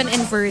isn't even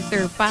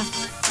inverter pa.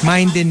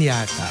 Mine din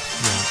yata.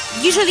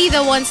 Yeah. Usually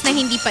the ones na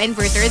hindi pa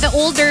inverter, the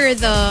older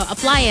the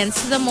appliance,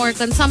 the more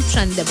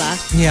consumption, diba?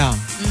 Yeah.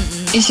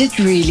 Is it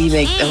really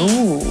like,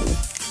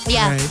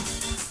 Yeah. Right.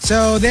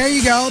 So there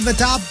you go, the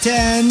top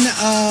 10.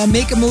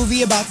 Make a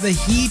movie about the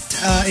heat.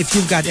 If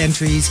you've got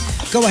entries,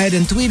 go ahead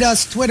and tweet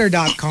us,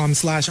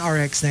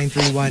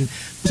 twitter.com/rx931.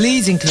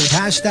 Please include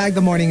hashtag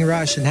The Morning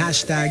Rush and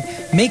hashtag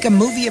Make a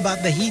Movie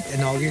About the Heat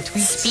in all your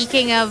tweets.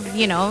 Speaking of,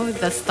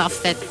 the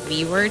stuff that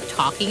we were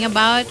talking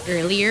about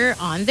earlier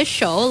on the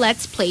show,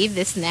 let's play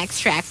this next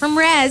track from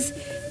Rez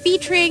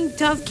featuring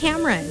Dove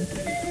Cameron.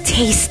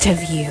 Taste of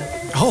You.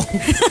 Oh,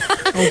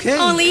 okay.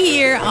 Only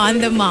here on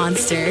The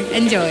Monster.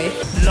 Enjoy.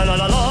 La la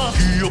la la.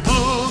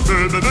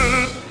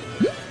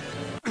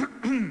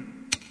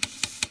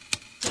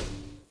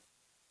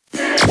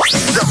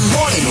 The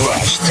Morning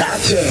Rush Top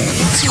 10.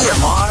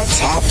 TMR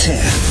Top 10.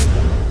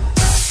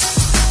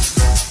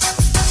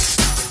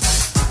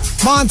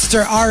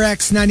 Monster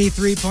RX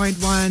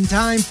 93.1.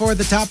 Time for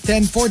the top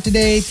 10 for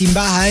today.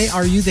 Timbahay,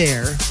 are you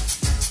there?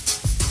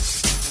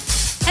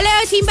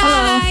 Hello, Team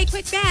Bye.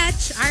 Quick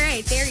batch. All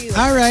right, there you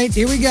are. All right,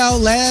 here we go.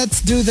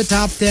 Let's do the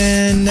top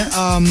 10.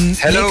 Hello,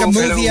 make a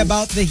movie hello.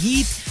 about the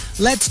heat.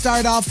 Let's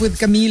start off with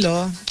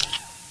Camilo.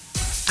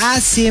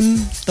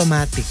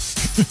 Asymptomatic.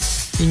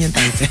 Yun yung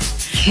title.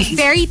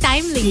 Very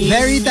timely.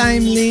 Very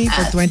timely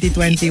for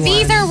 2021.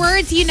 These are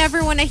words you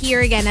never want to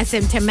hear again.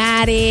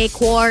 Asymptomatic,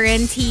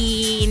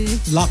 quarantine,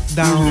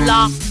 lockdown.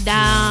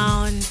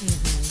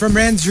 From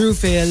Renz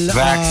Rufil.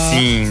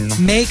 Vaccine.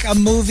 Make a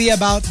movie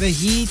about the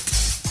heat.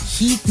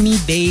 Heat me,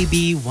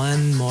 baby,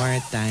 one more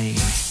time.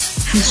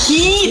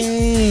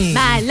 Heat!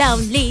 My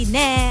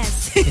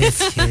loneliness.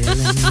 It's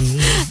killing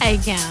me. I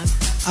can't.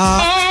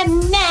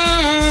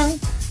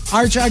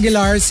 Arch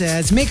Aguilar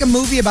says, make a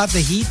movie about the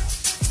heat.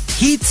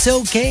 Heat's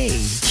okay.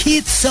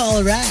 Heat's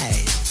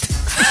alright.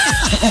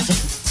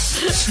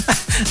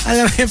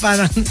 Alam mo,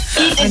 parang...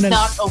 It is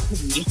not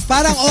okay.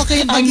 Parang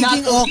okay, magiging not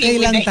okay okay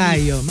lang with the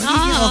tayo.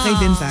 Magiging okay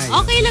din tayo.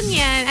 Okay lang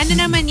yan. Ano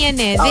naman yan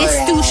eh. This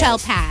too shall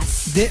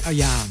pass.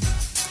 Yeah.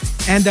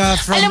 And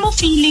from... Alam mo,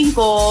 feeling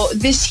ko,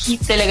 this heat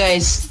talaga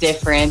is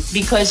different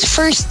because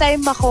first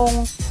time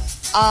akong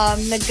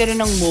nagkaroon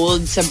ng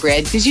mold sa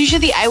bread. Because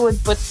usually I would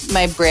put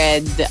my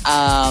bread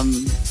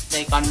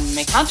like on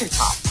my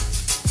countertop.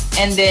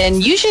 And then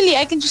usually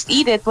I can just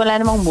eat it. Wala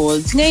namang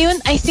molds.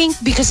 Ngayon, I think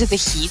because of the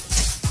heat,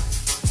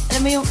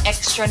 alam mo yung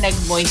extra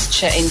nag-moist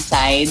siya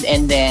inside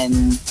and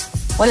then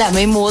wala,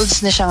 may molds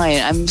na siya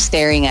ngayon. I'm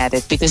staring at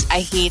it because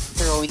I hate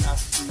throwing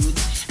out food.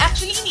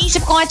 Actually,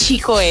 iniisip ko nga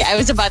Chico eh. I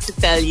was about to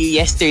tell you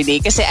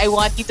yesterday kasi I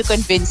want you to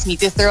convince me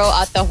to throw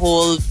out the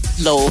whole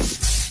loaf.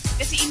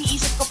 Kasi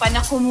iniisip ko pa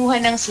na kumuha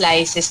ng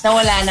slices na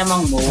wala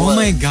namang mold. Oh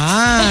my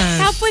gosh.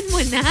 Tapon mo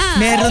na.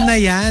 Meron na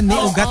yan. May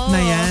ugat na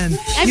yan.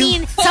 I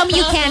mean, some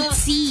you can't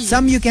see.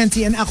 Some you can't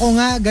see. And ako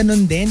nga,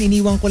 ganun din.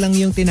 Iniwan ko lang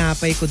yung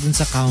tinapay ko dun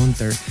sa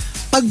counter.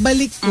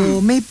 Pagbalik ko,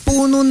 may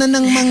puno na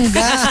ng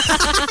mangga.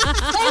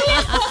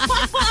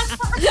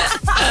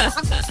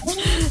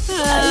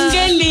 Ang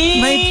galing!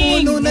 May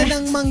puno na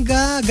ng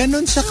mangga.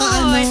 Ganun siya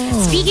kaano.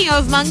 Speaking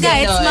of manga,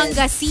 it's Ganon.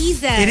 manga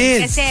season. It is.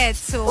 Kasi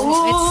it's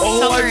Oh,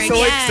 summer I'm so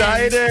again.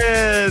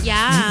 excited.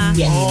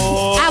 Yeah.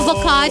 Oh.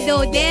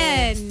 Avocado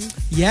din.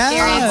 They're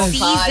in Yes.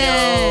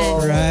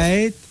 season.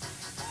 Right?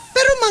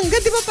 Pero mangga,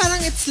 di ba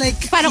parang it's like...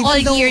 Parang all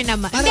even though- year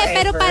naman. Hindi,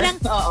 pero parang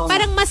Oo.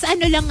 parang mas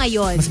ano lang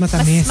ngayon. Mas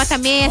matamis. Mas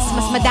matamis,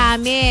 mas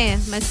madami.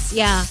 Mas,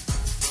 yeah.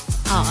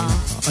 Oo.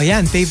 Oh,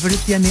 yan. Favorite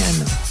yan ni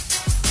ano.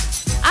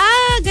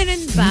 Ah,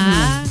 ganun ba?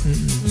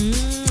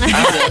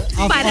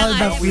 Of Parang all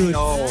the ayaw. fruits.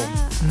 No.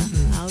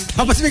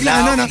 Tapos biglang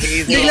Now, ano, no?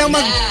 Hazel.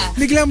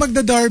 Biglang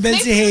magdo-doorbell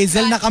si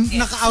Hazel,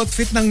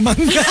 naka-outfit ng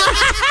mangga.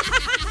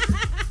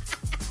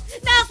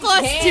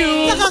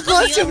 Costume.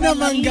 Naka-costume na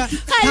mangga.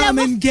 Kala Come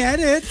mo- and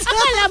get it.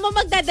 Akala mo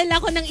magdadala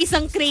ko ng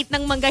isang crate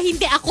ng mangga.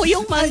 Hindi, ako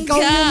yung mangga.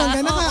 Ikaw yung mangga.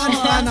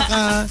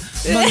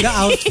 Naka-mangga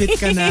outfit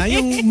ka na.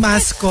 Yung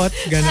mascot,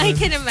 I gano'n.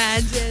 can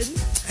imagine.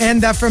 And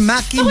from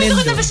Maki Nawala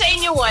ko Mindo. na ba sa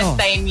inyo one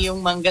time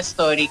yung manga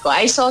story ko?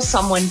 I saw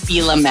someone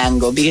peel a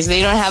mango because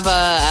they don't have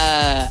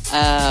a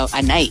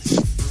knife.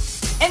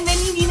 And then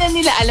hindi na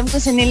nila alam kung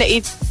saan nila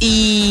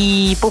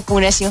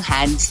ipupunas yung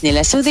hands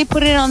nila. So they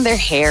put it on their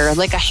hair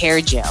like a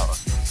hair gel.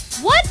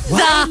 What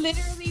I the?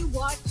 literally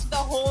watched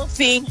the whole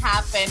thing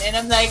happen and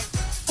I'm like,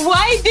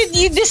 why did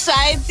you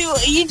decide to,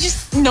 you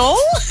just, no?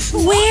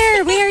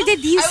 Where did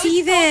you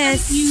see I this?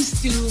 was so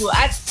confused too.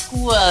 At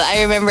school.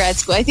 I remember at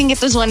school. I think it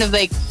was one of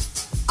like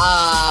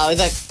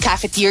the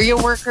cafeteria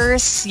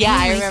workers. Yeah, Oh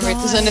I my remember it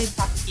was one of God. the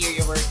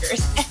cafeteria workers.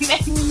 And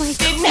then my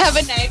they didn't have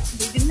a knife.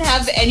 They didn't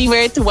have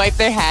anywhere to wipe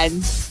their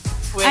hands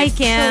with. I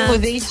can't. So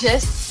they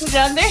just put it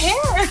on their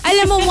hair.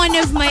 Alam mo, one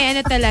of my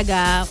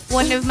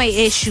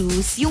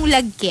issues, yung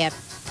lagkit.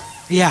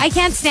 Yeah. I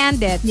can't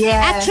stand it. Yeah.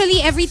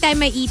 Actually, every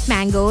time I eat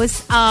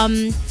mangoes,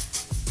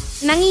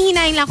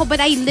 nangihinayin lang ako, but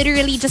I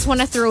literally just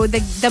want to throw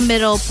the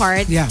middle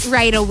part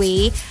right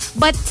away.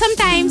 But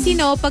sometimes,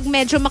 pag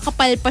medyo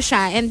makapal pa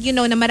siya and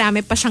na marami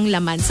pa siyang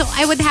laman, so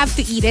I would have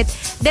to eat it.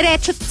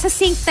 Diretso sa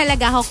sink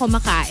talaga ako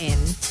kumakain.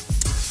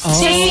 Oh.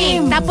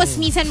 Same. Tapos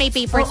minsan may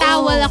paper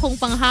towel akong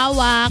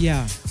panghawak.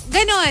 Yeah.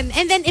 Ganon.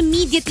 And then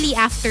immediately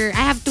after,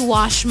 I have to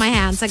wash my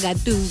hands agad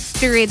to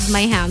rid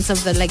my hands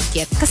of the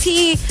lagkit.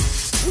 Kasi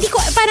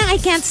parang I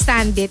can't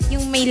stand it.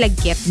 Yung may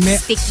lagkit,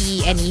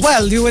 sticky, anything.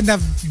 Well, you wouldn't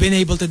have been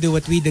able to do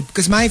what we did.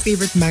 Because my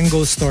favorite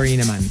mango story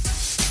naman,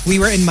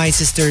 we were in my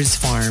sister's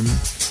farm.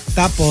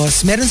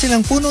 Tapos, meron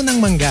silang puno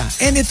ng mangga.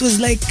 And it was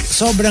like,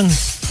 sobrang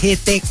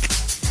hitik.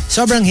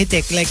 Sobrang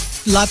hitik. Like,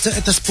 lots of,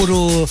 itas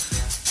puro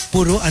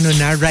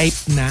ripe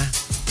na.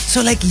 So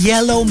like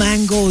yellow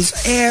mangoes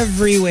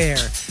everywhere.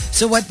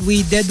 So what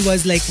we did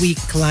was like we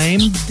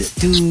climbed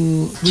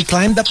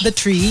up the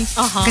tree.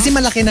 Kasi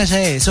malaki na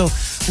siya eh. So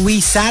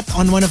we sat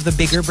on one of the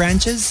bigger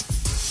branches.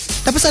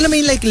 Tapos alam mo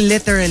yung like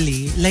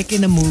literally, like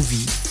in a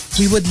movie,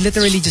 we would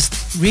literally just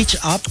reach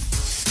up,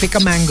 pick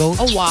a mango,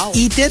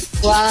 eat it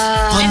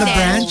on the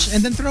branch,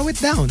 and then throw it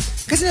down.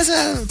 Kasi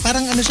nasa,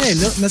 parang siya eh,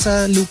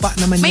 nasa lupa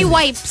naman may yun.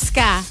 May wipes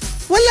ka.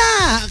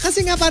 Wala!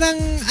 Kasi nga parang,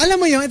 alam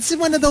mo yun, it's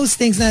one of those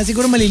things na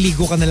siguro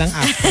maliligo ka na lang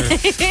after.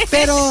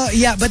 Pero,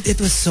 yeah, but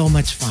it was so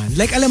much fun.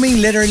 Like, alam mo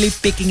yung literally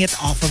picking it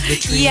off of the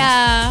tree.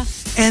 Yeah.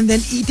 And then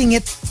eating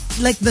it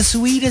like the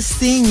sweetest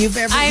thing you've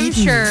ever eaten. I'm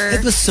sure.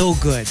 It was so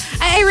good.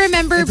 I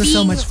remember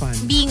so much fun.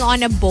 Being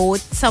on a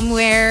boat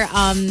somewhere,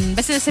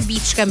 basta nasa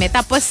beach kami.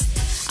 Tapos,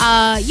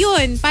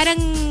 yun,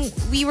 parang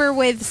we were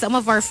with some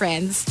of our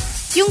friends.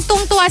 Yung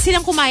tungtuwa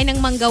silang kumain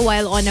ng mangga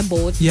while on a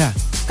boat. Yeah.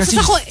 Kasi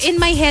ako, in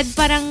my head,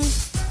 parang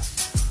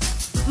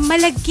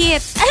malagkit.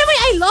 Alam mo,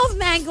 I love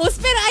mangoes,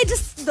 pero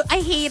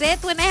I hate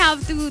it when I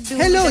have to do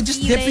Hello,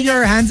 just dip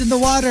your hands in the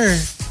water.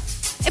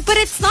 But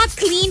it's not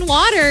clean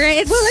water.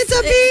 Well, it's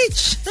a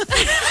beach.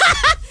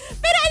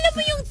 Pero alam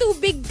mo yung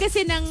tubig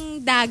kasi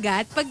ng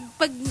dagat, pag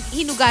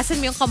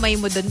hinugasan mo yung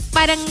kamay mo dun,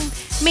 parang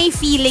may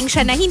feeling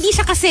siya na hindi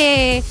siya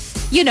kasi,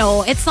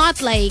 it's not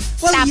like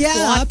tap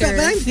water.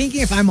 But I'm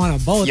thinking if I'm on a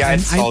boat,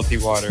 it's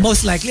salty water.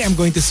 Most likely I'm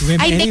going to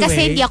swim anyway. Hindi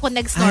kasi hindi ako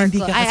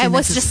nag-snorkel. I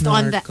was just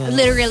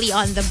literally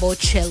on the boat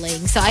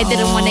chilling. So I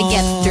didn't want to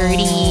get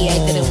dirty.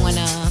 I didn't want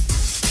to...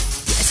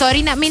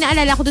 Sorry na, may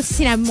naalala ko doon sa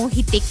sinabi mong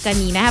hitik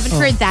kanina. I haven't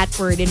heard that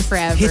word in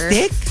forever.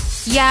 Hitik?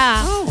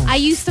 Yeah. I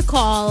used to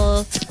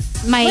call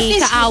my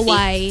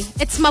kaaway.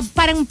 Hitik? It's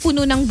parang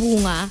puno ng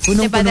bunga.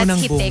 Punong-puno diba? ng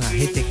hitik. bunga.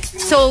 Hitik.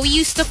 So we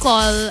used to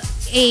call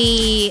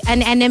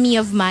an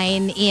enemy of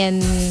mine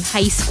in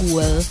high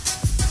school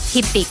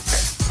hitik.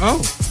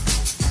 Oh.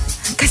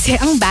 Kasi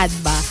ang bad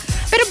ba?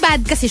 Pero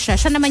bad kasi siya.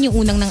 Siya naman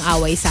yung unang nang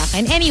away sa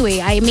akin.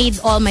 Anyway, I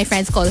made all my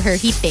friends call her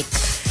hitik.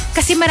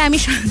 Kasi marami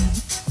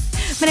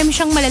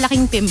siyang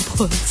malalaking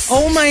pimples.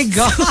 Oh my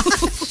God.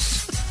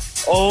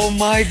 Oh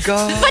my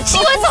God. But she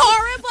was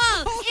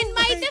horrible. In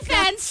my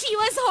defense, she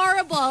was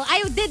horrible.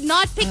 I did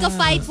not pick a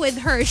fight with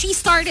her. She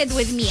started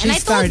with me. And I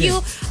told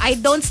you, I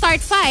don't start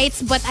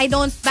fights, but I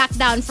don't back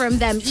down from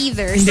them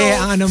either. Hindi,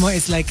 ang ano mo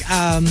is like,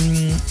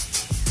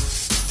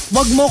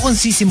 wag mo kong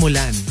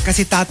sisimulan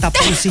kasi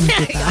tatapusin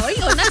kita.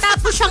 Yun,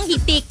 natapos siyang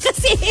hitik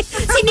kasi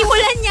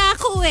sinimulan niya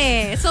ako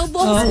eh. So,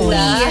 buong school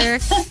year,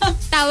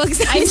 tawag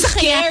sa akin sa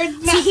kanya,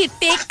 si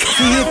hitik.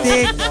 Si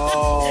hitik.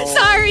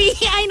 Sorry,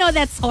 I know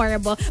that's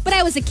horrible. But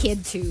I was a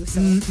kid too.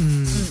 So.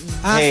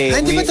 Hey,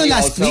 hindi ba to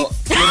last week?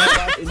 You know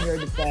what, in your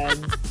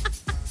defense,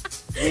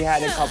 we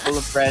had a couple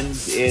of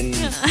friends in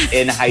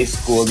high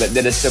school that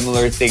did a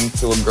similar thing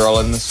to a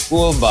girl in the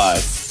school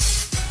bus.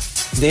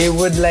 They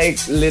would like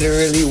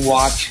literally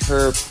watch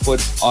her put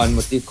on,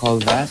 what do you call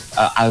that?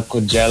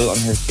 Alcohol gel on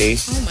her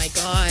face. Oh my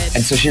God. And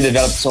so she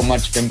developed so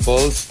much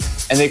pimples.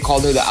 And they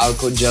called her the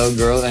alcohol gel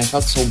girl. And I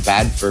felt so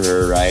bad for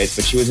her, right?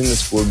 But she was in the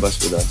school bus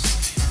with us.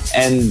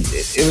 And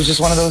it was just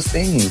one of those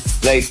things.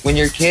 Like when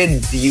you're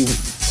kids, you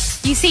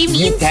say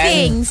mean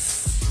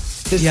things.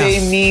 To say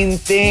mean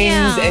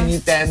things, and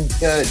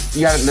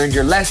you haven't learned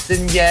your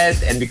lesson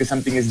yet. And because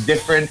something is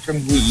different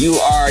from who you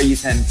are, you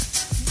tend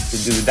to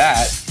do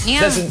that.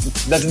 Yeah.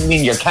 Doesn't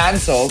mean you're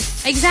canceled.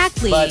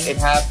 Exactly. But it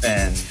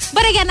happens.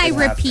 But again, I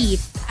repeat,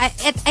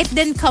 it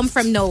didn't come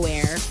from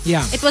nowhere.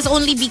 Yeah. It was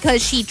only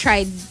because she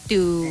tried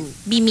to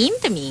be mean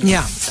to me.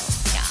 Yeah. So,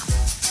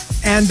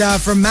 yeah. And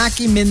from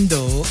Markki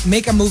Mindo,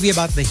 make a movie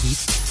about the heat.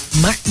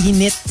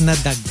 Mainit na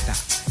dagta.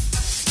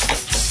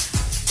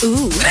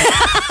 Ooh.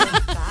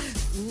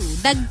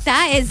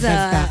 Dagta is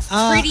a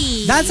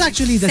pretty that's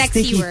actually the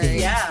sexy sticky word. thing.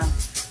 Yeah.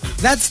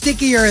 That's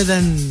stickier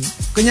than,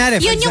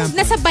 kunyari, for Yun yung example,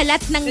 nasa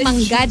balat ng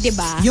mangga, di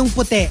ba? yung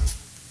puti.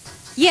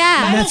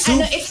 Yeah. That's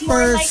it's more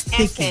super like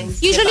sticky.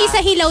 essence. Usually diba? sa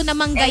hilaw na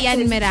mangga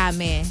yan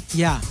marami.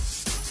 Yeah.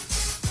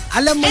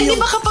 Alam mo And yung... di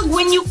ba kapag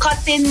when you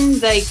cut in,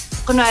 like,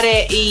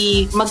 kunwari,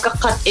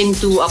 magka-cut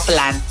into a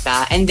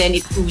planta and then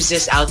it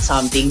oozes out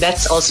something,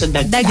 that's also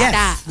dagta.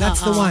 Dagta. Yes,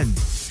 that's the one.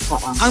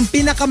 Ang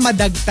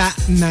pinakamadagta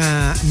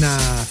na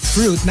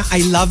fruit na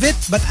I love it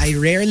but I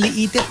rarely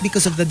eat it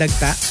because of the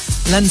dagta,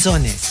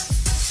 lanzones.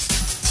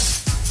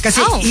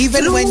 Kasi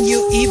even when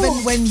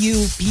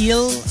you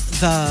peel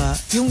the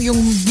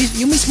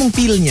yung mismong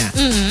peel niya,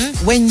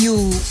 when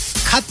you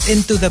cut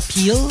into the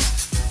peel,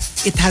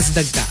 it has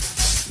dagta.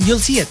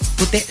 You'll see it,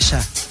 puti siya.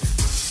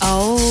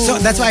 Oh. So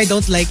that's why I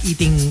don't like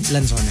eating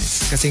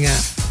lanzones. Kasi nga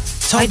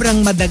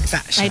sobrang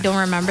madagta siya. I don't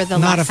remember the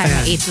Not last a time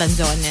fan. I ate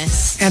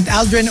lanzones. And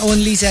Aldrin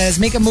only says,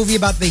 make a movie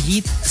about the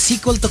heat,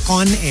 sequel to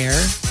Con Air,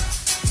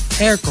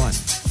 Aircon.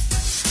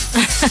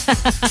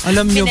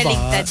 Alam nyo ba?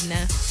 Binaligtad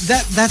na.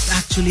 That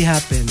actually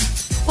happened.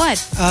 What?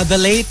 The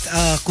late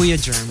Kuya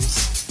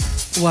Germs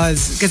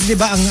was, kasi di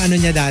ba ang ano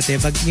niya dati,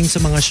 pag yung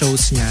sa mga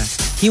shows niya,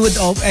 he would,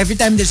 every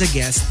time there's a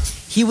guest,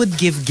 he would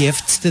give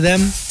gifts to them.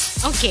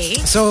 Okay.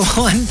 So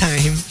one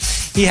time,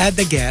 he had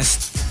the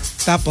guest,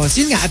 tapos,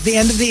 yun nga, at the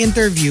end of the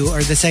interview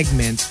or the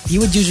segment, he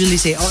would usually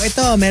say, oh,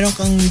 ito, meron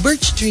kang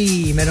birch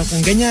tree, meron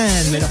kang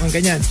ganyan, meron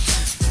kang ganyan.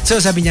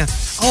 So, sabi niya,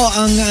 oh,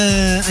 ang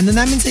ano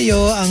namin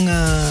sa'yo, ang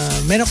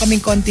meron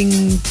kaming konting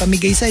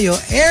pamigay sa'yo,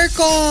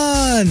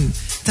 aircon!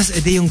 Tapos,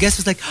 yung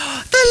guest was like, oh,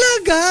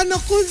 talaga?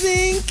 Naku,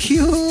 thank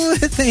you.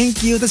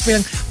 Thank you.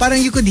 Tapos, parang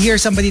you could hear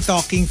somebody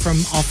talking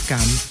from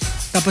off-cam.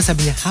 Tapos,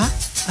 sabi niya, ha?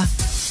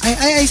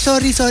 Ay,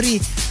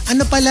 sorry.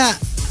 Ano pala?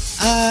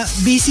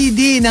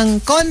 BCD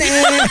ng Con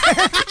Air.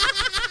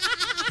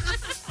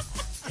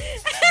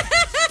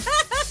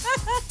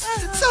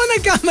 So,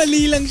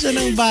 nagkamali lang siya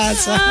ng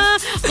basa.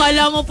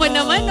 Kala mo pa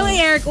naman, no,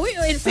 aircon. Uy,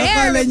 in fair,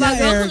 Akala niya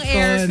bago akong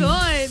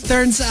aircon.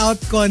 Turns out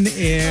Con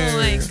Air.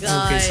 Oh my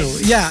God. Okay, so,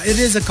 yeah, it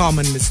is a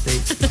common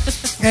mistake.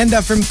 And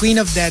from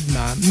Queen of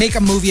Deadma, make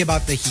a movie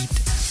about the heat.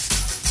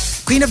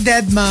 Queen of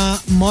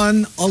Deadma,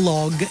 Mon,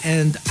 Olog,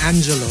 and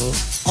Angelo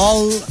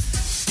all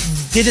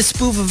did a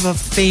spoof of a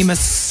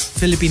famous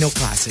Filipino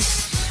classic.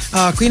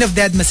 Queen of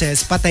Deadma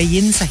says,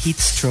 patayin sa heat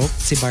stroke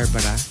si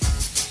Barbara.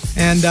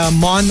 And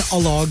Mon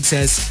Olog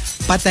says,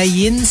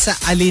 patayin sa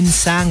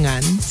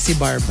alinsangan si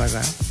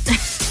Barbara.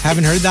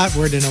 Haven't heard that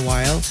word in a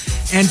while.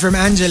 And from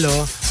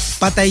Angelo,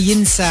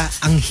 patayin sa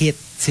anghit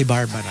si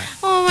Barbara.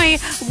 Oh my,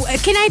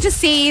 can I just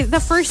say,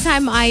 the first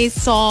time I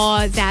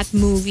saw that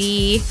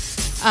movie,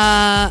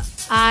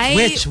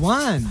 Which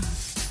one?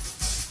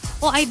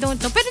 Well, I don't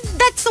know. But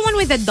that's the one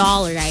with the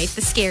doll, right? The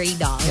scary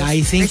doll. Yeah,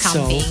 I think or so.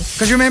 something.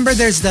 Because remember,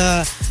 there's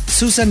the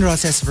Susan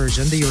Roses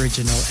version, the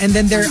original. And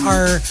then there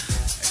are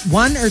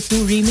 1 or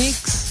 2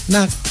 remakes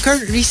na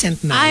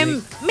recent na.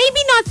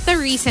 Maybe not the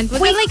recent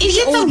one. Wait, Like is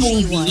the it a OG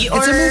movie? one. It's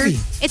a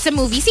movie. It's a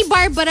movie. Si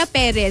Barbara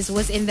Perez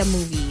was in the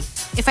movie.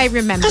 If I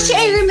remember. Kasi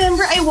I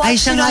remember I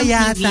watched siya it on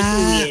nga TV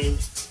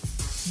yata.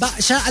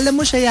 Alam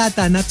mo siya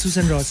yata, not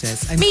Susan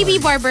Roses. Maybe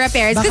sorry. Barbara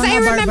Perez. Baka Because I nga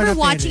remember Barbara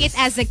watching Perez.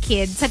 it as a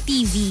kid sa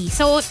TV.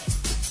 So,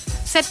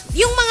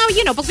 yung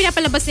mga, pag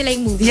pinapalabas nila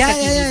yung movie sa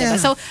TV, diba?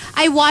 So,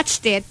 I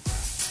watched it.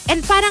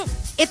 And parang,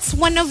 it's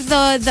one of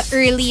the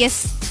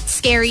earliest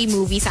scary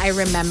movies I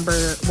remember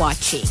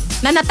watching.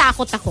 Na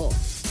natakot ako.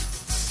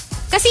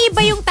 Kasi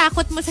iba yung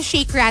takot mo sa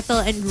Shake, Rattle,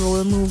 and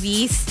Roll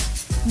movies.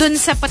 Dun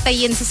sa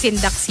patayin sa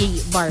sindak si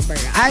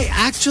Barbara. I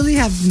actually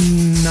have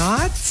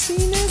not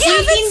seen it. You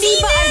haven't Hindi seen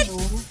ba it?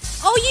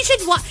 Oh, you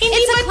should watch. It's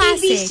a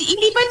classic.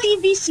 Hindi ba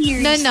TV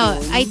series? No.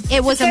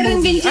 It was a Meron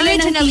movie. din sila ng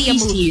Originally a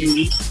TV movie.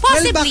 series.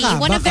 Possibly. Well,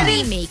 one of the baka.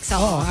 remakes.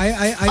 Oh,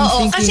 I'm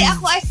Oo, thinking... kasi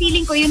ako,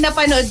 feeling ko, yung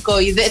napanood ko,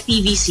 the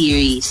TV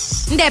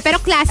series. Hindi, pero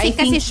classic I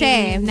kasi think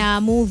siya na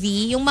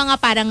movie. Yung mga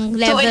parang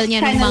level so it's niya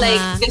ng kinda mga...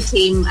 like the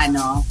same,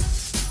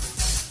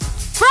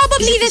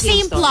 Probably Is it the the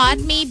same same story? plot,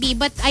 maybe,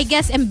 but I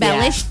guess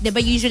embellished. Diba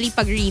usually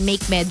pag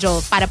remake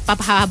medyo para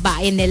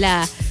papahabain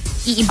nila,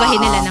 iibahin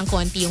nila ng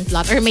konti yung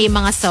plot or may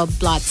mga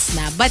subplots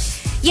na. But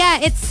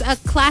yeah, it's a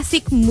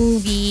classic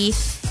movie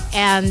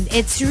and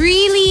it's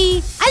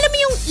really, alam mo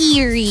yung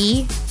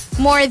eerie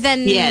more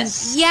than,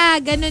 Yes. yeah,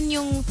 ganun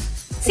yung,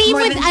 same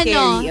more with than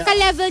scary,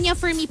 ka-level niya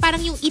for me,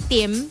 parang yung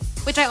Itim,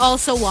 which I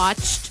also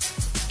watched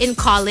in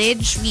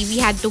college. We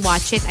had to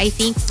watch it, I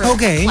think, for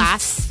a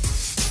class.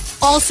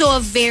 Also a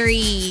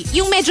very,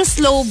 yung medyo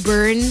slow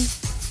burn,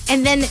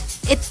 and then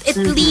it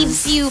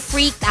leaves you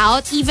freaked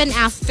out even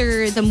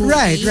after the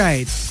movie.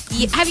 Right.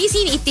 Have you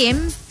seen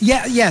Itim?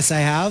 Yeah, yes,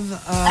 I have.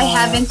 I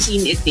haven't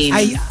seen it.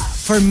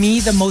 For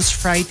me, the most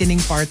frightening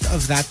part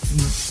of that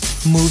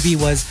movie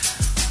was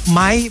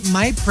my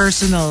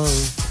personal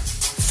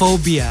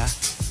phobia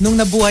nung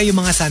nabuhay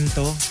yung mga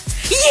santo.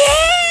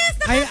 Yes!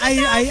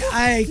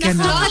 I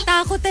cannot.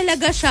 Nakakatakot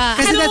talaga siya.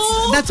 Kasi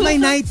that's my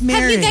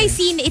nightmare. Have you guys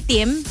seen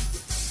Itim?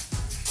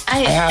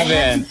 I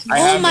haven't.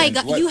 Oh my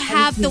God, you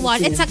have to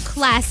watch. It's a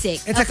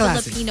classic. It's a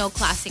classic. Filipino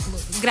classic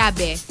movie.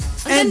 Grabe.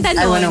 Ang And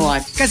ganda I nun. wanna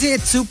watch. Kasi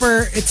it's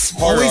Horror.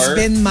 always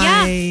been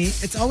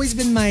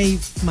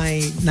my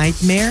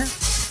nightmare.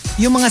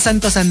 Yung mga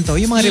santo-santo,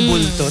 yung mga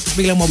rebulto, tapos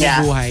biglang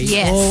mabubuhay.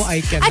 Yes. Oh,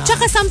 I cannot. At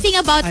saka something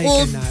about I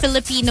old cannot.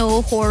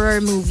 Filipino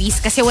horror movies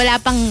kasi wala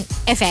pang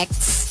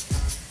effects.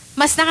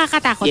 Mas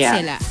nakakatakot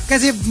sila.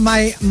 Kasi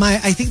my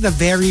I think the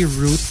very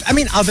root, I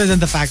mean other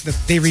than the fact that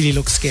they really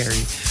look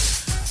scary,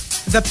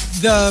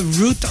 the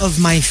root of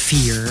my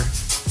fear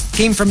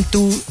came from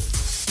two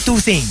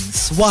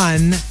things.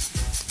 One,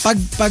 pag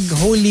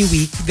Holy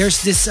Week,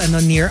 there's this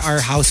near our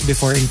house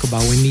before in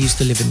Cubao when we used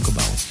to live in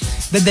Cubao.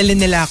 Dadalhin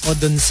nila ako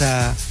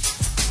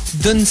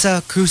dun sa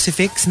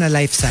crucifix na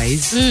life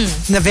size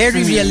na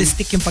very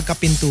realistic yung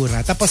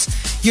pagkapintura. Tapos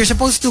you're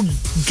supposed to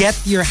get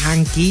your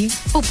hanky,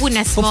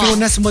 pupunas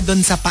mo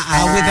dun sa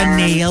paa with a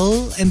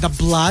nail and the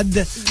blood.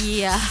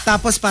 Yeah.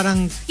 Tapos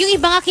parang yung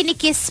iba nga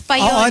kinikiss pa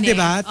yun. Oo,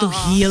 diba? To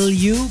heal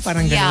you,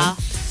 parang ganun.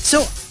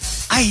 So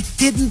I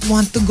didn't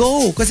want to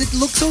go because it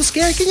looked so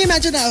scary. Can you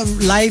imagine a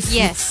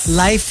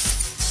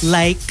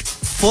life-like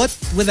foot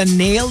with a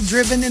nail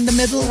driven in the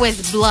middle?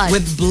 With blood.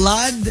 With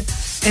blood.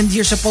 And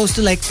you're supposed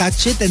to like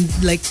touch it and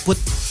like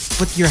put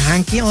your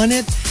hanky on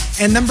it.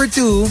 And number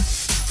two,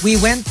 we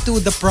went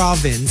to the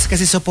province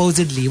kasi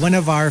supposedly one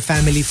of our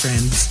family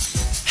friends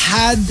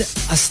had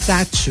a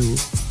statue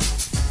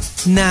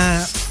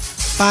na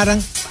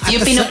parang...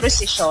 Yung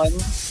pinoprosesyon?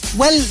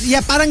 Well,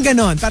 yeah, parang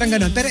ganon. Pero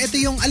ito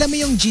yung, alam mo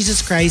yung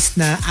Jesus Christ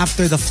na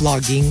after the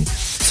flogging.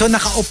 So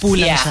nakaupo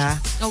lang siya.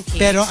 Okay.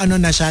 Pero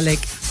na siya, like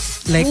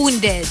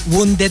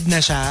wounded na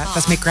siya.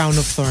 Tapos may crown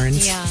of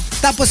thorns. Yeah.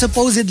 Tapos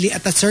supposedly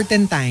at a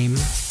certain time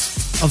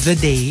of the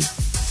day,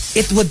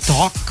 it would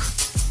talk.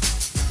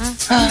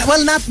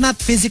 Well, not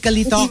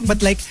physically talk, but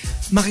like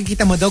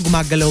makikita mo daw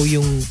gumagalaw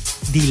yung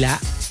dila.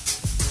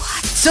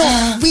 So,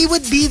 we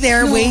would be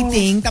there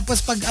waiting.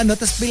 Tapos pag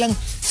tapos bilang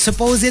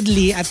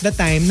supposedly at the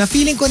time, na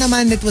feeling ko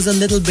naman it was a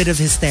little bit of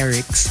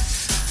hysterics.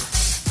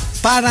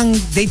 Parang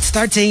they'd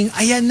start saying,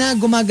 ayan na,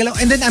 gumagalaw.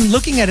 And then I'm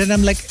looking at it and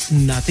I'm like,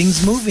 nothing's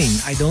moving.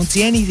 I don't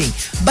see anything.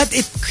 But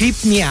it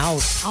creeped me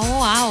out. Oh,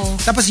 wow.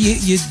 Tapos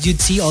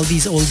you'd see all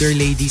these older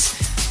ladies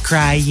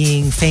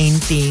crying,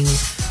 fainting.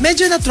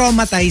 Medyo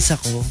na-traumatize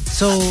ako.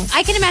 So,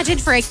 I can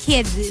imagine for a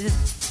kid,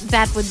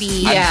 that would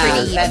be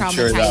pretty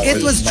traumatizing.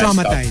 It was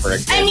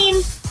traumatizing. I mean,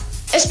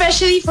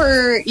 especially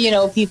for,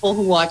 people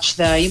who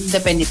watch the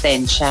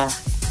penitensya,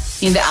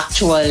 the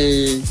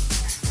actual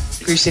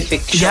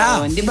crucifixion.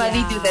 Yeah. Di ba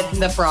they do that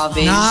in the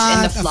province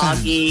and the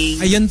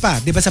flogging? Ayun pa,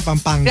 di ba sa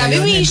Pampanga?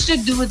 Grabe, we used to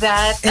do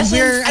that. And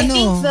I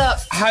think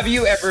Have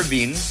you ever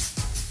been?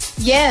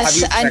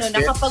 Yes,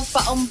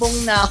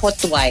 nakapagpaumbong na ako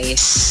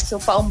twice. So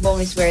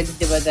paumbong is where,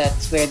 di ba,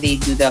 that's where they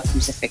do the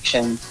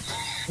crucifixion.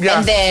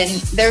 Yeah. And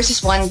then, there's this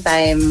one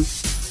time,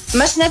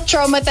 mas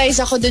na-traumatize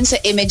ako dun sa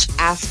image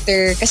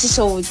after. Kasi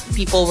so,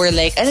 people were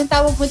like, anong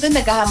tawag mo dun?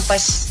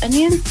 Naghahampas,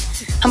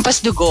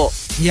 hampas dugo.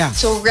 Yeah.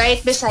 So, right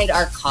beside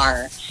our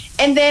car.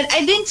 And then,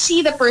 I didn't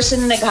see the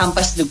person na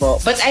naghampas dugo.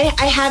 But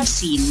I have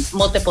seen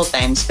multiple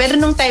times. Pero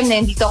nung time na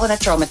yun, dito ako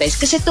na-traumatize.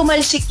 Kasi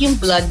tumalsik yung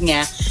blood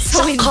niya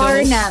sa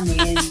car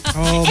namin.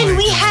 And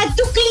we had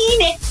to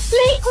clean it.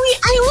 Like,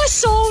 I was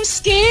so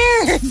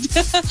scared.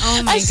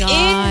 Oh my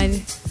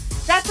God.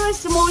 That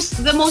was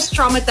the most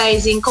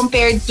traumatizing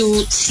compared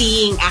to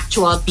seeing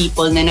actual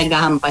people na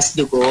naghahampas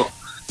dugo.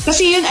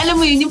 Kasi yun, alam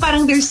mo yun, yung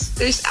parang there's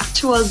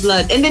actual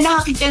blood. And then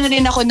nakakita na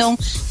rin ako nung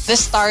the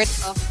start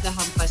of the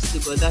hampas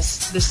dugo, the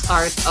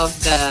start of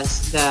the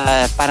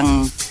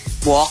parang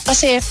walk.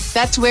 Kasi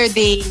that's where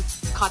they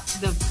cut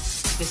the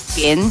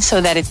skin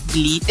so that it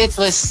bleed. It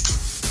was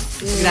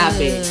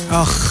grabe.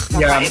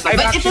 Yeah,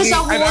 but it was a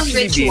whole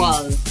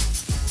ritual.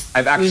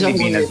 I've actually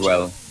been as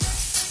well.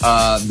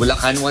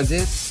 Bulacan, was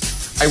it?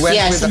 I went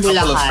with a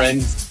couple of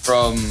friends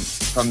from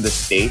the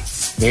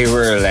States. They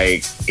were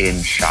like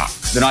in shock.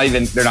 They're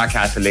not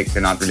Catholic,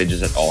 they're not religious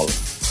at all.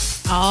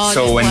 Oh,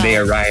 so when they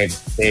arrived,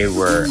 they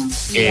were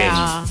in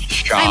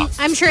shock.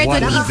 I'm sure it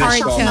would be hard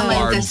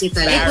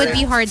It would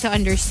be hard to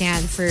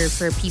understand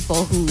for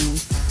people who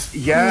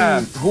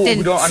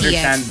who don't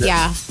understand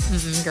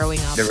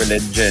growing up the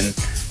religion.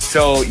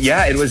 So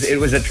it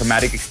was a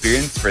traumatic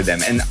experience for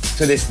them, and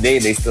to this day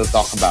they still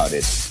talk about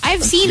it.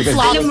 I've seen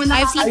flogging.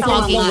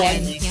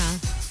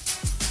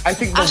 I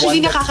think the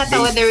actually one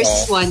nakakatawa. There was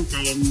this one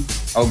time.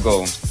 Oh,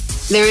 go.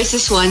 There was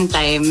this one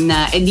time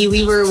na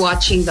we were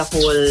watching the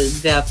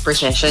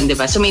procession,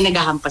 diba? So may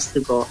naghahampas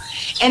dugo.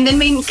 And then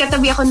may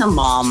katabi ako na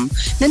mom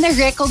na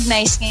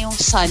na-recognize niya yung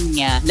son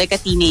niya, like a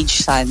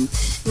teenage son,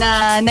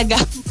 na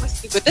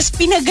naghahampas dugo. Tapos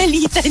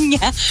pinagalitan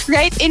niya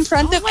right in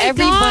front of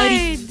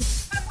everybody.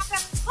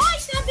 Hoy,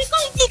 sabi ko,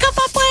 hindi ka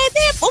pa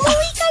pwede.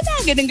 Umuwi ka na.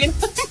 Ganun.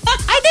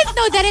 I didn't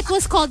know that it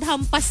was called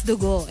hampas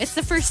dugo. It's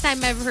the first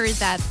time I've heard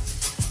that.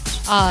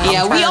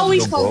 We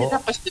always call it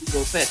hampas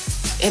dugo, but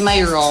am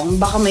I wrong?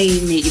 Baka may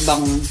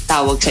ibang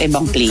tawag sa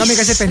ibang place. Kami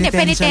kasi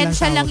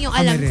penitensya lang yung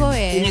alam ko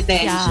eh.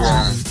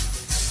 Penitensya.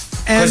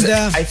 And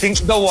I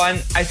think the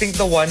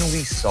one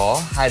we saw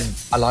had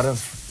a lot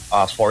of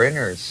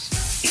foreigners.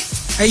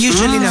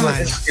 Usually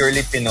naman. It was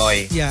purely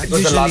Pinoy. Yeah, it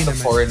was a lot of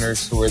naman.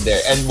 foreigners who were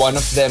there, and one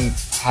of them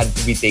had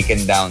to be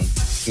taken down.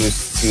 He was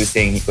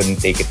saying he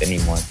couldn't take it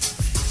anymore.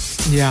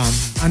 Yeah,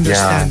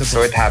 understandable. Yeah,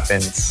 so it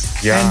happens.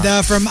 Yeah.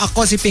 And from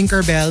Ako si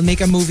Pinkerbell, make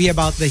a movie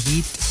about the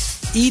heat.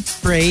 Eat,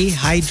 pray,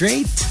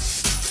 hydrate.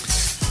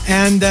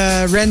 And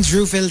Renz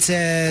Rufil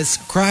says,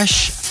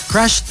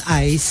 crushed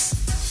ice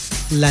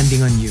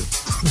landing on you.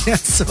 Yeah,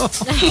 so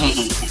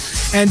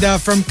And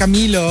from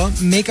Camilo,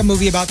 make a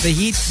movie about the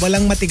heat.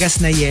 Walang matigas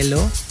na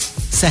yelo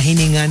sa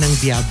hininga ng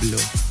Diablo.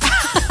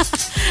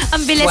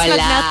 Ang bilis Wala.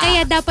 mag-melt.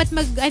 Kaya dapat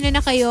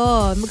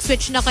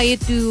mag-switch na kayo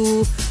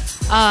to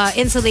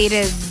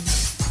insulated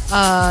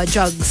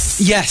jugs.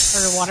 Yes.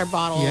 Or water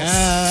bottles.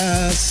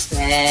 Yes.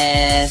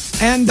 Yes.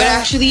 And But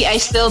actually, I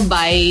still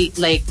buy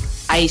like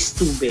ice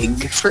too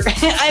big for.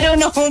 I don't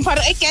know.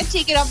 Parang I can't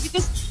shake it up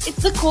because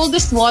it's the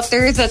coldest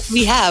water that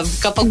we have.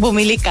 Kapag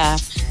bumili ka,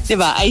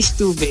 diba? Ice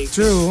too big.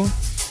 true.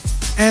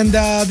 And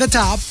the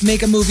top,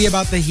 make a movie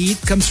about the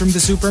heat, comes from the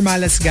Super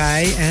Malas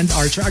guy and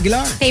Archer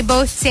Aguilar. They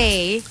both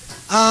say,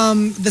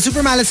 The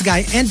Super Malas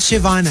guy and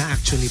Shivana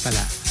actually pala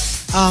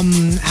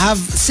have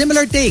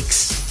similar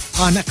takes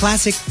on a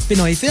classic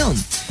Pinoy film.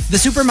 The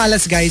Super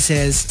Malas guy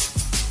says,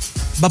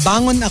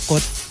 babangon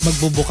ako't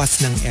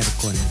magbubukas ng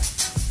aircon.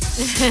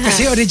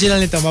 Kasi original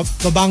nito,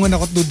 babangon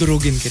ako't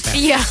dudurugin kita.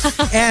 yeah.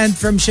 And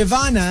from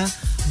Shivana,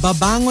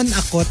 babangon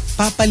ako't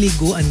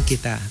papaliguan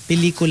kita.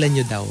 Pelikula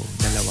nyo daw,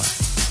 dalawa.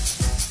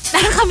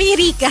 Parang kami ni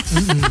Rica.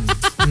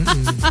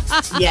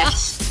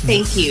 Yes.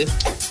 Thank you.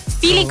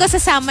 Feeling ko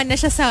sasama na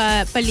siya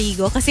sa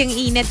paligo kasi ang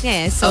init nga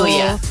eh. So, Oh,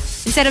 yeah.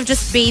 instead of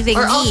just bathing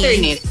Or me.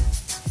 alternate.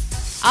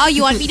 Oh,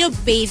 you want me to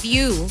bathe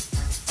you?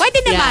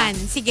 Pwede Yeah. naman.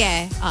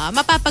 Sige.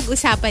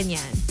 Mapapag-usapan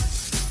yan.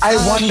 I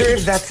wonder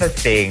if that's a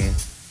thing.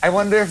 I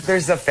wonder if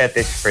there's a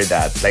fetish for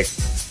that, like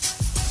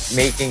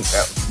making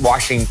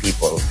washing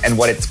people and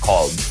what it's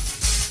called.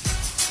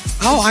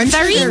 Oh, I'm The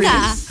sure there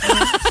Rica. is.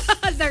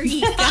 The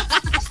Rica.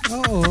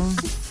 Oo.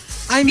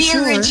 I'm The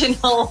sure.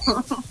 original.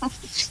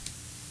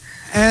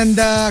 And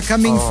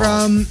coming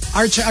from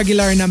Archer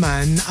Aguilar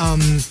naman,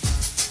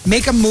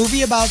 make a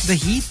movie about the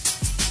heat.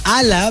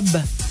 Alab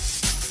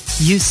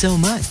you so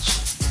much.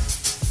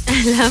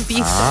 I love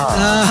you so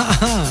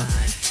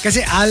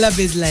Kasi alab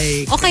is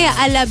like, O kaya,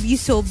 I love you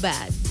so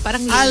bad.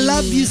 Parang I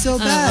love you so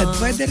bad.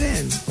 Pwede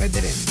rin.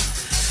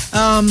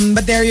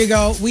 But there you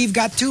go. We've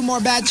got 2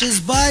 more batches,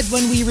 but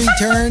when we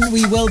return,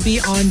 we will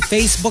be on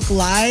Facebook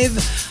Live.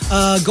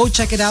 Go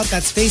check it out.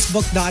 That's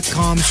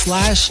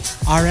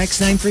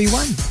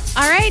facebook.com/RX931.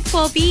 All right,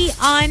 we'll be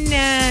on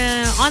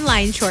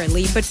online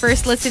shortly. But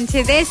first, listen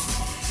to this.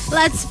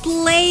 Let's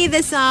play the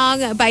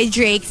song by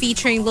Drake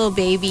featuring Lil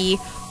Baby,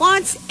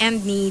 Wants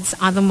and Needs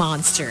on the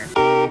Monster.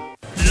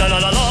 La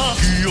la la la,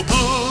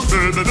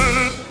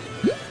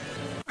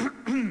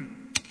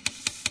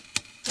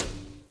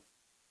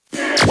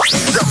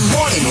 The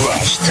Morning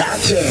Rush Top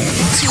 10.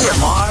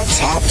 TMR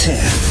Top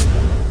 10.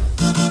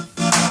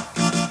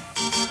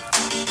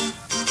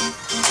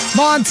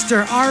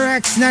 Monster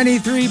RX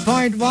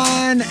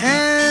 93.1,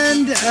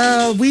 and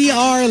we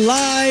are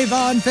live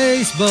on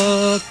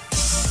Facebook.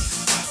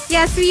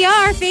 Yes, we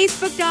are.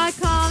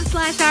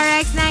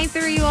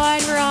 Facebook.com/RX931.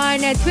 We're on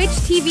Twitch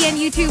TV and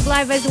YouTube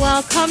Live as well.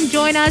 Come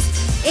join us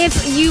if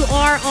you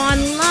are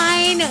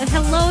online.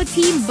 Hello,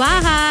 Team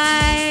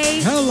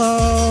Bahay.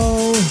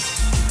 Hello.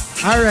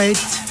 All right.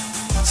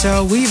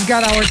 So we've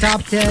got our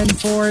top 10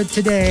 for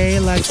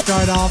today. Let's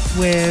start off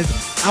with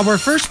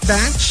our first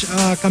batch.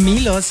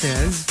 Camilo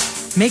says,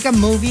 make a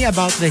movie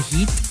about the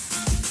heat.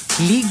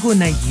 Ligo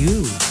na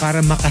you para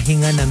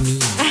makahinga na me.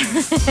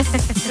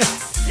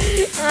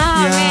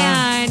 Oh,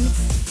 man.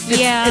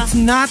 Yeah. It's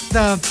not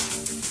the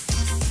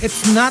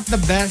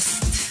best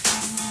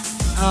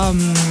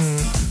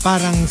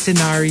parang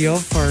scenario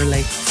for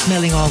like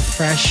smelling all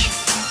fresh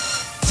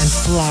and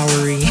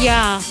flowery.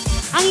 Yeah.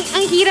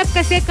 Ang hirap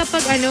kasi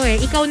kapag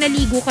ikaw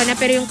naligo ka na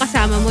pero yung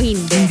kasama mo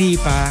hindi. Hindi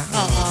pa.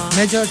 Oo.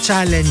 Medyo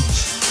challenge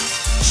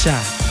siya.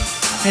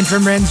 And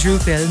from Renz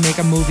Rufil, make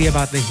a movie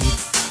about the heat.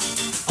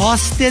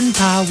 Austin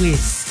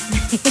Pawis.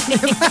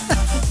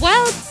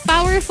 Well,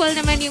 powerful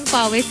naman yung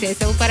pawis eh.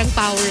 So parang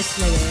powers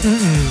na yun.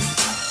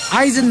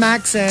 Eisen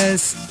Max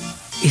says,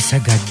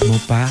 isagad mo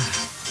pa.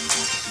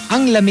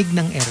 Ang lamig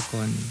ng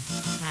aircon.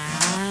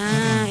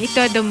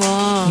 Itodo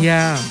mo.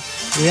 Yeah.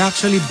 We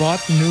actually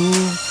bought new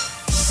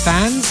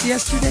fans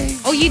yesterday.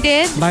 Oh, you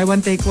did? Buy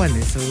one, take one.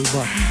 So we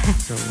bought.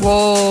 So,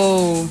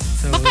 Whoa.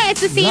 so Baka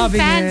it's the same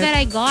loving fan it. that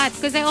I got.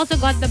 Because I also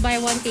got the buy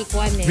one, take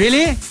one eh.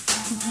 Really?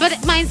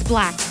 But mine's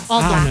black.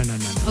 All black. No.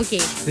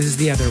 Okay. This is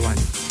the other one.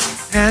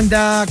 And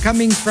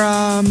coming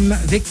from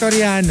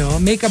Victoriano,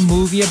 make a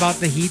movie about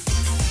the heat.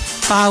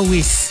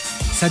 Pawis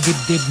sa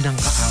dibdib ng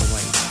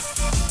kaaway.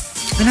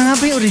 Ano nga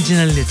ba yung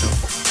original nito?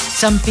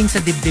 Something sa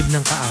dibdib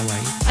ng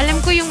kaaway.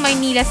 Alam ko yung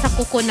Maynila sa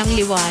kuko ng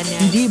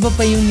liwanag. Hindi ba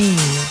pa yung ni...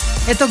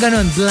 Ito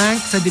ganon, blank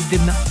sa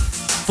dibdib ng...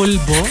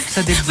 Pulbo sa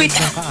dibdib Wait.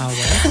 ng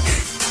kaaway.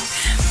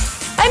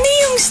 Ano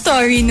yung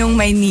story nung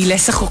Maynila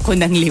sa kuko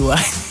ng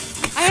liwan?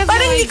 I have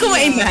Parang no hindi ko idea.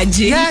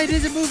 ma-imagine. Yeah, it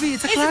is a movie.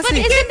 It's a But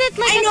classic. isn't it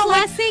like I a know,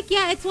 classic?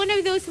 Yeah, it's one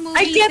of those movies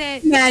I can't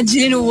that...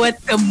 imagine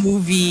what the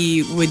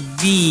movie would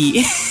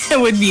be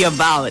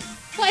about.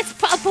 Well, it's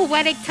a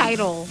poetic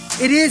title.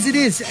 It is.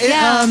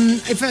 Yeah.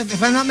 If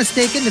I'm not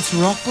mistaken, it's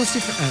Rocco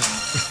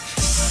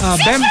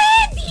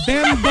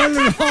Bembol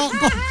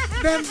Rocco.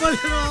 Bembol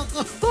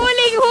Rocco.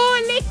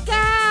 Huling-huli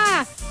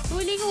ka!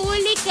 Huling-huli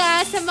mahuli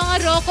ka sa mga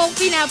rokong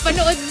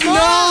pinapanood mo.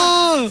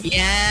 No!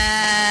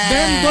 Yeah.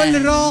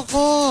 Bembol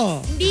Rocco.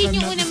 Hindi yun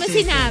yung una mo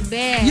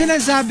sinabi. Yun ang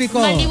sabi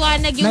ko.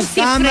 Maliwanag yung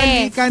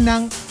Nagkamali sifre. ka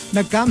ng...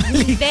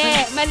 Nagkamali ka. Hindi,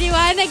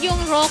 maliwanag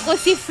yung Rocco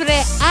sifre.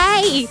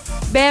 Ay,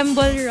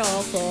 Bembol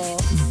Rocco.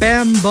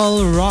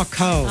 Bembol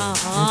Rocco.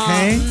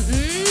 Okay?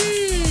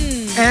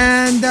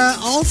 And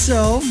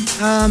also,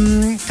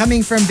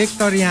 coming from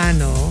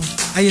Victoriano,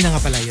 ayun na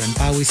nga pala yun,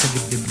 pawis sa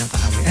dibdib ng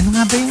kaaway. Ano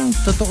nga ba yung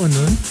totoo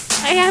nun?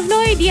 I have no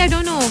idea, I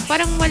don't know.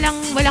 Parang wala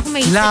akong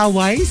may...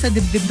 Laway sa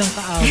dibdib ng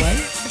kaaway?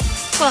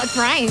 Well, it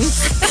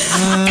rhymes.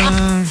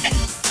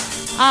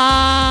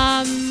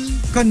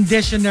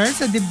 Conditioner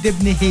sa dibdib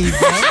ni Hazel?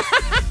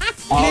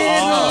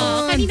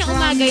 Meron. Kanina promise.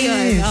 umaga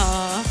yun.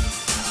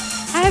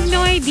 I have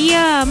no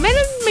idea.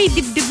 Meron may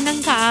dibdib ng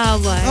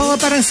kaaway. Oo,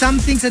 parang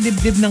something sa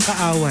dibdib ng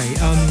kaaway.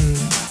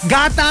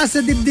 Gatas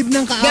sa dibdib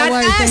ng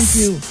kaaway. Gatas. Thank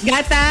you.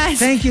 Gatas.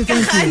 Thank you.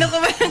 Ano ko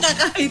ba yung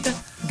kakakita?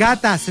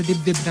 Gatas sa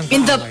dibdib ng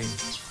In the- kaaway.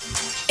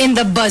 In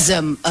the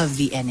bosom of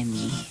the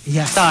enemy.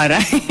 Yes.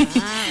 Tara.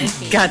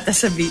 Okay.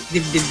 Gatas sa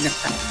dibdib ng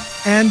kaaway.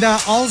 And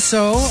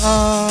also,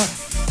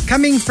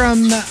 coming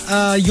from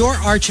your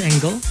arch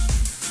angle,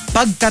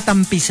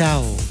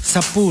 pagtatampisaw sa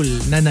pool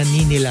na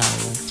naninilaw.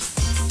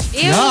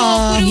 Ew, Yeah.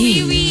 puro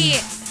wiwi.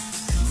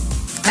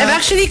 I've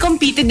actually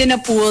competed in a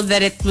pool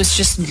that it was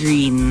just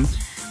green.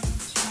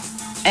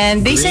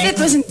 And they said it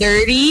wasn't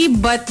dirty,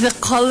 but the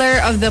color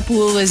of the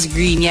pool was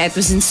green. Yeah, it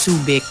was in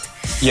Subic.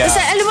 Yeah.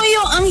 Kasi alam mo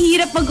yung ang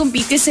hirap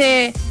mag-compete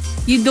kasi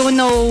you don't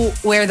know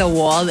where the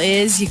wall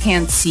is. You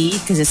can't see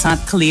because it's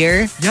not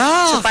clear.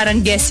 Yeah. So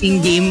parang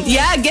guessing game.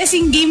 Yeah,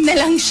 guessing game na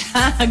lang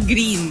siya.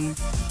 Green.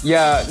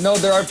 Yeah, no,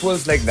 there are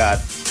pools like that,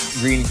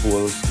 green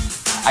pools.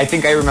 I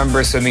think I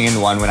remember swimming in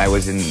one when I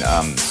was in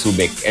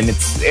Subic, and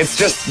it's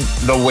just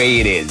the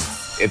way it is.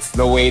 It's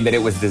the way that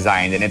it was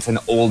designed, and it's an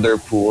older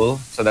pool,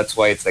 so that's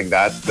why it's like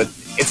that. But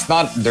it's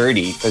not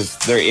dirty because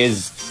there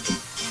is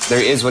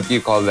what you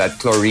call that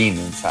chlorine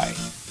inside.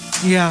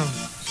 Yeah.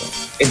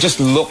 It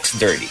just looks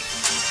dirty.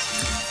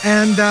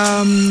 And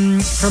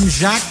from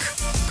Jacques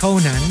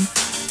Conan,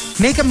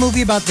 make a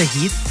movie about the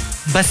heat,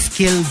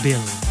 Baskill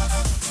Bill.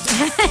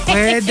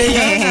 Pwede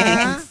yun,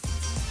 ha?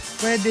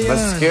 Pwede yun.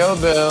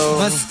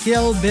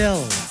 Baskill Bill.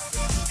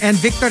 And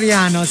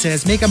Victoriano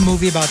says, make a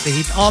movie about the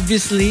heat.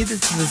 Obviously,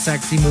 this is a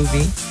sexy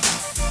movie.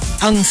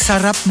 Ang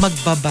sarap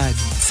magbabad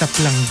sa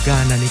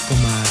planggana ni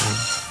Kumare.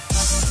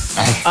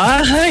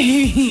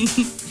 Ay.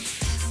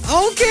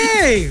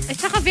 Okay! At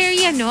saka very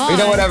You know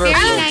whatever very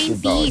floats your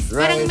 90s. boat,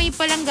 right? Parang may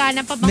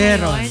palanggana pa ba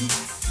Meron.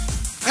 ngayon?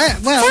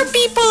 Well, For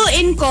people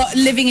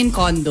living in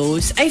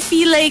condos, I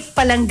feel like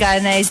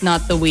palanggana is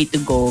not the way to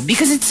go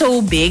because it's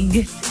so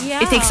big. Yeah.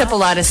 It takes up a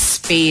lot of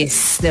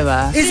space, di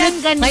ba? is it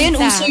Langganita. Ngayon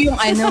uso yung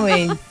ano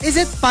eh. is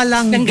it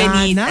palanggana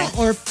Langganita.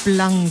 or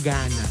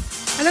planggana?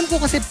 Alam ko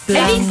kasi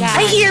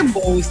I hear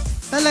both.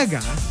 Talaga?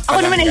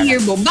 Ako naman I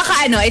hear both.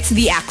 Baka it's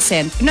the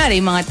accent.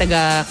 Kunwari, mga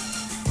taga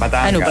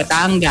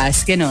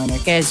Batangas, gano'n, or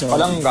Quezon.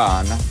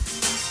 Palanggana.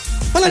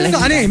 Palanggana.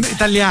 Ano eh?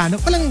 Italiano?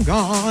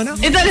 Palanggana.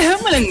 Talaga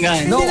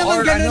palanggana. No, Hindi naman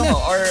or ganun na.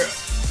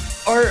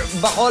 or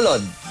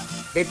Bacolod.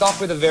 They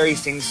talk with a very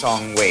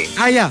sing-song way.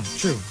 Yeah,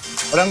 true.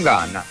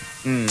 Palanggana.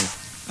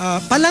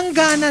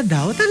 Palanggana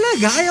daw?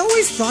 Talaga? I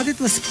always thought it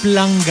was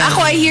planggana.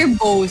 Ako, I hear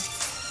both.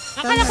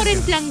 Akala ko rin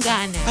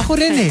planggana. Ako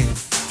rin eh.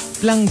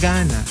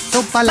 Planggana.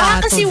 So,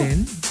 palato kasi-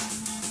 din?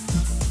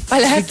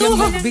 Palato.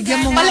 Bigyan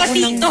mo nga ako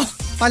ng Palatito.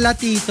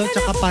 palatito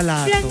tsaka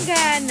palato.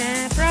 Planggana.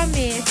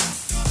 Promise.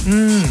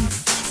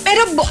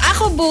 Pero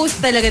ako both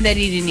talaga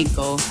naririnig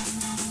ko.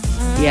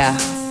 Yeah.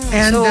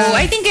 And So,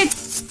 I think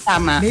it's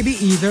tama. maybe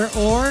either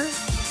or.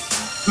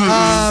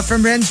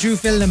 From Renz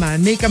Jufil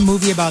naman, make a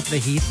movie about the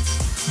heat.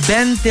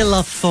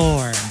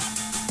 Ventilator.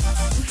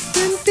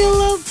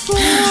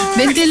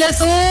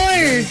 Ventilator.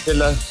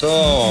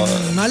 Ventilator.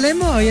 Malay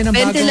mo, yan ang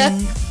bagong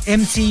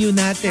MCU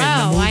natin.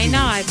 na Oh, why movie.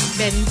 not?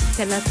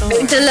 Ventilator.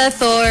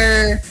 Ventilator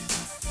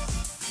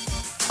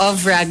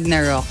of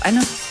Ragnarok.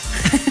 Ano?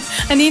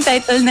 Ano yung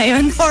title na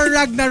yun? Or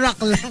Ragnarok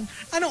lang.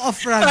 Anong off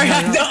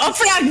Ragnarok? Of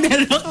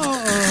Ragnarok.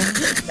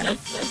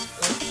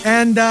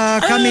 And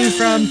coming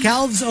from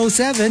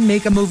Calves07,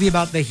 make a movie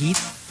about the heat.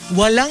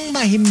 Walang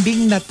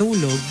mahimbing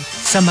natulog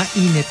sa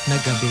mainit na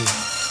gabi.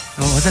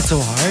 Oh, that's so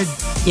hard.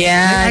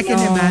 Yeah. I can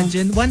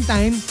imagine. One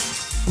time,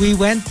 we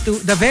went to,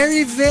 the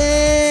very,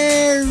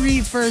 very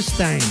first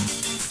time,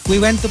 we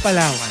went to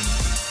Palawan.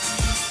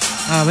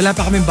 Wala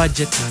pa kaming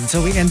budget nun.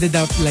 So we ended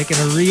up like in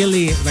a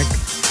really, like,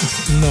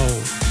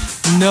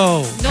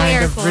 no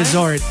kind of aircon?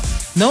 resort.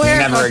 No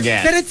aircon. Never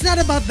again. But it's not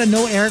about the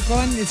no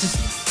aircon. It's just,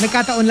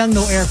 nagkataon lang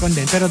no aircon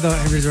din. Pero the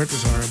resort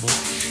was horrible.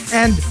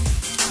 And,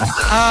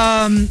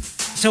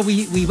 so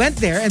we went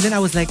there and then I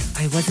was like,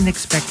 I wasn't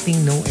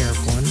expecting no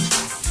aircon.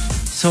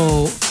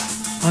 So,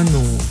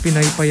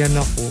 pinaypayan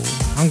ako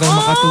hanggang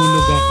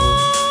makatulog ako.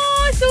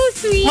 Oh, so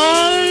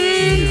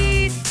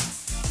sweet.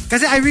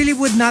 Kasi I really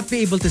would not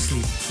be able to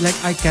sleep. Like,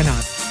 I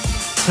cannot.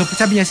 So,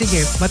 sabi niya,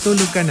 sige,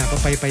 matulog ka na,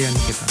 papaypayan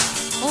kita.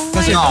 Oh my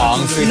Kasi,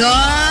 God.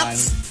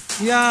 Nox!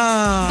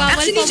 Yeah. Bawal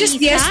Actually, pumisan.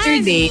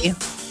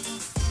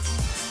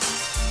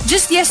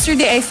 just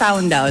yesterday, I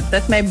found out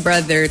that my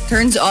brother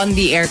turns on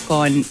the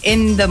aircon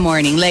in the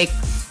morning, like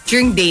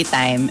during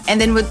daytime, and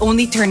then would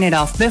only turn it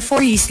off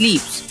before he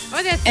sleeps.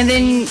 Oh, that's And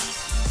then,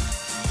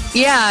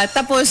 yeah,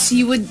 tapos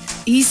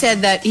he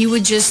said that he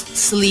would just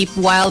sleep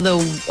while the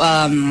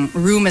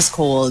room is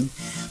cold,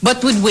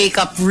 but would wake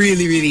up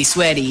really, really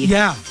sweaty.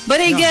 Yeah. But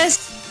I guess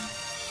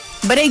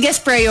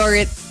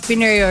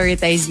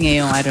prioritize niya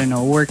yung, I don't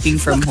know, working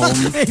from home.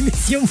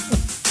 Nakakainis yung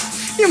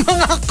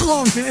mga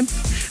comment.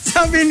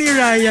 Sabi ni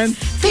Ryan,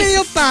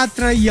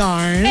 Cleopatra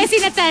yarn. Eh, si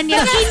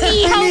Natanya,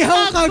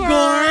 inihaw ka,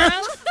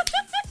 girl.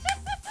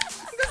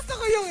 Gusto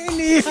ko yung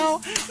inihaw.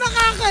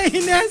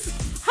 Nakakainis.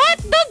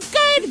 Hotdog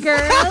kind,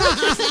 girl.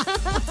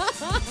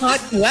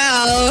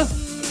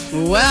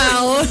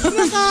 Wow.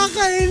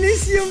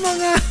 Nakakainis yung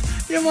mga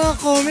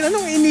comment.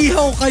 Anong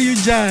inihaw kayo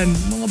dyan?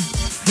 Mga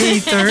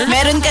hater?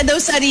 Meron ka daw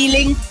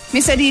may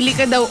sarili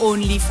ka daw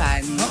only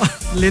fan.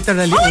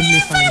 Literally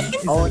only fan.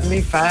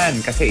 Only fan.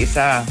 Kasi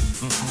isa.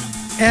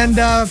 And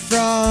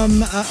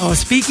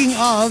speaking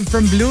of,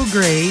 from Blue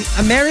Gray,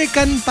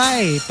 American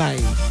Pie. Bye.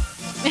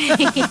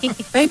 American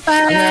Pie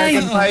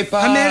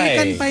Pie.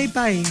 American Pie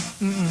Pie.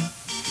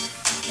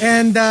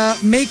 And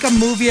make a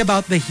movie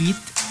about the heat.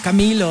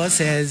 Camilo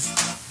says,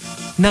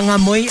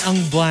 nangamoy ang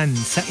buwan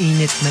sa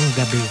init ng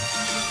gabi.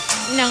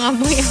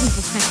 Nangamoy ang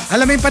buwan.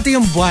 Alam mo, pati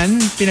yung buwan,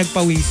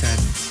 pinagpawisan.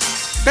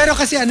 Pero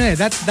kasi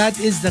that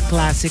is the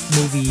classic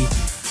movie.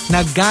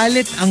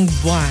 Nagalit ang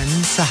buwan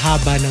sa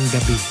haba ng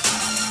gabi.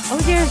 Oh,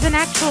 there's an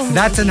actual movie.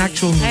 That's an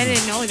actual movie. I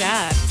didn't know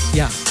that.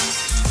 Yeah.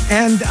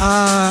 And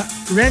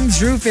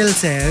Renz Rufil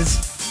says,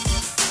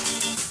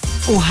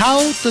 how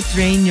to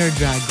train your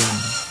dragon.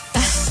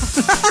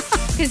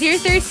 Because you're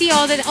thirsty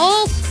all the time.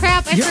 Oh,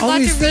 crap. I You're forgot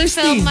to always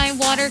refill thirsty. my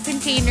water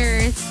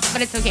containers.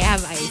 But it's okay. I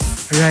have ice.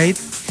 Right?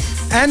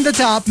 And the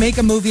top, make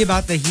a movie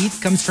about the heat,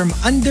 comes from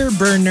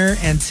Underburner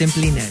and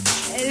Simply Ned.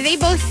 They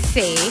both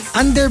say.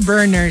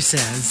 Underburner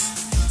says,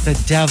 the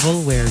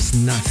devil wears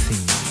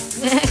nothing.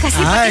 Kasi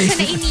pati siya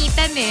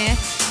nainitan eh.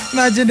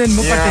 Imagine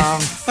mo,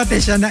 Yeah.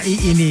 pati siya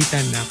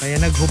naiinitan na. Kaya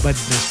naghubad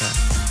na siya.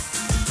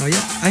 Oh,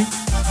 yeah. Ay,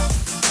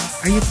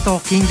 are you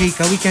talking,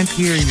 Rica? We can't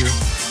hear you.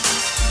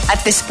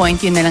 At this point,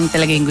 yun na lang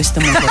talaga yung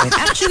gusto mong gawin.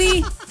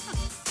 Actually,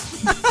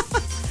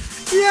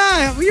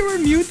 Yeah, we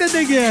were muted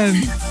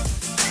again.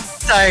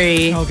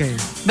 sorry. Okay.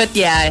 But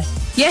yeah,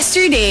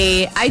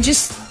 yesterday,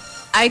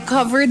 I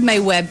covered my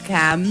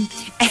webcam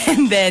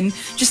and then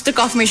just took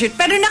off my shirt.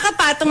 Pero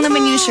nakapatong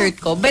naman yung shirt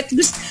ko. But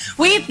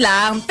wait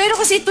lang. Pero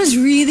kasi it was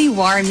really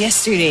warm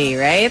yesterday,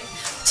 right?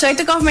 So I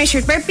took off my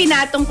shirt. Pero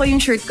pinatong ko yung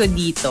shirt ko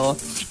dito.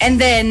 And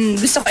then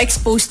gusto ko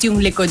exposed yung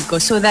likod ko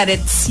so that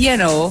it's,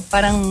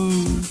 parang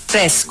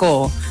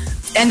presko.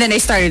 And then I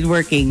started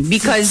working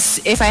because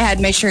if I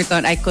had my shirt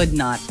on, I could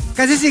not.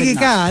 Kasi sige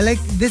ka, like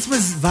this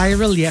was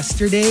viral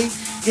yesterday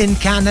in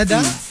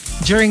Canada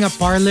during a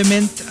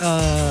parliament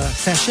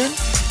session.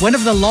 One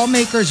of the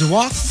lawmakers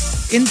walked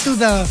into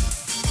the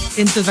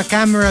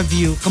camera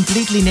view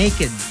completely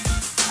naked.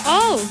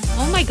 Oh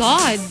my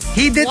God.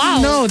 He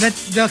didn't know that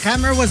the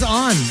camera was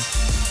on.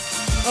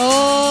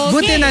 Oh,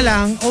 Buti na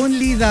lang,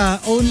 only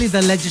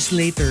the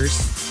legislators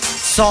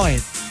saw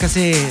it.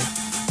 Kasi,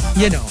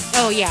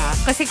 Oh, yeah.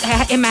 Kasi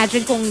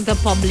imagine kung the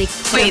public...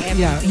 Wait,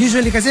 yeah,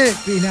 usually kasi,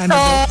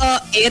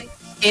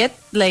 It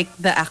like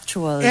the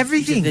actual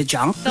everything. the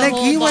junk. Like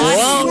he was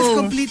Whoa.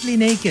 completely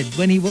naked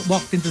when he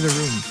walked into the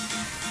room.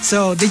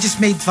 So they just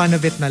made fun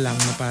of it na lang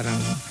na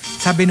parang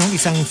sabi nung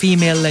isang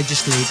female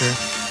legislator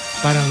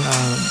parang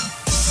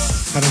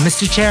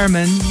Mr.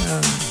 Chairman,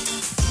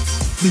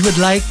 we would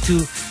like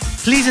to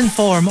please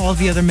inform all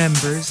the other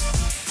members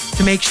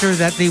to make sure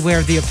that they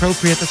wear the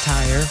appropriate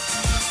attire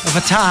of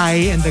a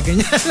tie and the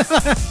ganyan.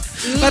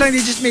 Parang they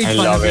just made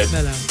fun of it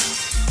na lang.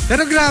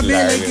 Pero grabe,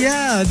 like,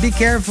 yeah, be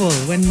careful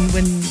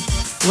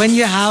when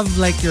you have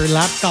like your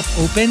laptop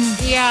open.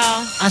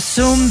 Yeah.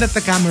 Assume that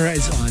the camera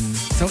is on.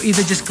 So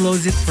either just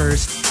close it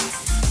first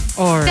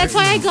or... That's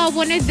why I got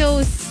one of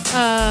those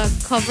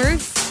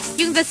covers.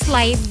 Yung the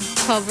slide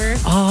cover.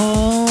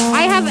 Oh.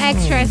 I have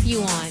extra if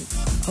you want.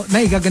 Oh,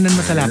 naigaganan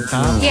mo sa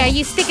laptop? Yeah,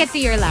 you stick it to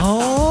your laptop.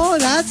 Oh,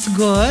 that's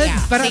good. Yeah,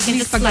 Para so at you can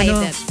least just pag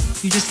slide it.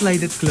 you just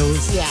slide it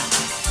close. Yeah.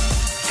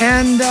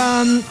 And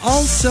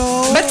also...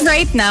 But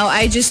right now,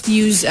 I just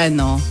use a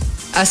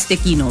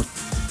sticky note.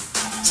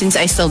 Since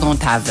I still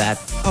don't have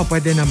that. Oh,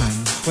 pwede naman.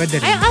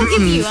 Pwede rin. I'll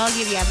give you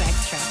I have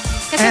extra.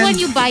 Kasi And- when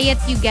you buy it,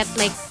 you get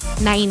like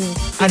 9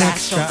 An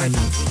extra, or ano.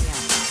 something. Yeah.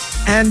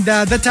 And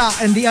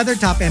the other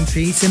top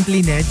entry,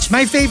 Simply Nedge.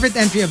 My favorite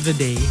entry of the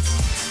day.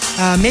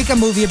 Make a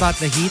movie about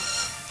the heat.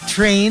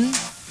 Train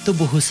to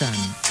Buhusan.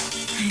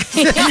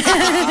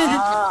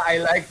 I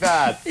like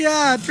that.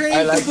 Yeah, Train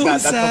I like to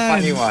that. Buhusan. That's a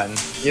funny one.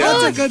 Yeah.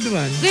 That's a good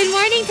one. Good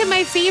morning to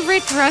my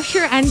favorite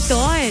rusher,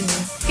 Anton.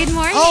 Good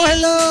morning. Oh,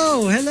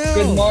 hello. Hello.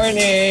 Good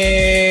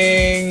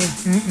morning.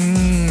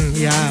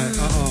 Yeah,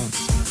 oo.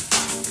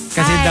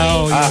 Kasi Hi.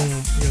 daw yung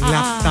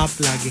laptop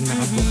laging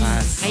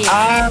nakabukas.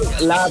 Ayan.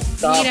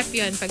 Laptop. Hirap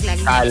yun pag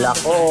lagi Kala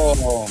nakabukas.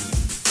 ko.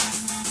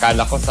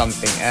 Kala ko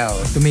something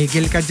else.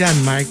 Tumigil ka dyan,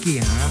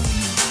 Markki, ha?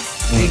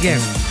 Sige.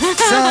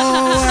 So,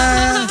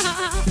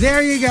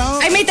 there you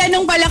go. Ay, may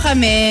tanong pala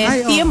kami.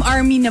 Ay, TM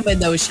Army na ba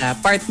daw siya?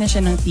 Part na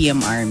siya ng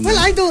TM Army. Well,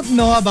 I don't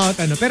know about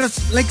pero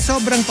like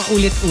sobrang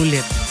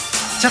paulit-ulit.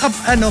 Tsaka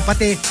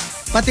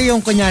pati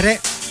yung kunyari,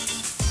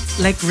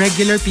 like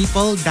regular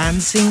people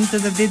dancing to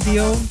the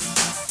video,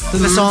 to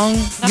the song.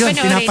 Yun,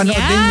 pinapanood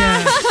din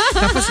niya.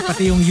 Tapos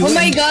pati yung UN. Oh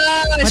my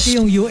gosh! Pati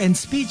yung UN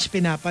speech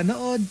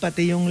pinapanood.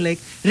 Pati yung like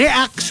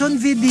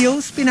reaction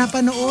videos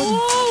pinapanood.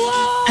 Oh,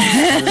 wow.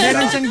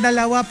 Meron siyang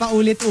dalawa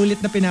paulit-ulit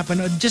na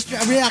pinapanood. Just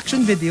a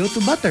reaction video to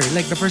Butter.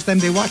 Like the first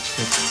time they watched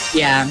it.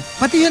 Yeah.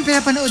 Pati yun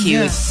pinapanood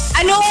niya.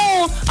 Ano?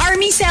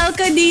 Army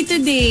Selka Day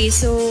today.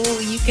 So,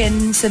 you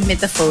can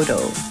submit a photo.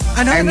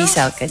 Army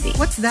Selka Day.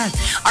 What's that?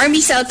 Army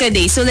Selka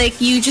Day. So, like,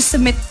 you just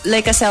submit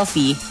like a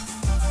selfie.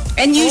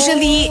 And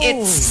usually,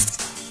 it's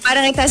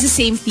parang it has the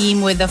same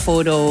theme with the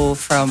photo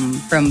from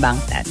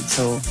Bangtan.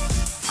 So,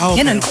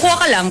 ganun. Kuha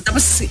ka lang.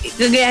 Tapos,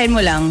 gagayahin mo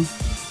lang.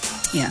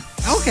 Yeah.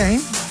 Okay.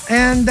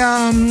 And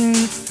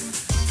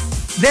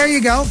there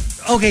you go.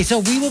 Okay, so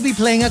we will be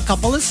playing a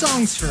couple of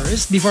songs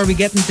first before we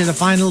get into the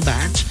final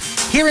batch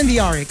here in the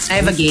RX.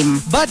 I have a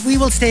game. But we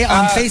will stay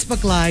on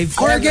Facebook Live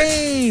for a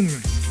game.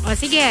 O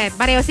sige,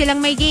 pareho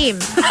silang may game.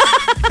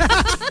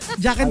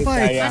 Jack and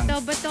Poy. Bato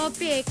ba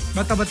topic?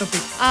 Bato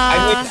pick.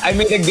 I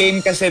made a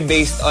game kasi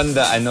based on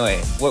the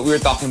what we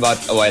were talking about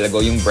a while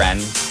ago, yung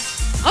brand.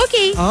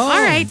 Okay, Oh,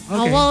 all right.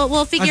 okay.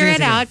 We'll figure Sige,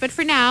 it sige. out. But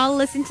for now,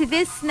 listen to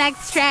this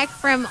next track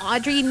from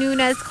Audrey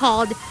Nunes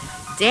called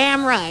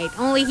Damn Right.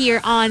 Only here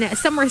on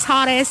Summer's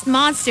Hottest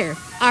Monster,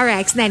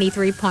 RX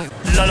 93.1.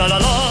 La la la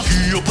la,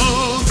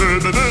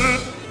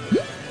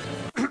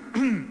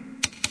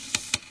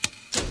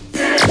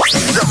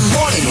 The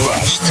Morning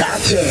Rush Top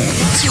 10.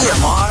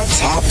 TMR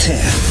Top 10.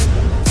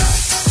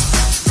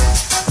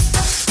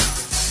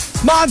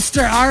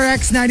 Monster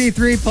RX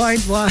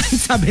 93.1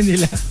 sabi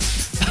nila.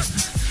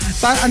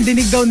 Ang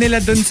dinig daw nila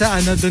dun sa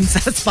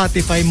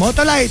Spotify,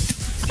 Motolite.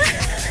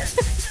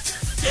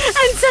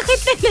 Ang sakit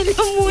na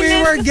nalamunan. We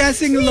were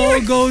guessing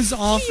logos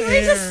off We were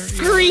air. just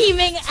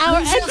screaming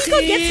out. And Chico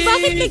gets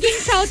bakit naging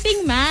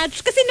shouting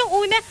match? Kasi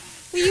nung una,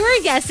 we were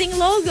guessing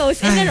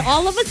logos. And then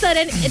all of a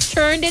sudden, it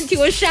turned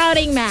into a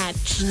shouting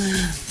match.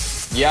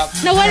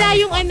 Yep. Nawala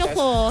yung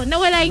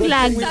nawala yung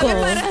lag ko.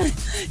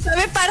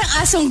 Sabi parang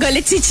asong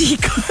galit si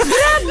Chico.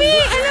 Grabe!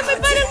 Alam mo,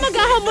 parang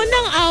maghahamon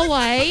ng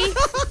away.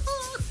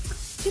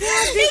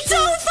 Grabe. It's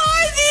so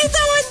funny!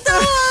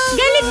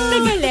 Galit na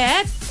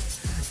galit.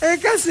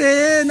 Kasi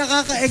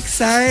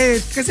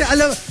nakaka-excite. Kasi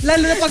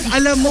lalo na pag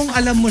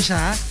alam mo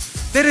siya,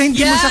 pero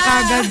hindi mo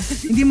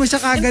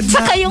siya kagad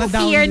Saka yung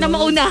fear na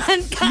ma-download.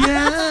 maunahan ka.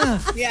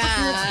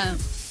 Yeah.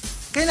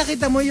 Kaya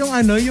nakita mo yung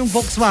yung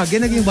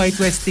Volkswagen naging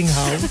White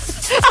Westinghouse.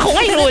 Ako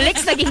nga yung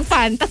Rolex naging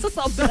Fanta. So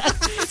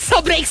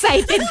sobra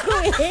excited ko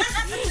eh.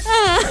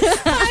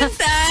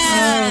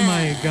 Oh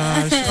my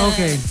gosh.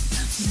 Okay.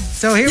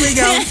 So here we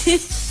go.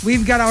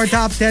 We've got our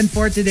top 10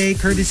 for today,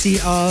 courtesy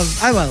of,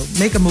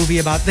 make a movie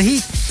about the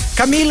heat.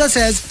 Camilo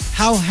says,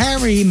 how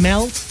Harry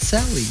melts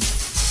Sally.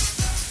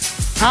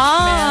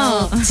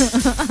 Oh.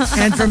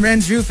 And from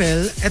Renz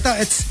Rufel,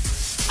 it's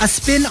a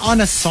spin on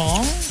a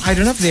song. I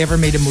don't know if they ever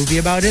made a movie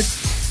about it.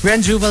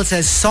 Renz Rufel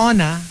says,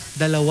 sauna,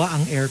 dalawa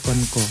ang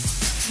aircon ko.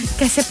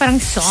 Kasi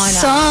parang sauna.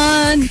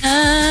 Sauna.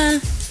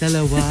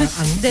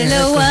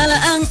 Dalawa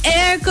ang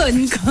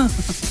aircon ko.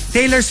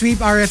 Taylor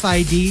Swift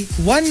RFID,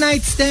 one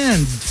night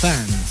stand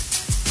fan.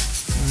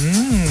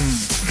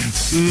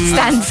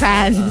 Stand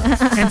fan.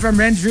 And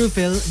from Renz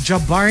Rufil,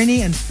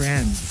 Jabarni and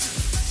Friends.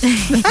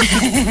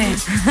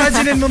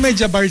 Imagine mo may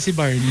Jabar si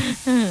Barney.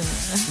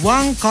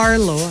 Wang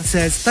Carlo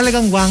says,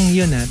 talagang Wang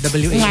yun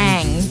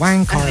W-A-N-G.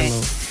 Wang Carlo.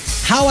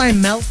 How I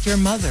Melt Your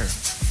Mother.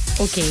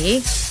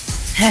 Okay.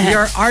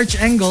 Your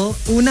arch-angle,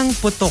 unang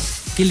putok,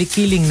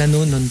 kilikiling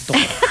nanununtok.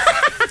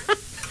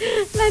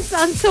 That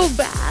sounds so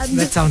bad.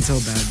 That sounds so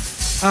bad.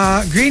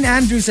 Green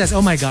Andrew says,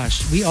 oh my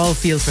gosh, we all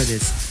feel for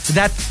this.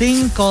 That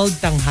thing called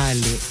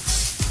tanghali.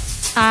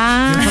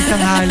 Yung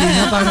pagtanghali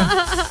na parang,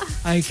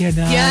 I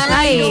cannot. Yeah,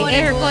 Ay,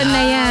 aircon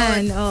na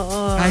yan.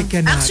 Oo. I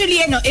cannot.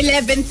 Actually,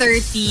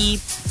 11:30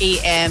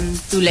 a.m.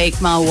 to like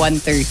mga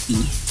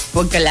 1:30.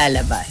 Huwag ka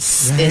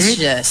lalabas. Right?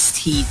 It's just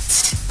heat.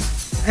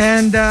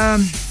 And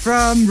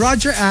from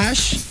Roger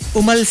Ash,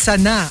 umalsa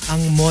na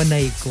ang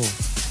monay ko.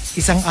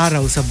 Isang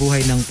araw sa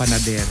buhay ng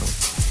panadero.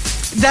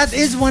 That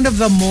is one of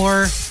the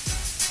more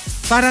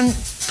parang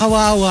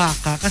kawawa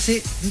ka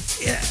kasi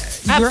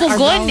you're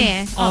pugon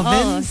around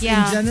ovens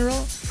yeah. in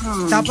general.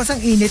 Tapos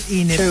ang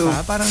init-init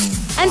pa. Parang,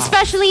 And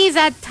especially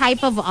that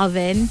type of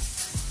oven.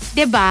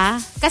 'Di ba?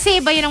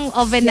 Kasi iba yun ang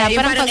oven na Yung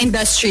parang pag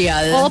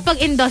industrial. Oo,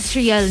 pag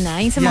industrial na,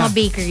 yung sa mga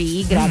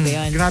bakery, grabe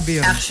yun. grabe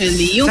yun.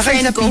 Actually, yung Saka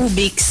friend sa ko who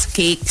bakes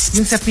cakes.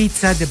 Yung sa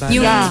pizza, di ba?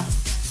 Yung, Yeah.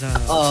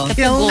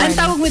 Kiln. Ang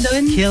tawag mo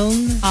doon?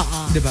 Kiln.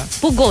 Di ba?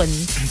 Pugon.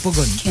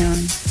 Pugon.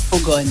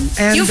 Pugon.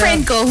 And, Yung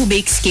friend ko who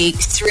bakes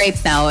cakes right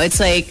now, it's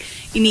like,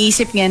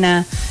 iniisip niya na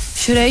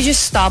should I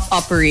just stop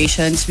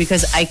operations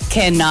because I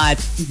cannot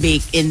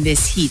bake in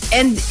this heat?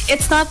 And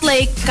it's not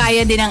like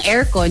kaya din ang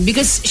aircon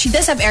because she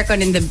does have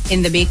aircon in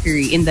the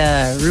bakery, in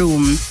the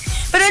room.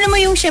 Pero ano mo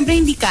yung syempre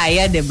hindi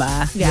kaya, di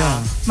ba?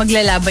 Yeah.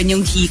 Maglalaban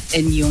yung heat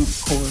and yung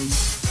cold.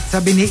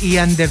 Sabi ni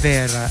Ian De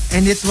Vera,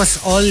 and it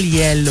was all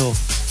yellow.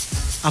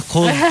 A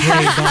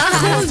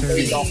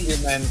Coldplay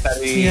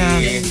documentary.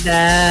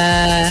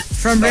 Yeah.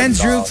 From Renz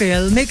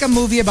Rufil, make a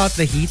movie about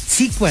the heat.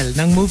 Sequel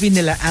ng movie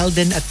nila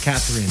Alden at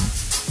Catherine.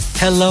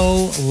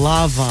 Hello,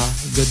 Lava,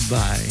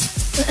 Goodbye.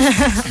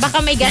 Baka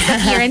may guest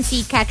appearance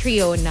si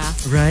Catriona.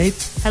 Right?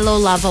 Hello,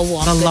 Lava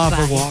Walk, The Goodbye.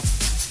 Lava Walk.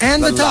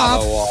 And the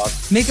top,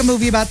 make a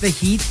movie about the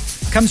heat,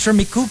 comes from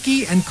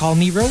Mikuki and Call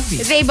Me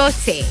Rovi. They both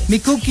say.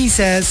 Mikuki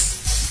says,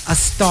 a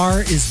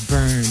star is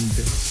burned.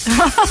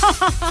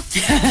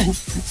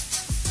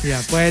 Yeah,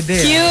 pwede.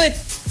 Cute!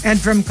 And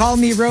from Call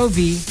Me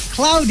Rovi,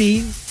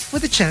 cloudy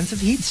with a chance of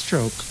heat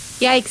stroke.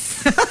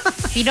 Yikes.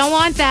 You don't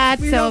want that,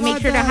 so make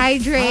sure to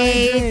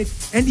hydrate.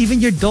 And even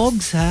your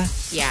dogs, huh?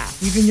 Yeah.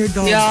 Even your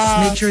dogs,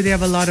 Yeah. make sure they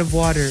have a lot of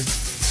water.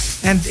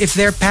 And if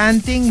they're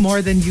panting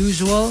more than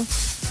usual,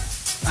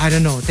 I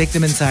don't know, take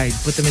them inside,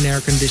 put them in an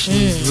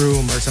air-conditioned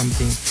room or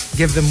something.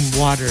 Give them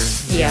water.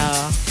 Yeah.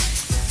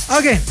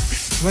 Okay,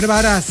 what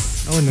about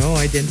us? Oh no,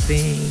 I didn't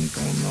think.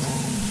 Oh no.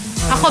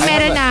 Ako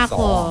meron na ako.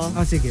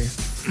 Oh, sige.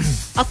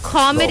 A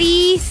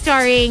comedy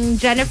starring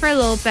Jennifer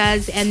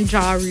Lopez and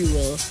Ja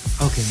Rule.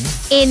 Okay.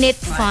 In It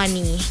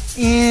Funny.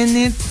 In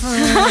it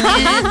fun.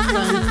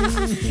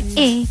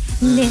 In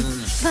It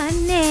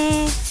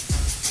Funny.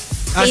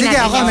 Ah, sige,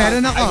 natin ako, yun.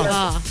 meron ako.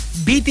 Oh.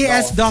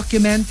 BTS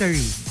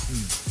documentary.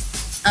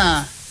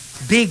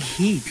 Big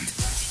Heat.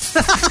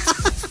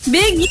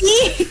 Big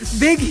heat!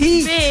 Big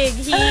Heat. Big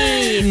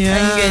heat.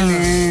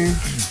 Yeah.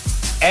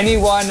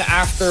 Anyone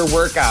after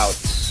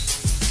workouts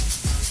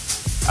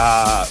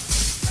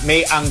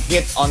may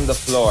anghit on the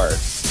floor.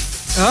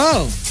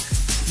 Oh.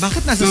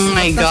 Bakit nasa Oh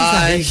my nasa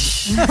sahig? gosh.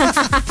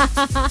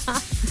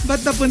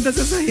 Ba't napunta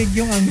sa sahig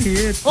yung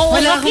anghit? Oo, Wala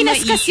wala akong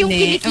kinaskas yung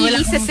maisip. kilikili Wala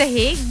sa akong-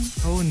 sahig.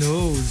 Oh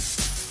no.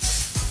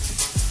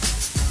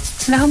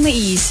 Wala akong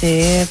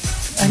maisip.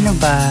 Ano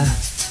ba?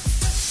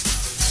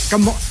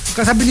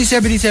 Kasabi ni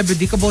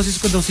 77D,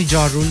 kaboses ko daw si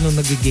Ja Rule nung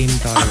nag-game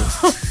tayo.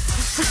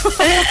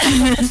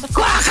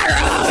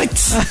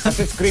 Quackaroats!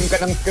 Kasi scream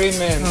ka ng scream,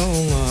 man. Oo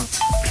nga.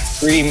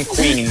 Scream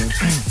queen.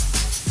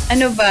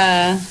 Ano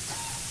ba?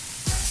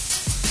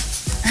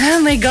 Oh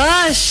my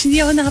gosh!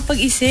 Hindi ako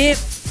nakapag-isip.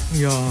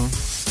 Yeah.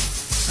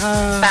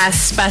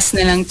 Pass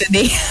na lang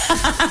today.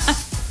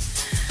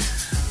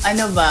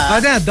 Ano ba?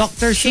 Ano,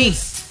 Dr.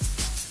 Seuss.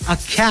 A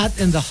Cat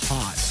in the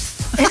Hot.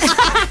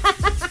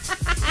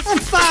 Ang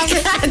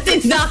pangit. Cat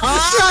in the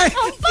hot!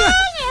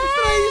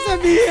 Try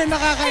sabihin,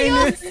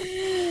 nakakainis.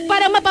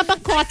 Para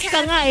mapapakot ka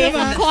nga eh.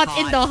 Diba? Caught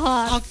in the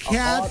hot. A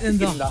Cat in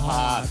the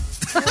Hot.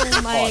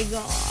 Oh my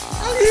God.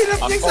 Ang hirap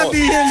niyang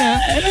sabihin, ha?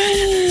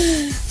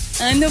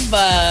 Ano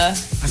ba?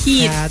 A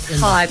Heat. Cat in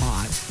Hot. the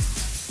Hot.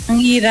 Ang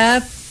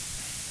hirap.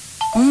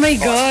 Oh my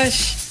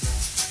gosh.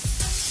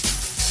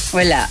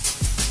 Wala.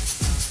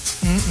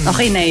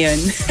 Okay na yun.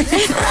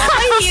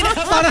 Ang hirap.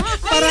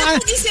 Parang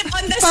Isip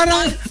on the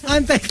parang spot.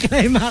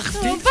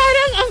 anticlimactic.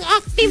 Parang ang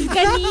active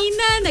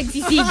kanina.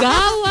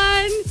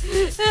 Nagsisigawan.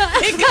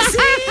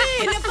 Kasi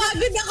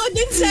napagod ako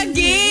dun sa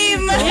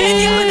game.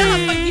 Hindi ako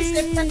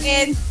nakapag-isip ng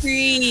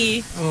entry.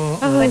 Oh,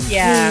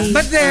 Yeah.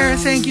 But there,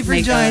 thank you for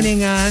my God.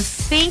 joining us.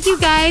 Thank you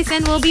guys,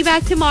 and we'll be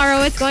back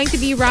tomorrow. It's going to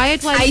be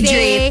Riot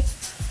Wednesday.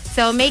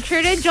 So make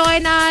sure to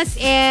join us,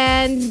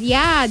 and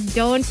yeah,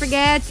 don't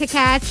forget to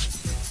catch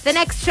the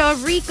next show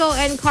of Rico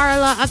and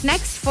Carla up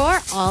next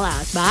for All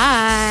Out.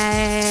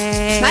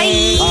 Bye.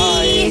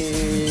 Bye.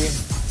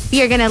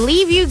 We are going to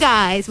leave you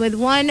guys with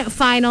one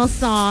final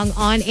song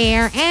on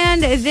air,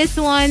 and this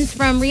one's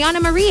from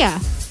Rihanna Maria.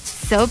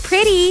 So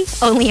Pretty,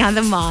 only on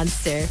the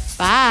Monster.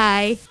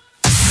 Bye.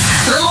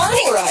 The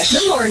Morning Rush.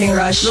 The Morning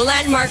Rush. The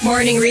landmark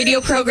morning radio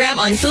program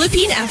on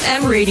Philippine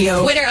FM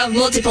Radio. Winner of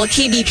multiple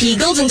KBP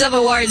Golden Dove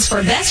Awards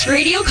for Best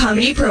Radio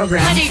Comedy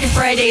Program. Monday to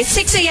Friday,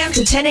 6 a.m.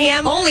 to 10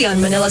 a.m. only on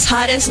Manila's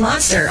hottest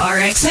Monster,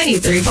 RX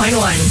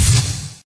 93.1.